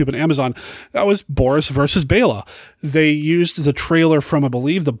it on YouTube and Amazon. That was Boris versus Bela. They used the trailer from, I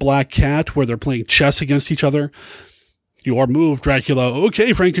believe, The Black Cat, where they're playing chess against each other. Your move, Dracula.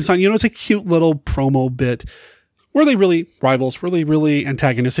 Okay, Frankenstein. You know, it's a cute little promo bit. Were they really rivals? Were they really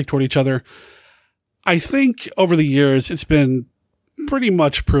antagonistic toward each other? I think over the years, it's been pretty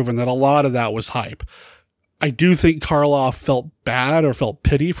much proven that a lot of that was hype. I do think Karloff felt bad or felt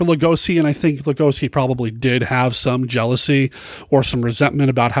pity for Lugosi, and I think Lugosi probably did have some jealousy or some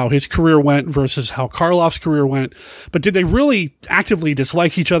resentment about how his career went versus how Karloff's career went. But did they really actively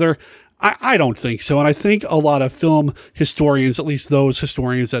dislike each other? I don't think so. And I think a lot of film historians, at least those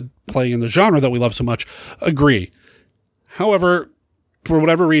historians that play in the genre that we love so much, agree. However, for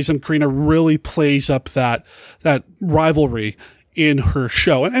whatever reason, Karina really plays up that rivalry in her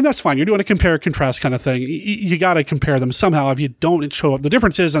show. And that's fine. You're doing a compare contrast kind of thing. You got to compare them somehow. If you don't show up the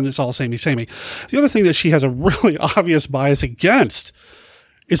differences, and it's all samey. The other thing that she has a really obvious bias against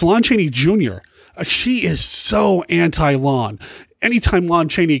is Lon Chaney Jr. She is so anti-Lon. Anytime Lon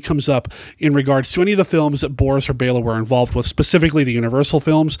Chaney comes up in regards to any of the films that Boris or Bela were involved with, specifically the Universal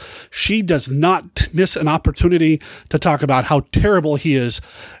films, she does not miss an opportunity to talk about how terrible he is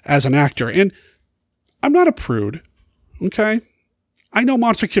as an actor. And I'm not a prude, okay? I know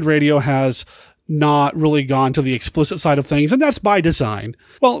Monster Kid Radio has not really gone to the explicit side of things, and that's by design.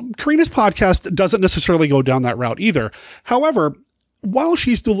 Well, Karina's podcast doesn't necessarily go down that route either. However, while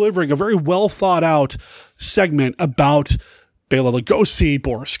she's delivering a very well thought out segment about Bela Lugosi,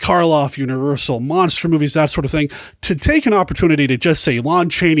 Boris Karloff, Universal monster movies, that sort of thing, to take an opportunity to just say Lon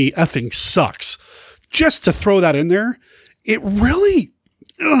Chaney effing sucks, just to throw that in there, it really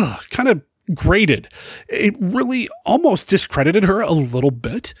kind of grated. It really almost discredited her a little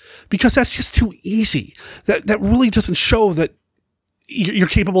bit, because that's just too easy. That really doesn't show that you're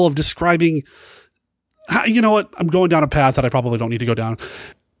capable of describing. You know what? I'm going down a path that I probably don't need to go down.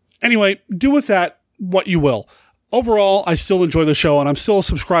 Anyway, do with that what you will. Overall, I still enjoy the show, and I'm still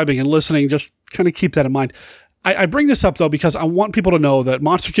subscribing and listening. Just kind of keep that in mind. I bring this up, though, because I want people to know that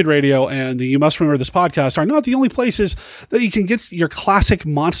Monster Kid Radio and the You Must Remember This podcast are not the only places that you can get your classic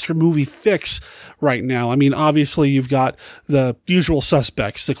monster movie fix right now. I mean, obviously, you've got the usual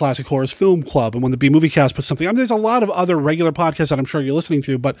suspects, the Classic Horrors Film Club, and when the B-Movie Cast puts something. I mean, there's a lot of other regular podcasts that I'm sure you're listening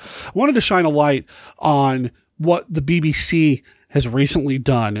to, but I wanted to shine a light on what the BBC has recently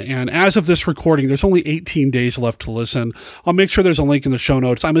done. And as of this recording, there's only 18 days left to listen. I'll make sure there's a link in the show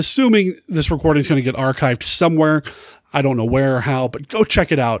notes. I'm assuming this recording is going to get archived somewhere. I don't know where or how, but go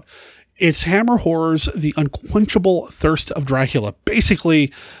check it out. It's Hammer Horror's The Unquenchable Thirst of Dracula.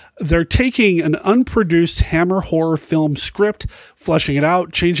 Basically, they're taking an unproduced Hammer Horror film script, fleshing it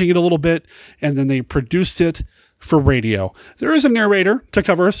out, changing it a little bit, and then they produced it for radio. There is a narrator to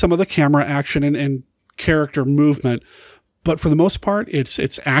cover some of the camera action and character movement, but for the most part,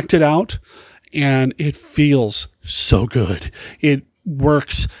 it's acted out, and it feels so good. It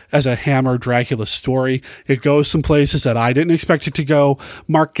works as a Hammer Dracula story. It goes some places that I didn't expect it to go.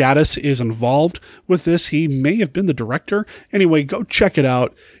 Mark Gatiss is involved with this. He may have been the director. Anyway, go check it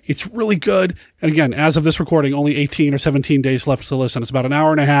out. It's really good. And again, as of this recording, only 18 or 17 days left to listen. It's about an hour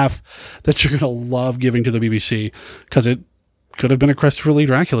and a half that you're going to love giving to the BBC, because it could have been a Christopher Lee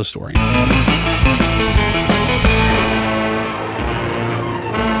Dracula story.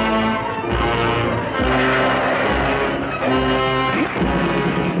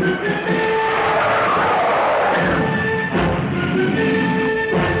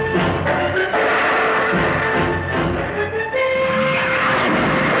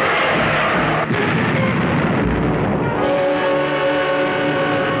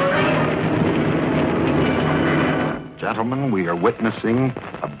 gentlemen, we are witnessing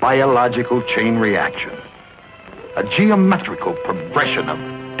a biological chain reaction. A geometrical progression of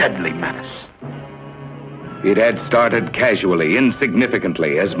deadly menace. It had started casually,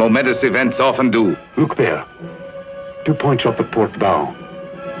 insignificantly, as momentous events often do. Look there. 2 points off the port bow.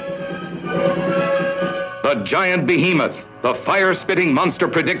 The giant behemoth, the fire-spitting monster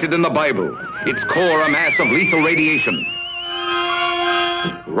predicted in the Bible. Its core a mass of lethal radiation.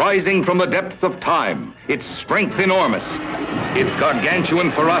 Rising from the depths of time, its strength enormous, its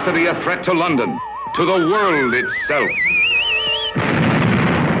gargantuan ferocity a threat to London, to the world itself.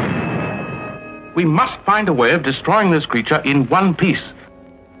 We must find a way of destroying this creature in one piece.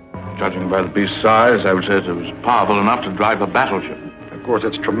 Judging by the beast's size, I would say it was powerful enough to drive a battleship. Of course,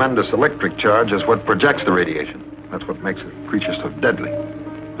 its tremendous electric charge is what projects the radiation. That's what makes the creature so deadly.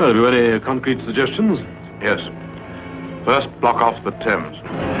 Well, have you any concrete suggestions? Yes. First, block off the Thames.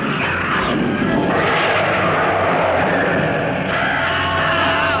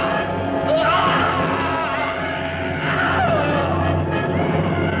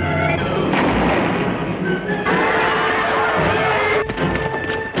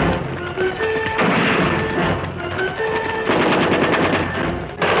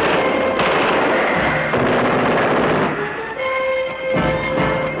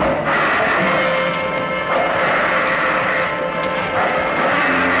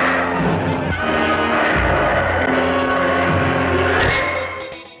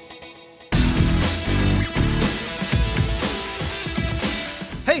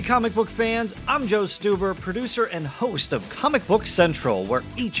 Comic book fans, I'm Joe Stuber, producer and host of Comic Book Central, where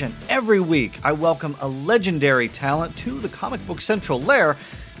each and every week I welcome a legendary talent to the Comic Book Central lair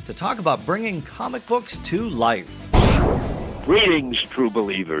to talk about bringing comic books to life. Greetings, true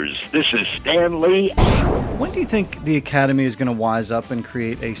believers. This is Stan Lee. When do you think the Academy is going to wise up and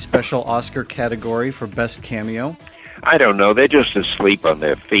create a special Oscar category for Best Cameo? I don't know. They're just asleep on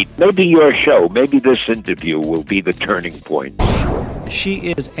their feet. Maybe your show, maybe this interview will be the turning point. She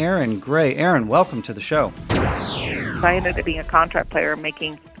is Erin Gray. Erin, welcome to the show. I ended up being a contract player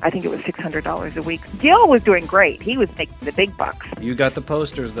making, I think it was $600 a week. Gil was doing great. He was making the big bucks. You got the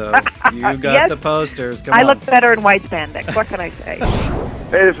posters, though. You got yes, the posters. Come on. I look better in white spandex. What can I say?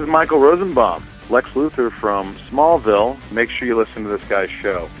 Hey, this is Michael Rosenbaum. Lex Luthor from Smallville. Make sure you listen to this guy's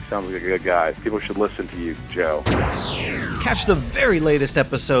show. He sounds like a good guy. People should listen to you, Joe. Catch the very latest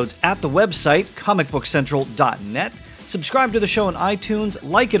episodes at the website, comicbookcentral.net. Subscribe to the show on iTunes,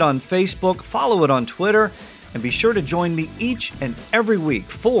 like it on Facebook, follow it on Twitter, and be sure to join me each and every week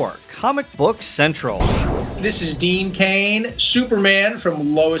for Comic Book Central. This is Dean Cain, Superman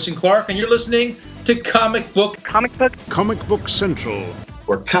from Lois and Clark, and you're listening to Comic Book Central,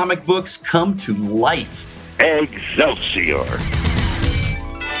 where comic books come to life. Excelsior.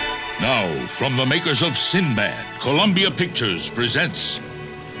 Now, from the makers of Sinbad, Columbia Pictures presents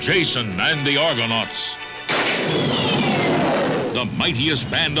Jason and the Argonauts. The mightiest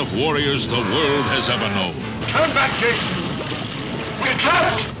band of warriors the world has ever known. Turn back, Jason! We're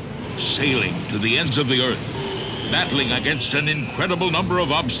trapped! Sailing to the ends of the earth, battling against an incredible number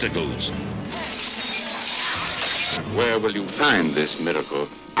of obstacles. Where will you find this miracle?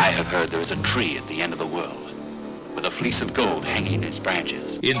 I have heard there is a tree at the end of the world, with a fleece of gold hanging in its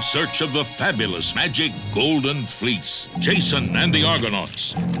branches. In search of the fabulous magic golden fleece, Jason and the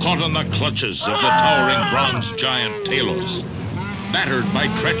Argonauts, caught in the clutches of the towering bronze giant Talos, battered by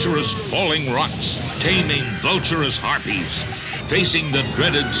treacherous falling rocks, taming vulturous harpies, facing the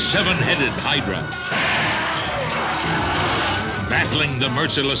dreaded seven-headed Hydra, battling the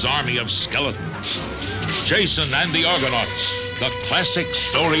merciless army of skeletons. Jason and the Argonauts, the classic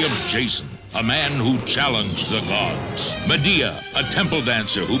story of Jason, a man who challenged the gods. Medea, a temple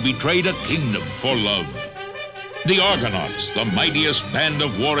dancer who betrayed a kingdom for love. The Argonauts, the mightiest band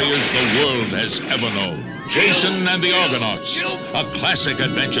of warriors the world has ever known. Jason and the Argonauts, a classic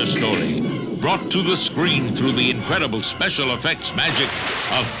adventure story, brought to the screen through the incredible special effects magic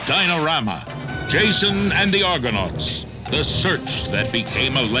of Dynarama. Jason and the Argonauts, the search that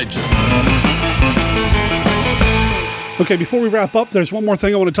became a legend. Okay, before we wrap up, there's one more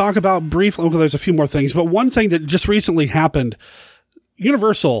thing I want to talk about briefly. Well, there's a few more things, but one thing that just recently happened,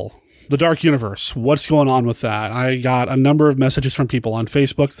 Universal, the Dark Universe. What's going on with that? I got a number of messages from people on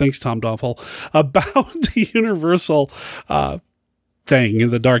Facebook, thanks Tom Duffel, about the Universal thing,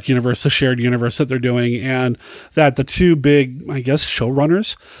 the Dark Universe, the shared universe that they're doing, and that the two big, I guess,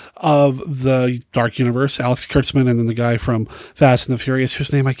 showrunners of the Dark Universe, Alex Kurtzman and then the guy from Fast and the Furious,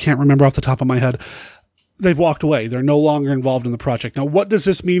 whose name I can't remember off the top of my head, they've walked away. They're no longer involved in the project. Now, what does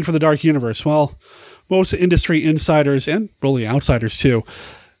this mean for the Dark Universe? Well, most industry insiders, and really outsiders too,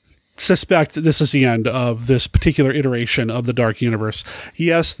 suspect that this is the end of this particular iteration of the Dark Universe.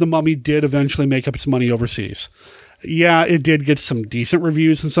 Yes, The Mummy did eventually make up its money overseas. Yeah, it did get some decent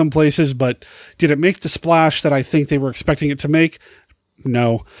reviews in some places, but did it make the splash that I think they were expecting it to make?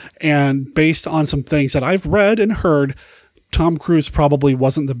 No. And based on some things that I've read and heard, Tom Cruise probably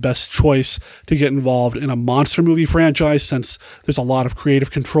wasn't the best choice to get involved in a monster movie franchise, since there's a lot of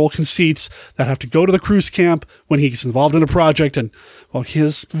creative control conceits that have to go to the Cruise camp when he gets involved in a project, and well,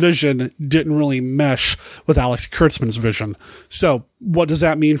 his vision didn't really mesh with Alex Kurtzman's vision. So what does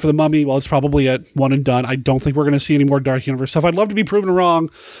that mean for The Mummy? Well, it's probably a one and done. I don't think we're going to see any more Dark Universe stuff. I'd love to be proven wrong,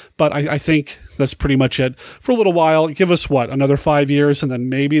 but I think that's pretty much it for a little while. Give us another 5 years, and then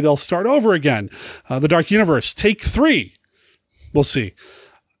maybe they'll start over again. The Dark Universe, take 3. We'll see.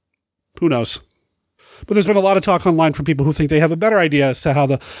 Who knows? But there's been a lot of talk online from people who think they have a better idea as to how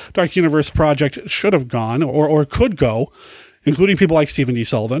the Dark Universe project should have gone or could go, including people like Stephen D.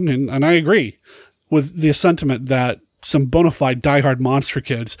 Sullivan. And I agree with the sentiment that some bona fide diehard monster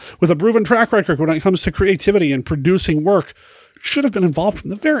kids with a proven track record when it comes to creativity and producing work should have been involved from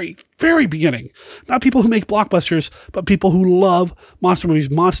the very, very beginning. Not people who make blockbusters, but people who love monster movies,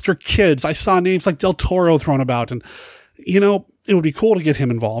 monster kids. I saw names like Del Toro thrown about, and it would be cool to get him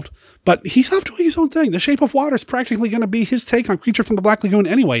involved, but he's off doing his own thing. The Shape of Water is practically going to be his take on Creature from the Black Lagoon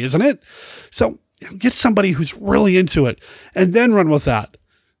anyway, isn't it? So get somebody who's really into it and then run with that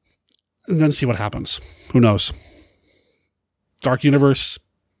and then see what happens. Who knows? Dark Universe,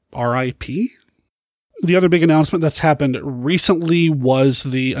 R.I.P.? The other big announcement that's happened recently was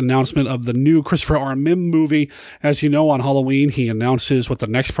the announcement of the new Christopher R. Mim movie. As you know, on Halloween, he announces what the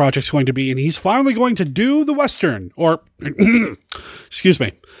next project's going to be, and he's finally going to do the Western, or, excuse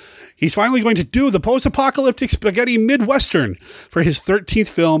me, he's finally going to do the post-apocalyptic spaghetti Midwestern. For his 13th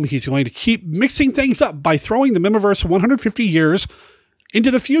film, he's going to keep mixing things up by throwing the Mimiverse 150 years into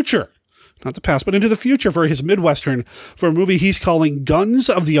the future. Not the past, but into the future for his Midwestern, for a movie he's calling Guns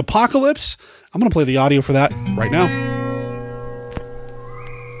of the Apocalypse. I'm going to play the audio for that right now.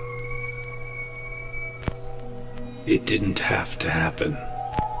 It didn't have to happen,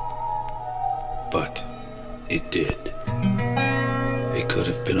 but it did. It could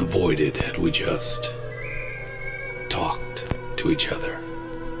have been avoided had we just talked to each other.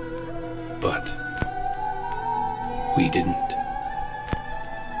 But we didn't.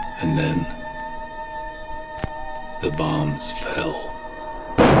 And then the bombs fell.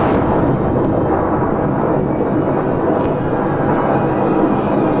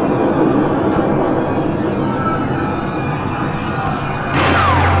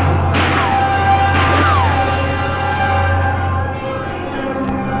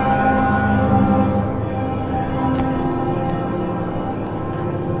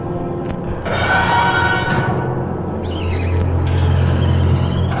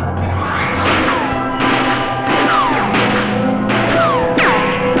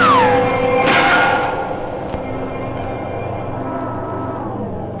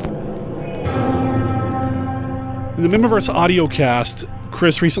 In the Mimiverse audiocast,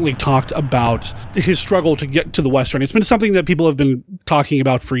 Chris recently talked about his struggle to get to the Western. It's been something that people have been talking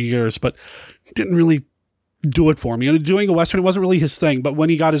about for years, but didn't really do it for me. Doing a Western, it wasn't really his thing, but when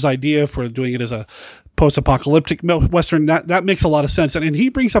he got his idea for doing it as a post-apocalyptic Western, that makes a lot of sense. And he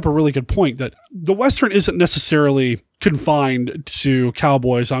brings up a really good point that the Western isn't necessarily confined to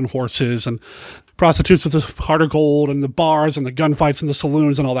cowboys on horses and prostitutes with the heart of gold and the bars and the gunfights and the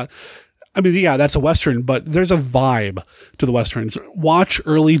saloons and all that. I mean, yeah, that's a Western, but there's a vibe to the Westerns. Watch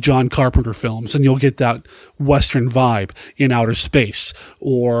early John Carpenter films and you'll get that Western vibe in outer space,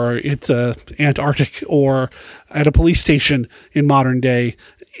 or it's Antarctic, or at a police station in modern day.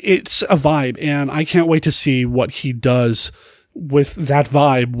 It's a vibe, and I can't wait to see what he does with that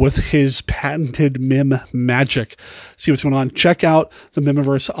vibe, with his patented Mim magic. See what's going on. Check out the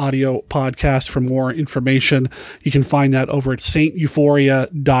Mimiverse audio podcast for more information. You can find that over at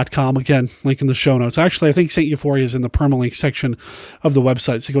saintuphoria.com. Again, link in the show notes. Actually, I think Saint Euphoria is in the permalink section of the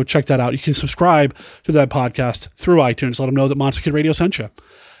website, so go check that out. You can subscribe to that podcast through iTunes. Let them know that Monster Kid Radio sent you.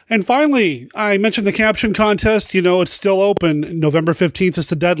 And finally, I mentioned the caption contest. It's still open. November 15th is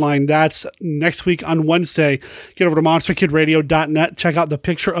the deadline. That's next week on Wednesday. Get over to monsterkidradio.net. Check out the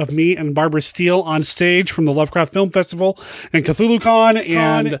picture of me and Barbara Steele on stage from the Lovecraft Film Festival and CthulhuCon,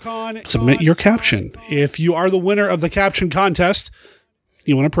 and submit your caption. If you are the winner of the caption contest,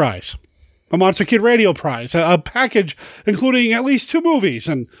 you win a prize. A Monster Kid Radio prize. A package including at least 2 movies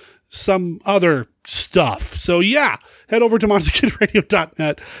and some other stuff. So yeah, head over to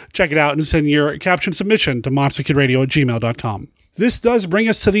monsterkidradio.net, check it out, and send your caption submission to monsterkidradio@gmail.com. this does bring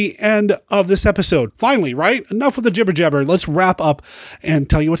us to the end of this episode. Finally, right? Enough with the jibber jabber. Let's wrap up and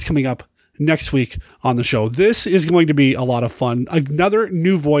tell you what's coming up next week on the show. This is going to be a lot of fun. Another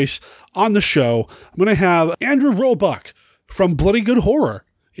new voice on the show. I'm going to have Andrew Roebuck from Bloody Good Horror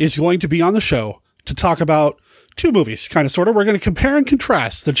is going to be on the show to talk about two movies, kind of, sort of. We're going to compare and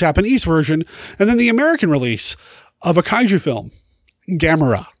contrast the Japanese version and then the American release of a kaiju film,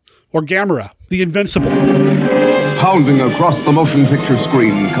 Gamera, or Gamera, the Invincible. Pounding across the motion picture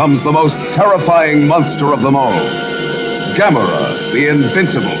screen comes the most terrifying monster of them all, Gamera, the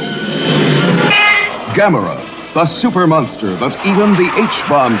Invincible. Gamera, the super monster that even the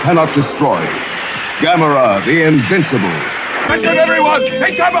H-bomb cannot destroy. Gamera, the Invincible. Attention, everyone!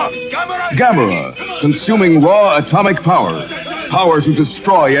 Take cover! Gamera, consuming raw atomic power. Power to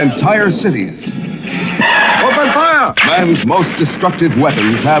destroy entire cities. Open fire! Man's most destructive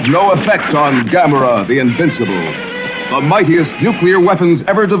weapons have no effect on Gamera, the Invincible. The mightiest nuclear weapons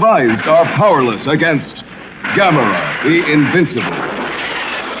ever devised are powerless against Gamera, the Invincible.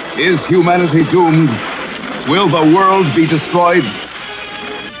 Is humanity doomed? Will the world be destroyed?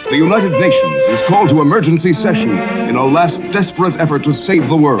 The United Nations is called to emergency session in a last desperate effort to save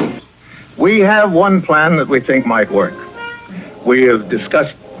the world. We have one plan that we think might work. We have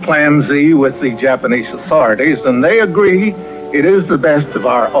discussed Plan Z with the Japanese authorities, and they agree it is the best of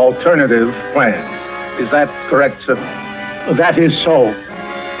our alternative plans. Is that correct, sir? That is so.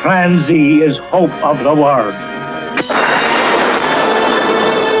 Plan Z is hope of the world.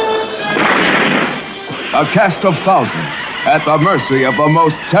 A cast of thousands at the mercy of the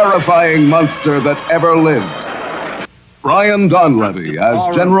most terrifying monster that ever lived. Brian Donlevy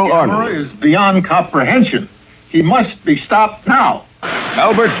as General Arnold. Is beyond comprehension. He must be stopped now.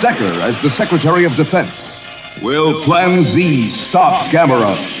 Albert Decker as the Secretary of Defense. Will Plan Z stop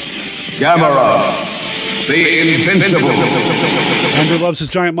Gamera? Gamera, the Invincible. Andrew loves his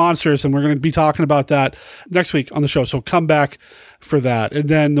giant monsters, and we're going to be talking about that next week on the show, so come back for that. And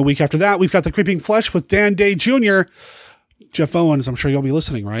then the week after that, we've got The Creeping Flesh with Dan Day Jr. Jeff Owens, I'm sure you'll be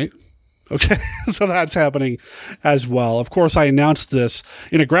listening, right? Okay, so that's happening as well. Of course, I announced this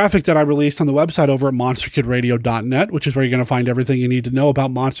in a graphic that I released on the website over at monsterkidradio.net, which is where you're going to find everything you need to know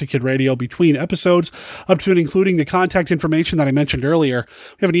about Monster Kid Radio between episodes, up to and including the contact information that I mentioned earlier.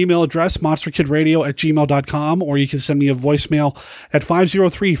 We have an email address, monsterkidradio@gmail.com, or you can send me a voicemail at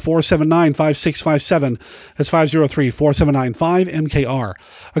 503-479-5657. That's 503-479-5MKR.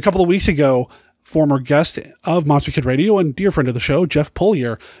 A couple of weeks ago, former guest of Monster Kid Radio and dear friend of the show, Jeff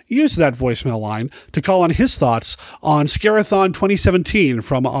Polier, used that voicemail line to call on his thoughts on Scarathon 2017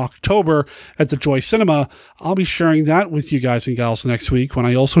 from October at the Joy Cinema. I'll be sharing that with you guys and gals next week when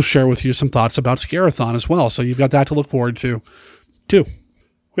I also share with you some thoughts about Scarathon as well. So you've got that to look forward to, too.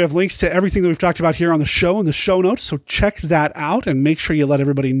 We have links to everything that we've talked about here on the show in the show notes, so check that out and make sure you let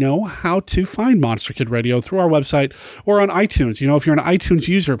everybody know how to find Monster Kid Radio through our website or on iTunes. You know, if you're an iTunes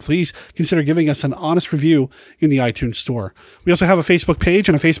user, please consider giving us an honest review in the iTunes store. We also have a Facebook page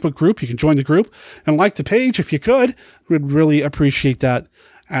and a Facebook group. You can join the group and like the page if you could. We'd really appreciate that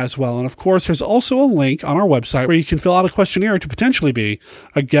as well. And of course, there's also a link on our website where you can fill out a questionnaire to potentially be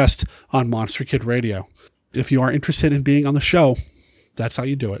a guest on Monster Kid Radio. If you are interested in being on the show, that's how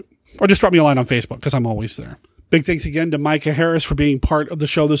you do it. Or just drop me a line on Facebook, because I'm always there. Big thanks again to Micah Harris for being part of the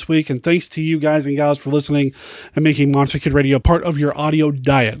show this week. And thanks to you guys and gals for listening and making Monster Kid Radio part of your audio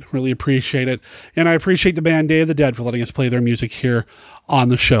diet. Really appreciate it. And I appreciate the band Day of the Dead for letting us play their music here on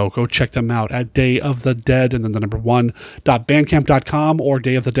the show. Go check them out at Day of the Dead and then the number 1.bandcamp.com or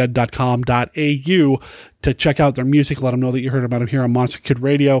dayofthedead.com.au to check out their music. Let them know that you heard about them here on Monster Kid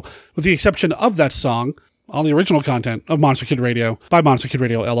Radio. With the exception of that song, all the original content of Monster Kid Radio by Monster Kid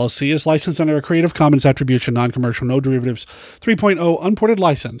Radio LLC is licensed under a Creative Commons Attribution, Non-Commercial, No Derivatives 3.0 Unported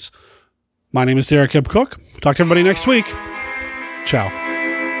license. My name is Derek M. Cook. Talk to everybody next week. Ciao.